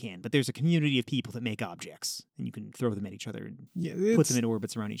Mountain Dew can, but there's a community of people that make objects, and you can throw them at each other and put them in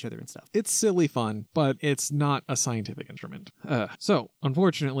orbits around each other and stuff. It's silly fun, but it's not a scientific instrument. So,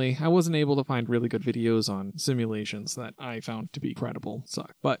 unfortunately, I wasn't able to find really good videos on simulations that I found to be credible.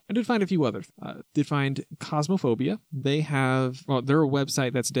 Suck. But I did find a few others. Did find Cosmophobia. They're a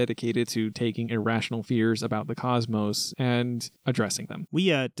website that's dedicated to taking irrational fears about the cosmos and addressing them.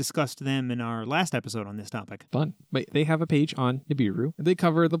 We discussed them in our last episode on this topic. Fun. But they have a page on Nibiru. They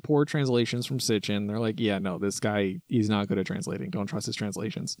cover the poor translations from Sitchin. They're like, yeah, no, this guy, he's not good at translating. Don't trust his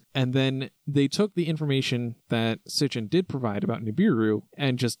translations. And then they took the information that Sitchin did provide about Nibiru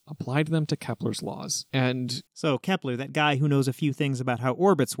and just applied them to Kepler's laws. And so Kepler, that guy who knows a few things about how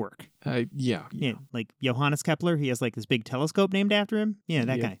orbits work. Yeah. Like Johannes Kepler, he has like this big telescope named after him. Yeah,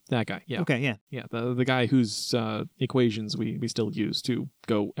 that guy. That guy, yeah. Okay, yeah. Yeah, the guy whose equations we still use to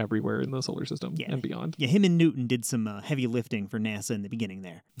go everywhere in the solar system and beyond. Yeah, him and Newton did some heavy lifting for NASA in the beginning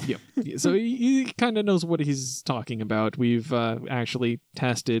there. Yep. So he kind of knows what he's talking about. We've actually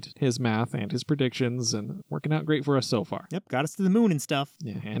tested his math and his predictions, and working out great for us so far. Yep, got us to the moon and stuff.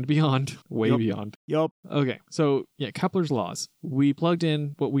 Yeah, and beyond. Way beyond. Yup. Okay, so yeah, Kepler's laws. We plugged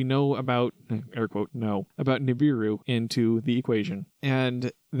in what we know about, air quote, about Nibiru into the equation.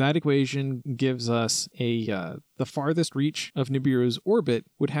 And that equation gives us the farthest reach of Nibiru's orbit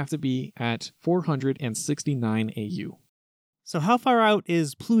would have to be at 469 AU. So how far out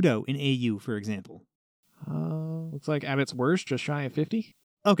is Pluto in AU, for example? Looks like at its worst, just shy of 50.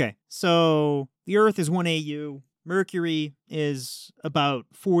 Okay, so the Earth is 1 AU. Mercury is about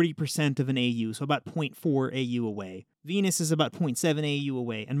 40% of an AU, so about 0.4 AU away. Venus is about 0.7 AU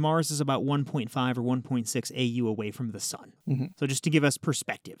away, and Mars is about 1.5 or 1.6 AU away from the sun. Mm-hmm. So just to give us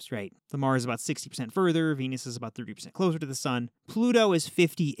perspectives, right? The Mars is about 60% further, Venus is about 30% closer to the sun. Pluto is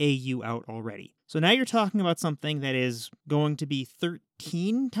 50 AU out already. So now you're talking about something that is going to be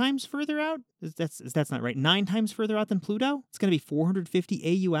 13 times further out? That's not right. 9 times further out than Pluto? It's going to be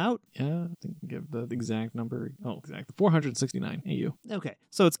 450 AU out? Yeah, I think give the exact number. Oh, exact. 469 AU. Okay.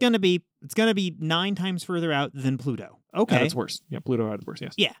 So it's going to be 9 times further out than Pluto. Okay. At its worst. Yeah, Pluto at its worst,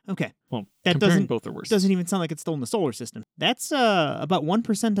 yes. Yeah, okay. Well, That comparing both are worse. Doesn't even sound like it's still in the solar system. That's about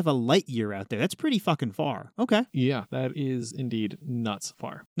 1% of a light year out there. That's pretty fucking far. Okay. Yeah, that is indeed nuts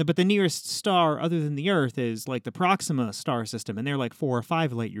far. No, but the nearest star other than the Earth is like the Proxima star system, and they're like 4 or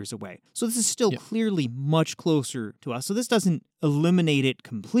 5 light years away. So this is still Yeah. clearly much closer to us. So this doesn't eliminate it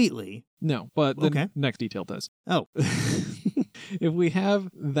completely. No, but the Okay. next detail does. Oh, If we have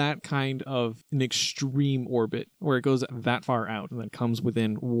that kind of an extreme orbit where it goes that far out and then comes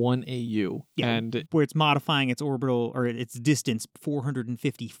within 1 AU, yeah. and Where it's modifying its orbital or its distance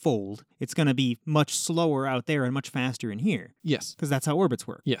 450 fold, it's going to be much slower out there and much faster in here yes, because that's how orbits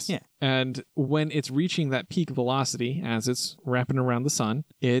work. yes. Yeah. And when it's reaching that peak velocity as it's wrapping around the sun,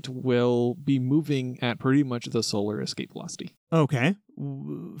 it will be moving at pretty much the solar escape velocity. Okay.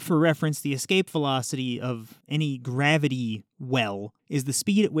 For reference, the escape velocity of any gravity well is the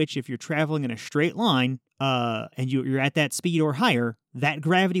speed at which, if you're traveling in a straight line, and you're at that speed or higher, that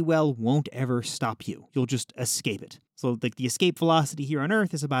gravity well won't ever stop you. You'll just escape it. So, like, the escape velocity here on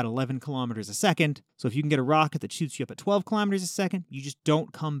Earth is about 11 kilometers a second. So if you can get a rocket that shoots you up at 12 kilometers a second, you just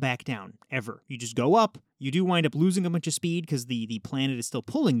don't come back down, ever. You just go up. You do wind up losing a bunch of speed because the planet is still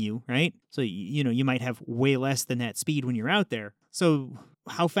pulling you, right? So, you might have way less than that speed when you're out there. So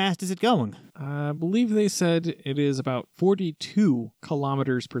how fast is it going? I believe they said it is about 42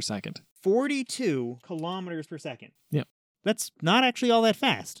 kilometers per second. 42 kilometers per second. Yep. That's not actually all that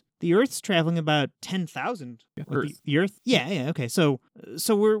fast. The Earth's traveling about 10,000. Yeah, What, Earth. The Earth? Yeah, okay. So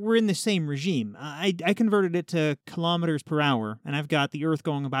we're in the same regime. I converted it to kilometers per hour, and I've got the Earth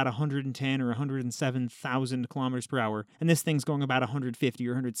going about 110 or 107,000 kilometers per hour, and this thing's going about 150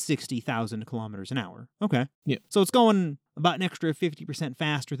 or 160,000 kilometers an hour. Okay. Yeah. So it's going about an extra 50%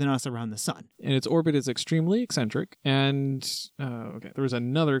 faster than us around the sun. And its orbit is extremely eccentric. And, there was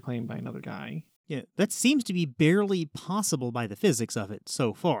another claim by another guy. Yeah, that seems to be barely possible by the physics of it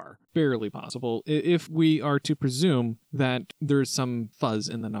so far. Barely possible if we are to presume that there's some fuzz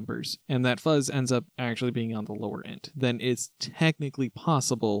in the numbers and that fuzz ends up actually being on the lower end, then it's technically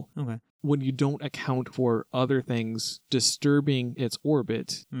possible Okay. when you don't account for other things disturbing its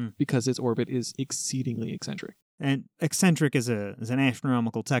orbit because its orbit is exceedingly eccentric. And eccentric is an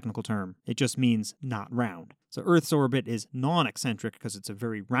astronomical technical term. It just means not round. So Earth's orbit is non-eccentric because it's a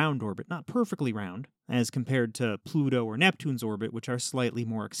very round orbit, not perfectly round, as compared to Pluto or Neptune's orbit, which are slightly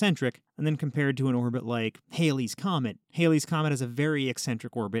more eccentric, and then compared to an orbit like Halley's Comet. Halley's Comet has a very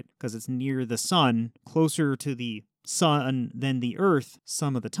eccentric orbit because it's near the sun, closer to the sun than the Earth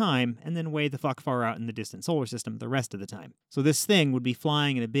some of the time, and then way the fuck far out in the distant solar system the rest of the time. So this thing would be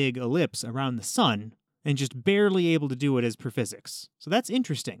flying in a big ellipse around the sun, and just barely able to do it as per physics. So that's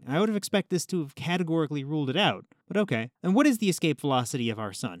interesting. I would have expected this to have categorically ruled it out, but okay. And what is the escape velocity of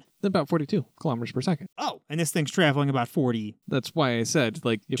our sun? About 42 kilometers per second. Oh, and this thing's traveling about 40. That's why I said,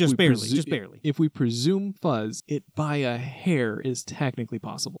 like, if Just we barely, just barely. If we presume fuzz, it by a hair is technically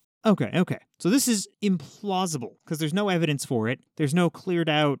possible. Okay. So this is implausible because there's no evidence for it. There's no cleared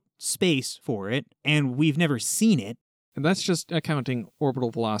out space for it, and we've never seen it. And that's just accounting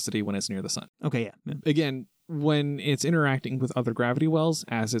orbital velocity when it's near the sun. Okay, yeah. Again, when it's interacting with other gravity wells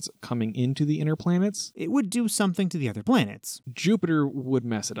as it's coming into the inner planets, It would do something to the other planets. Jupiter would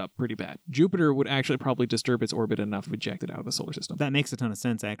mess it up pretty bad. Jupiter would actually probably disturb its orbit enough to eject it out of the solar system. That makes a ton of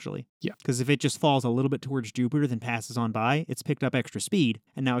sense, actually. Yeah. Because if it just falls a little bit towards Jupiter, then passes on by, it's picked up extra speed,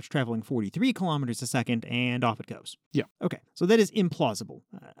 and now it's traveling 43 kilometers a second, and off it goes. Yeah. Okay, so that is implausible.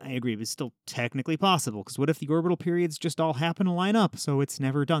 I agree, but it's still technically possible, because what if the orbital periods just all happen to line up, so it's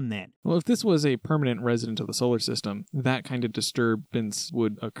never done that? Well, if this was a permanent resident of the solar system, that kind of disturbance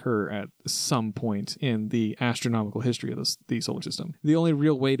would occur at some point in the astronomical history of the solar system. The only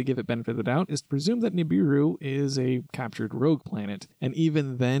real way to give it benefit of the doubt is to presume that Nibiru is a captured rogue planet, and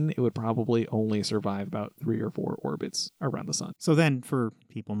even then it would probably only survive about 3 or 4 orbits around the sun. So then, for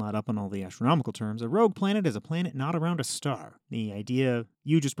people not up on all the astronomical terms, a rogue planet is a planet not around a star. The idea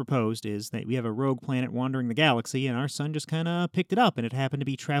you just proposed is that we have a rogue planet wandering the galaxy, and our sun just kind of picked it up, and it happened to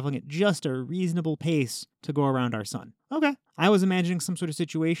be traveling at just a reasonable pace to go around our sun. Okay. I was imagining some sort of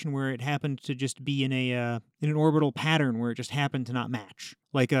situation where it happened to just be in an orbital pattern where it just happened to not match.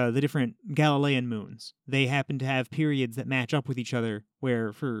 Like the different Galilean moons. They happen to have periods that match up with each other,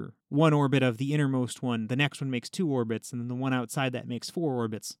 where for one orbit of the innermost one, the next one makes 2 orbits, and then the one outside that makes 4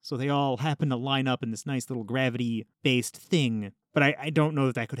 orbits. So they all happen to line up in this nice little gravity-based thing. But I don't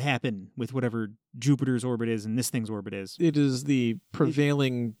know that could happen with whatever Jupiter's orbit is and this thing's orbit is. It is the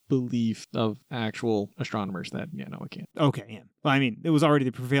prevailing belief of actual astronomers that, it can't. Okay, yeah. Well, I mean, it was already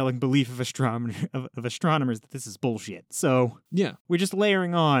the prevailing belief of astronomers that this is bullshit. So Yeah. we're just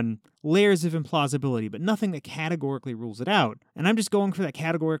layering on layers of implausibility, but nothing that categorically rules it out. And I'm just going for that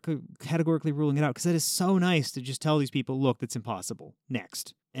categorically ruling it out because that is so nice to just tell these people, look, that's impossible.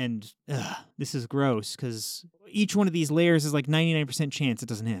 Next. And this is gross because each one of these layers is like 99% chance it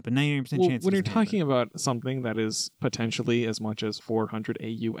doesn't happen. 99% chance. When you're talking about something that is potentially as much as 400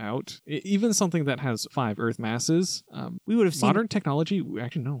 AU out, even something that has 5 Earth masses, we would have seen modern technology.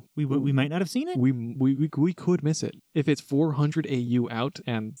 Actually, no, we might not have seen it. We could miss it if it's 400 AU out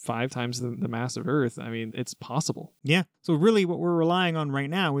and 5 times the mass of Earth. I mean, it's possible. Yeah. So really, what we're relying on right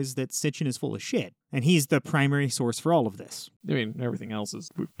now is that Sitchin is full of shit. And he's the primary source for all of this. I mean, everything else is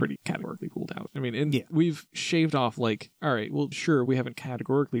pretty categorically ruled out. I mean, Yeah. we've shaved off like, all right, well, sure, we haven't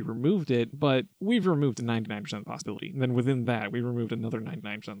categorically removed it, but we've removed a 99% possibility. And then within that, we removed another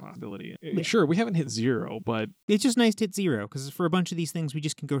 99% possibility. Sure, we haven't hit 0, but... It's just nice to hit 0, because for a bunch of these things, we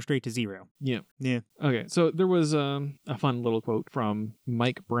just can go straight to 0. Yeah. Yeah. Okay, so there was a fun little quote from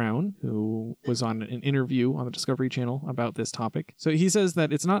Mike Brown, who was on an interview on the Discovery Channel about this topic. So he says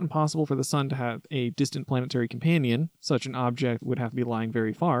that it's not impossible for the sun to have a distant planetary companion. Such an object would have to be lying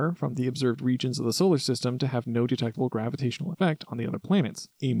very far from the observed regions of the solar system to have no detectable gravitational effect on the other planets.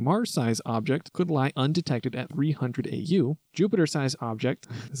 A Mars-sized object could lie undetected at 300 AU. Jupiter-sized object,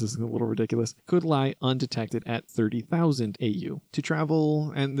 this is a little ridiculous, could lie undetected at 30,000 AU. To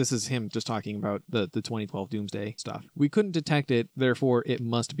travel, and this is him just talking about the 2012 Doomsday stuff. We couldn't detect it, therefore it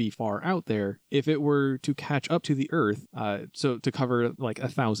must be far out there. If it were to catch up to the Earth, so to cover like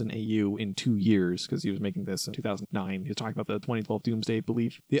 1,000 AU in 2 years, because he was making this in 2009, he was talking about the 2012 Doomsday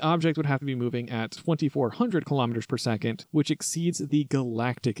belief, the object would have to be moving at 2,400 kilometers per second, which exceeds the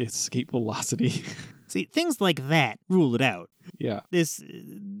galactic escape velocity. See, things like that rule it out. Yeah.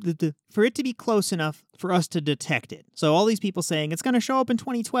 For it to be close enough for us to detect it. So all these people saying it's going to show up in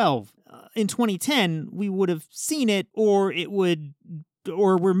 2012. In 2010, we would have seen it, or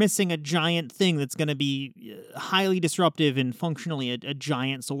we're missing a giant thing that's going to be highly disruptive and functionally a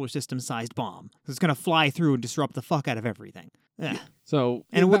giant solar system-sized bomb. It's going to fly through and disrupt the fuck out of everything. Ugh. So,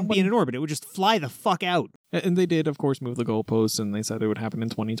 and it wouldn't be in an orbit. It would just fly the fuck out. And they did, of course, move the goalposts, and they said it would happen in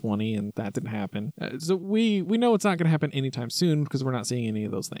 2020, and that didn't happen. So we know it's not going to happen anytime soon because we're not seeing any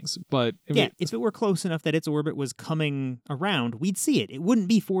of those things. But if it were close enough that its orbit was coming around, we'd see it. It wouldn't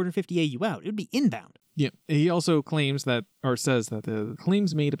be 450 AU out. It would be inbound. Yeah. He also claims that, or says that the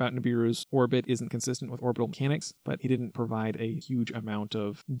claims made about Nibiru's orbit isn't consistent with orbital mechanics, but he didn't provide a huge amount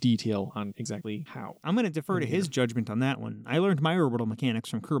of detail on exactly how. I'm going to defer to his judgment on that one. I learned my orbital mechanics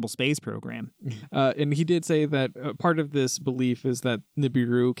from Kerbal Space Program. And he did say that part of this belief is that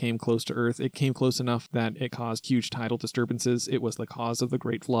Nibiru came close to Earth. It came close enough that it caused huge tidal disturbances. It was the cause of the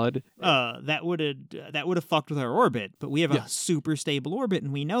Great Flood. That would have fucked with our orbit, but we have a super stable orbit,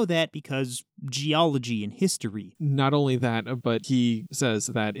 and we know that because geology and history. Not only that, but he says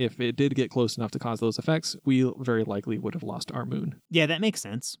that if it did get close enough to cause those effects, we very likely would have lost our moon. Yeah, that makes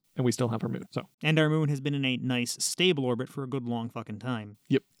sense. And we still have our moon. And our moon has been in a nice, stable orbit for a good long fucking time.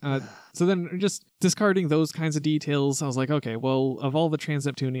 Yep. So then just discarding those kinds of details, I was like, okay, well, of all the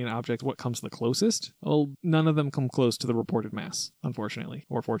trans-Neptunian objects, what comes the closest? Well, none of them come close to the reported mass, unfortunately.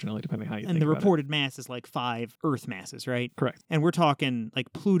 Or fortunately, depending how you think about it. And the reported mass is like 5 Earth masses, right? Correct. And we're talking,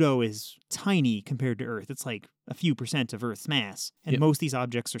 like, Pluto is tiny compared to Earth. It's like a few % of Earth's mass. And most of these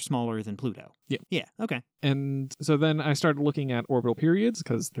objects are smaller than Pluto. Yep. Yeah, okay. And so then I started looking at orbital periods,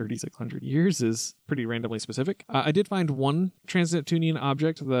 because 3,600 years is pretty randomly specific. I did find one trans-Neptunian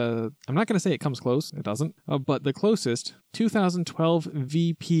object. I'm not going to say it comes close. It doesn't. But the closest, 2012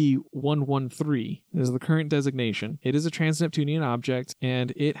 VP113 is the current designation. It is a trans-Neptunian object,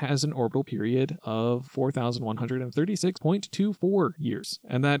 and it has an orbital period of 4,136.24 years.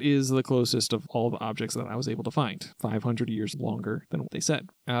 And that is the closest of all the objects that I was able to find. 500 years longer than what they said.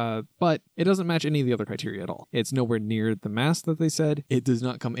 But it doesn't match any of the other criteria at all. It's nowhere near the mass that they said. It does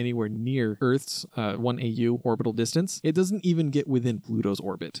not come anywhere near Earth's 1 AU orbital distance. It doesn't even get within Pluto's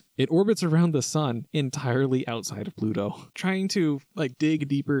orbit. It orbits around the sun entirely outside of Pluto. Trying to dig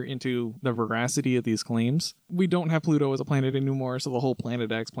deeper into the veracity of these claims, we don't have Pluto as a planet anymore, so the whole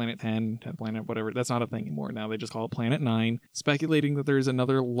Planet X, Planet 10, Planet whatever, that's not a thing anymore. Now they just call it Planet 9, speculating that there's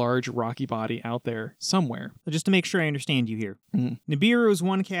another large rocky body out there somewhere. Just to make sure I understand you here. Mm-hmm. Nibiru is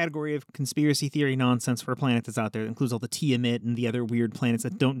one category of conspiracy theory nonsense for a planet that's out there. It includes all the Tiamat and the other weird planets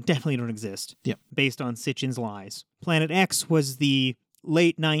that definitely don't exist. Yep. Based on Sitchin's lies. Planet X was the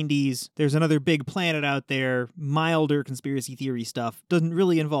late 90s, there's another big planet out there, milder conspiracy theory stuff. Doesn't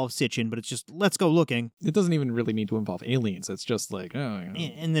really involve Sitchin, but it's just, let's go looking. It doesn't even really need to involve aliens. It's just like,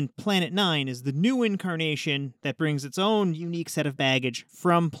 And then Planet 9 is the new incarnation that brings its own unique set of baggage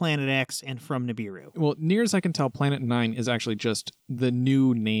from Planet X and from Nibiru. Well, near as I can tell, Planet 9 is actually just the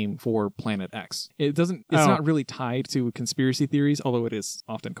new name for Planet X. It's not really tied to conspiracy theories, although it is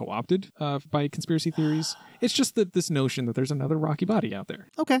often co-opted by conspiracy theories. It's just that this notion that there's another rocky body out there.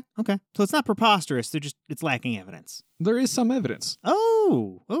 Okay. So it's not preposterous, it's lacking evidence. There is some evidence.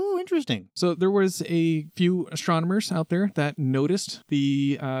 Oh, interesting. So there was a few astronomers out there that noticed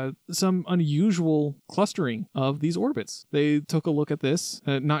some unusual clustering of these orbits. They took a look at this,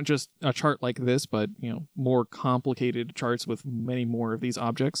 not just a chart like this, but more complicated charts with many more of these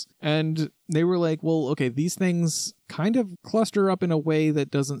objects, and they were like, well, okay, these things kind of cluster up in a way that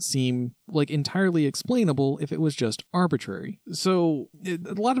doesn't seem like entirely explainable if it was just arbitrary. So a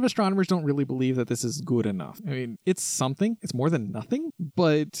lot of astronomers don't really believe that this is good enough. I mean, it's something. It's more than nothing.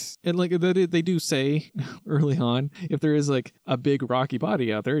 But they do say early on, if there is like a big rocky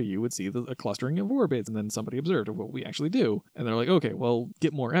body out there, you would see a clustering of orbits. And then somebody observed what we actually do. And they're like, okay, well,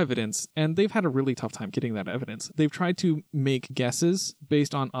 get more evidence. And they've had a really tough time getting that evidence. They've tried to make guesses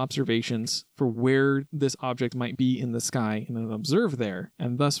based on observations for where this object might be in the sky and then observe there.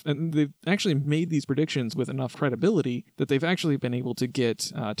 And they've actually made these predictions with enough credibility that they've actually been able to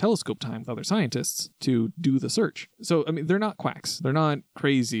get telescope time with other scientists to do the search. So, I mean, they're not quacks. They're not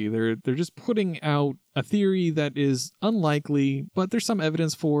crazy. They're just putting out a theory that is unlikely, but there's some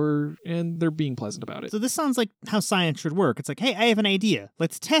evidence for, and they're being pleasant about it. So this sounds like how science should work. It's like, hey, I have an idea.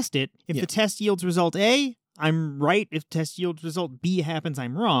 Let's test it. If the test yields result A, I'm right. If test yields result B happens,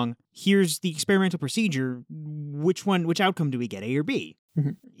 I'm wrong. Here's the experimental procedure. Which outcome do we get, A or B?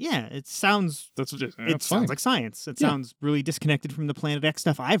 Mm-hmm. Yeah, it sounds like science. It sounds really disconnected from the Planet X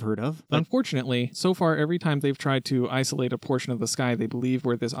stuff I've heard of. But unfortunately, so far, every time they've tried to isolate a portion of the sky they believe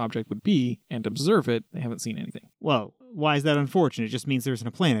where this object would be and observe it, they haven't seen anything. Well, why is that unfortunate? It just means there isn't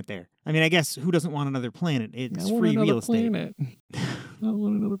a planet there. I mean, I guess who doesn't want another planet? It's free real estate. I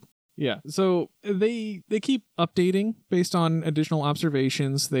want another planet. Yeah, so they keep updating based on additional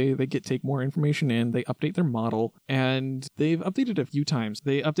observations. They take more information in, they update their model, and they've updated it a few times.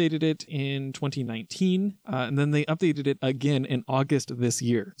 They updated it in 2019, and then they updated it again in August this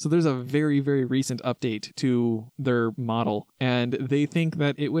year. So there's a very, very recent update to their model, and they think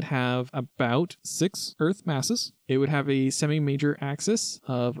that it would have about 6 Earth masses. It would have a semi-major axis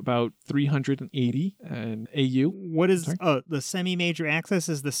of about 380 AU. What is the semi-major axis?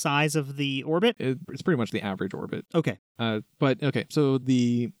 Is the size of the orbit? It's pretty much the average orbit. Okay. So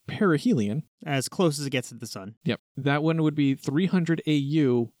the perihelion, as close as it gets to the sun. Yep. That one would be 300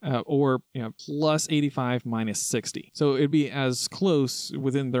 AU, or plus 85 minus 60. So it'd be as close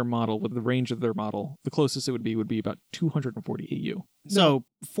within their model, with the range of their model. The closest it would be about 240 AU. So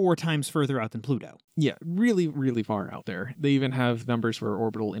 4 times further out than Pluto. Yeah, really, really far out there. They even have numbers for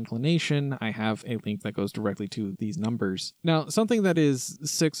orbital inclination. I have a link that goes directly to these numbers. Now, something that is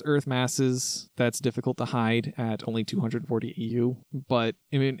 6 Earth masses, that's difficult to hide at only 240 AU. But,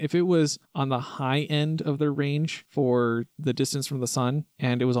 I mean, if it was on the high end of their range for the distance from the sun,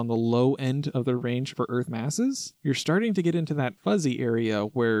 and it was on the low end of their range for Earth masses, you're starting to get into that fuzzy area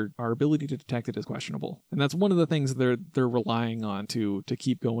where our ability to detect it is questionable. And that's one of the things they're relying on to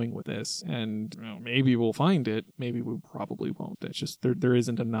keep going with this. And maybe we'll find it, maybe we probably won't. It's just there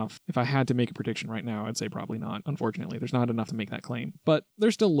isn't enough. If I had to make a prediction right now, I'd say probably not. Unfortunately, there's not enough to make that claim. But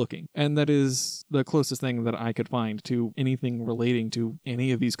they're still looking, and that is the closest thing that I could find to anything relating to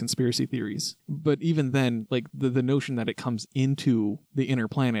any of these conspiracy theories. But even then, like the notion that it comes into the inner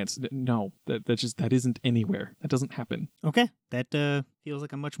planets, no, that isn't anywhere. That doesn't happen. Okay, that feels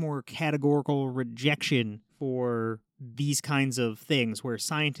like a much more categorical rejection for these kinds of things, where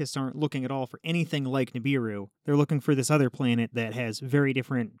scientists aren't looking at all for anything like Nibiru. They're looking for this other planet that has very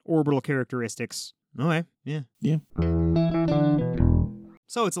different orbital characteristics. Okay, yeah.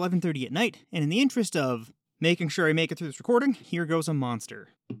 So it's 11:30 at night, and in the interest of making sure I make it through this recording, here goes a monster.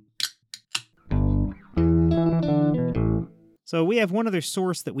 So we have one other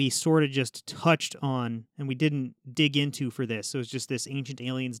source that we sort of just touched on and we didn't dig into for this. So it's just this Ancient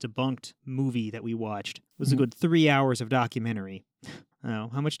Aliens Debunked movie that we watched. It was a good 3 hours of documentary.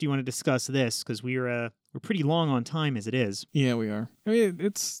 How much do you want to discuss this? Because we're pretty long on time as it is. Yeah, we are. I mean,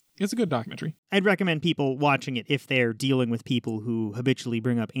 it's a good documentary. I'd recommend people watching it if they're dealing with people who habitually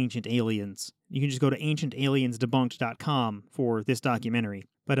bring up ancient aliens. You can just go to ancientaliensdebunked.com for this documentary.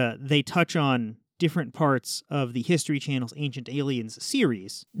 But they touch on different parts of the History Channel's Ancient Aliens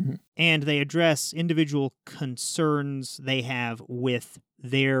series, and they address individual concerns they have with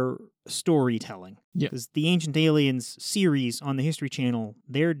their storytelling. Yeah. Because the Ancient Aliens series on the History Channel,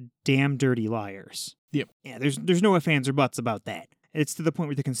 they're damn dirty liars. Yep. Yeah, there's no ifs, ands, or buts about that. It's to the point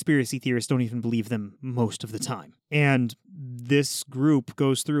where the conspiracy theorists don't even believe them most of the time. And this group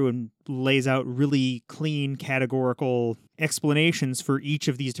goes through and lays out really clean, categorical explanations for each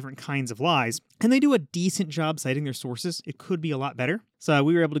of these different kinds of lies. And they do a decent job citing their sources. It could be a lot better. So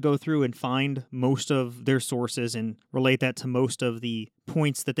we were able to go through and find most of their sources and relate that to most of the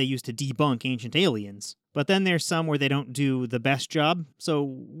points that they use to debunk ancient aliens. But then there's some where they don't do the best job, so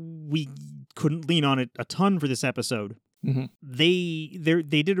we couldn't lean on it a ton for this episode. They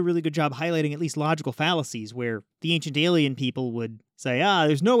did a really good job highlighting at least logical fallacies where the ancient alien people would say,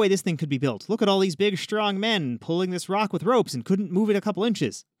 there's no way this thing could be built. Look at all these big, strong men pulling this rock with ropes and couldn't move it a couple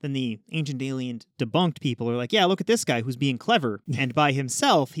inches. Then the ancient alien debunked people are like, yeah, look at this guy who's being clever. And by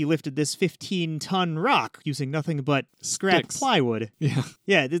himself, he lifted this 15-ton rock using nothing but scrap plywood. Yeah.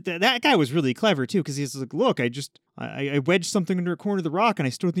 Yeah, that guy was really clever, too, because he's like, look, I wedged something under a corner of the rock and I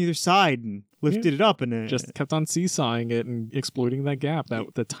stood on the other side and lifted it up. And just kept on seesawing it and exploiting that gap,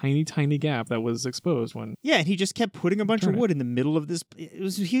 the tiny, tiny gap that was exposed when... Yeah, and he just kept putting a bunch of wood in the middle of this.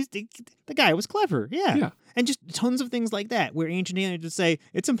 The guy was clever, yeah. And just tons of things like that, where ancient aliens would say,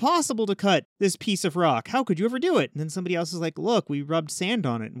 it's impossible to cut this piece of rock. How could you ever do it? And then somebody else is like, look, we rubbed sand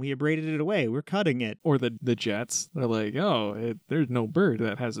on it and we abraded it away. We're cutting it. Or the jets. They're like, there's no bird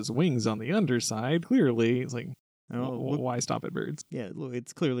that has its wings on the underside. Clearly, it's like, why stop at birds? Yeah, look,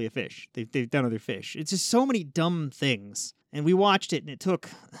 it's clearly a fish. They've done other fish. It's just so many dumb things. And we watched it, and it took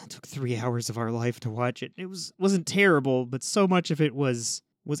 3 hours of our life to watch it. It wasn't terrible, but so much of it was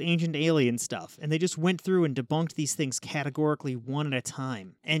ancient alien stuff. And they just went through and debunked these things categorically one at a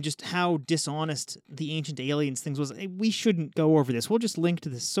time. And just how dishonest the ancient aliens things was. We shouldn't go over this. We'll just link to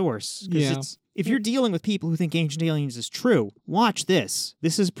the source. Yeah. If you're dealing with people who think ancient aliens is true, watch this.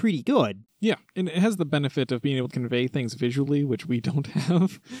 This is pretty good. Yeah, and it has the benefit of being able to convey things visually, which we don't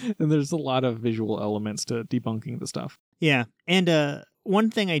have. And there's a lot of visual elements to debunking the stuff. Yeah, and one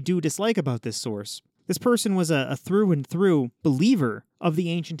thing I do dislike about this source, this person was a through and through believer of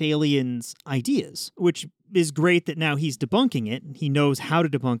the ancient aliens' ideas, which is great that now he's debunking it, and he knows how to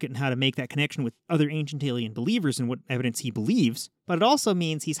debunk it and how to make that connection with other ancient alien believers and what evidence he believes. But it also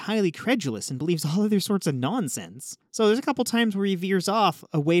means he's highly credulous and believes all other sorts of nonsense. So there's a couple times where he veers off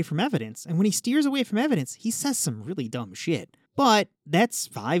away from evidence, and when he steers away from evidence, he says some really dumb shit. But that's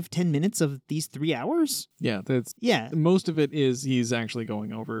 5-10 minutes of these 3 hours? Yeah, most of it is he's actually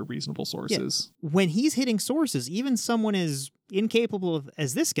going over reasonable sources. Yeah. When he's hitting sources, even someone as incapable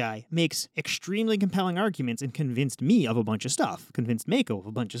as this guy makes extremely compelling arguments and convinced me of a bunch of stuff, convinced Mako of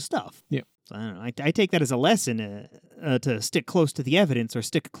a bunch of stuff. Yeah. So I don't know. I take that as a lesson to stick close to the evidence or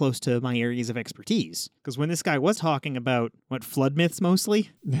stick close to my areas of expertise. Because when this guy was talking about, flood myths mostly?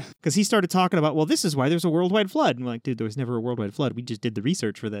 Because he started talking about, this is why there's a worldwide flood. And we're like, dude, there was never a worldwide flood. We just did the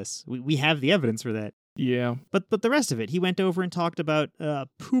research for this. We have the evidence for that. Yeah. But the rest of it, he went over and talked about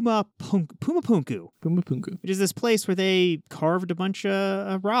Pumapunku. Which is this place where they carved a bunch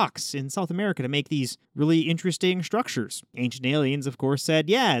of rocks in South America to make these really interesting structures. Ancient aliens, of course, said,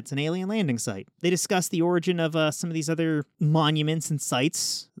 yeah, it's an alien landing site. They discussed the origin of some of these other monuments and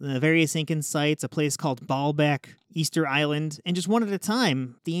sites, the various Incan sites, a place called Baalbek, Easter Island, and just one at a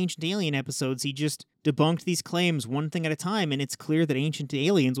time, the Ancient Alien episodes, he just debunked these claims one thing at a time, and it's clear that Ancient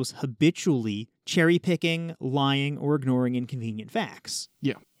Aliens was habitually cherry-picking, lying, or ignoring inconvenient facts.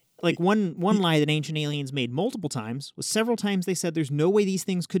 Yeah. Like one lie that Ancient Aliens made multiple times was several times they said there's no way these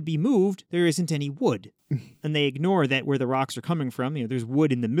things could be moved, there isn't any wood. And they ignore that where the rocks are coming from, there's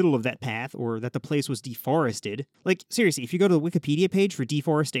wood in the middle of that path, or that the place was deforested. Like, seriously, if you go to the Wikipedia page for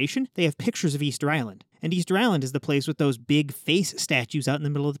deforestation, they have pictures of Easter Island. And Easter Island is the place with those big face statues out in the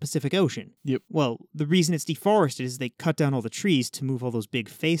middle of the Pacific Ocean. Yep. Well, the reason it's deforested is they cut down all the trees to move all those big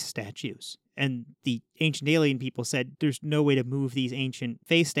face statues. And the ancient alien people said there's no way to move these ancient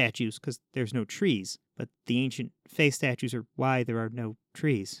face statues because there's no trees. But the ancient face statues are why there are no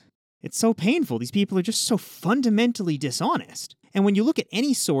trees. It's so painful. These people are just so fundamentally dishonest. And when you look at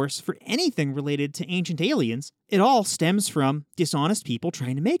any source for anything related to ancient aliens, it all stems from dishonest people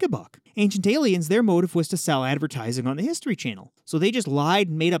trying to make a buck. Ancient Aliens, their motive was to sell advertising on the History Channel. So they just lied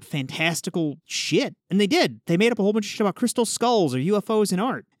and made up fantastical shit. And they did. They made up a whole bunch of shit about crystal skulls or UFOs in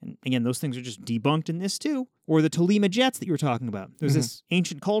art. And again, those things are just debunked in this too. Or the Tolima jets that you were talking about. There's this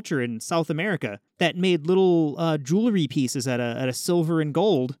ancient culture in South America that made little jewelry pieces out of silver and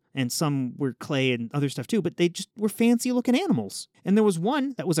gold and some were clay and other stuff too, but they just were fancy looking animals. And there was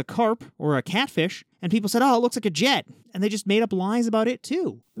one that was a carp or a catfish, and people said, oh, it looks like a jet. And they just made up lies about it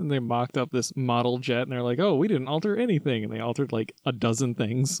too. And they mocked up this model jet, and they're like, oh, we didn't alter anything. And they altered like a dozen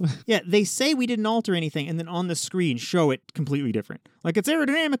things. Yeah, they say we didn't alter anything, and then on the screen show it completely different. Like, it's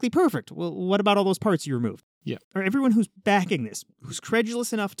aerodynamically perfect. Well, what about all those parts you removed? Yeah. Or everyone who's backing this, who's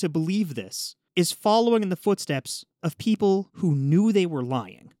credulous enough to believe this, is following in the footsteps of people who knew they were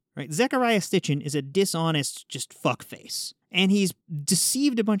lying. Right? Zechariah Stitchin is a dishonest, just fuckface. And he's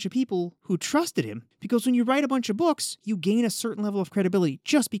deceived a bunch of people who trusted him, because when you write a bunch of books, you gain a certain level of credibility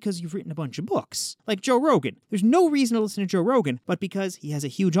just because you've written a bunch of books. Like Joe Rogan. There's no reason to listen to Joe Rogan, but because he has a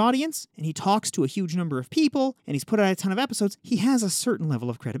huge audience, and he talks to a huge number of people, and he's put out a ton of episodes, he has a certain level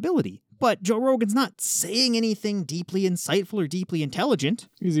of credibility. But Joe Rogan's not saying anything deeply insightful or deeply intelligent.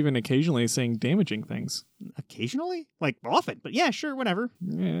 He's even occasionally saying damaging things. Occasionally? Like, often. But yeah, sure, whatever.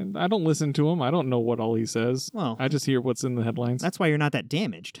 Yeah, I don't listen to him. I don't know what all he says. Well, I just hear what's in the headlines. That's why you're not that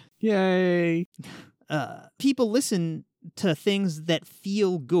damaged. Yay! People listen to things that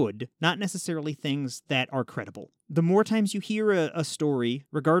feel good, not necessarily things that are credible. The more times you hear a story,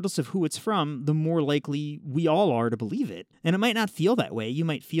 regardless of who it's from, the more likely we all are to believe it. And it might not feel that way. You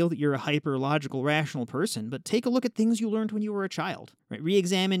might feel that you're a hyper-logical, rational person, but take a look at things you learned when you were a child. Right?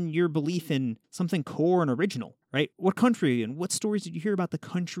 Re-examine your belief in something core and original. Right? What country and what stories did you hear about the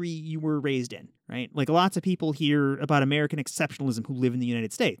country you were raised in? Right? Like, lots of people hear about American exceptionalism who live in the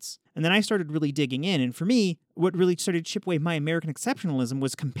United States. And then I started really digging in, and for me, what really started to chip away my American exceptionalism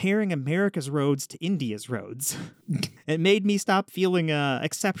was comparing America's roads to India's roads. It made me stop feeling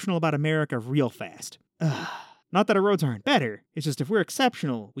exceptional about America real fast. Not that our roads aren't better, it's just if we're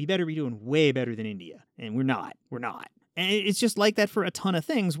exceptional, we better be doing way better than India. And we're not. We're not. And it's just like that for a ton of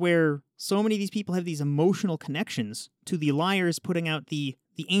things, where so many of these people have these emotional connections to the liars putting out the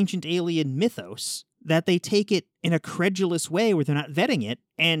ancient alien mythos, that they take it in a credulous way where they're not vetting it,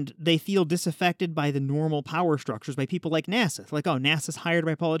 and they feel disaffected by the normal power structures by people like NASA. Like, oh, NASA's hired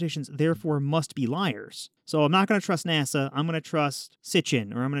by politicians, therefore must be liars. So I'm not going to trust NASA, I'm going to trust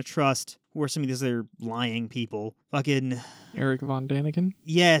Sitchin, or I'm going to trust, who are some of these other lying people? Fucking Eric Von Daniken?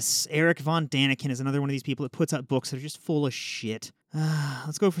 Yes, Eric Von Daniken is another one of these people that puts out books that are just full of shit.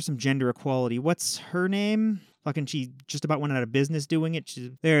 Let's go for some gender equality. What's her name? Fucking, she just about went out of business doing it.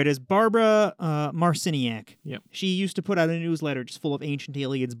 There it is. Barbara Marciniak. Yep. She used to put out a newsletter just full of ancient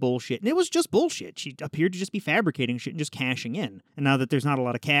aliens bullshit. And it was just bullshit. She appeared to just be fabricating shit and just cashing in. And now that there's not a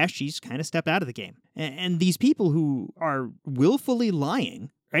lot of cash, she's kind of stepped out of the game. And these people who are willfully lying,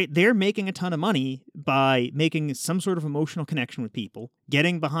 right? They're making a ton of money by making some sort of emotional connection with people,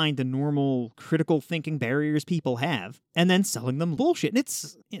 getting behind the normal critical thinking barriers people have, and then selling them bullshit. And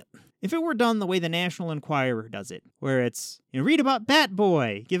it's, if it were done the way the National Enquirer does it, where it's, read about Bat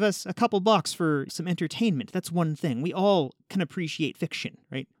Boy, give us a couple bucks for some entertainment. That's one thing. We all can appreciate fiction,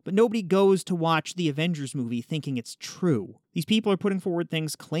 right? But nobody goes to watch the Avengers movie thinking it's true. These people are putting forward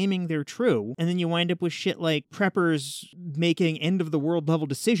things claiming they're true, and then you wind up with shit like preppers making end-of-the-world level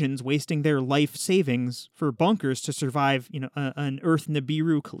decisions, wasting their life savings for bunkers to survive, an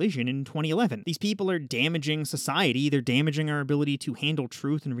Earth-Nibiru collision in 2011. These people are damaging society. They're damaging our ability to handle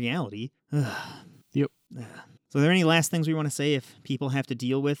truth and reality. Yep. So are there any last things we want to say if people have to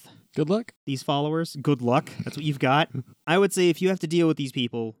deal with Good luck. these followers? Good luck. That's what you've got. I would say if you have to deal with these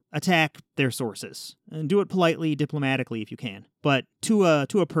people, attack their sources. And do it politely, diplomatically if you can. But to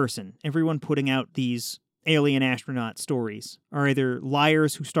a person, everyone putting out these alien astronaut stories are either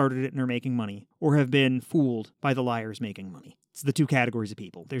liars who started it and are making money, or have been fooled by the liars making money. It's the two categories of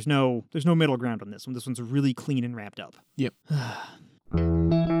people. There's no middle ground on this one. This one's really clean and wrapped up. Yep.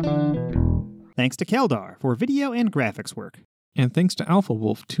 Thanks to Keldar for video and graphics work. And thanks to Alpha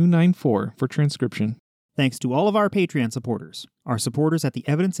Wolf 294 for transcription. Thanks to all of our Patreon supporters. Our supporters at the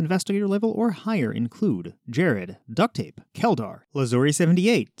Evidence Investigator level or higher include Jared, Ducktape, Keldar,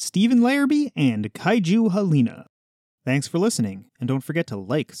 Lazuri78, Stephen Larrabee, and Kaiju Helena. Thanks for listening, and don't forget to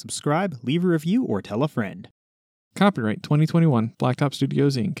like, subscribe, leave a review, or tell a friend. Copyright 2021 Blacktop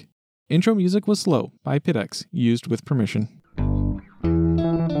Studios Inc. Intro music was Slow by Pidex, used with permission.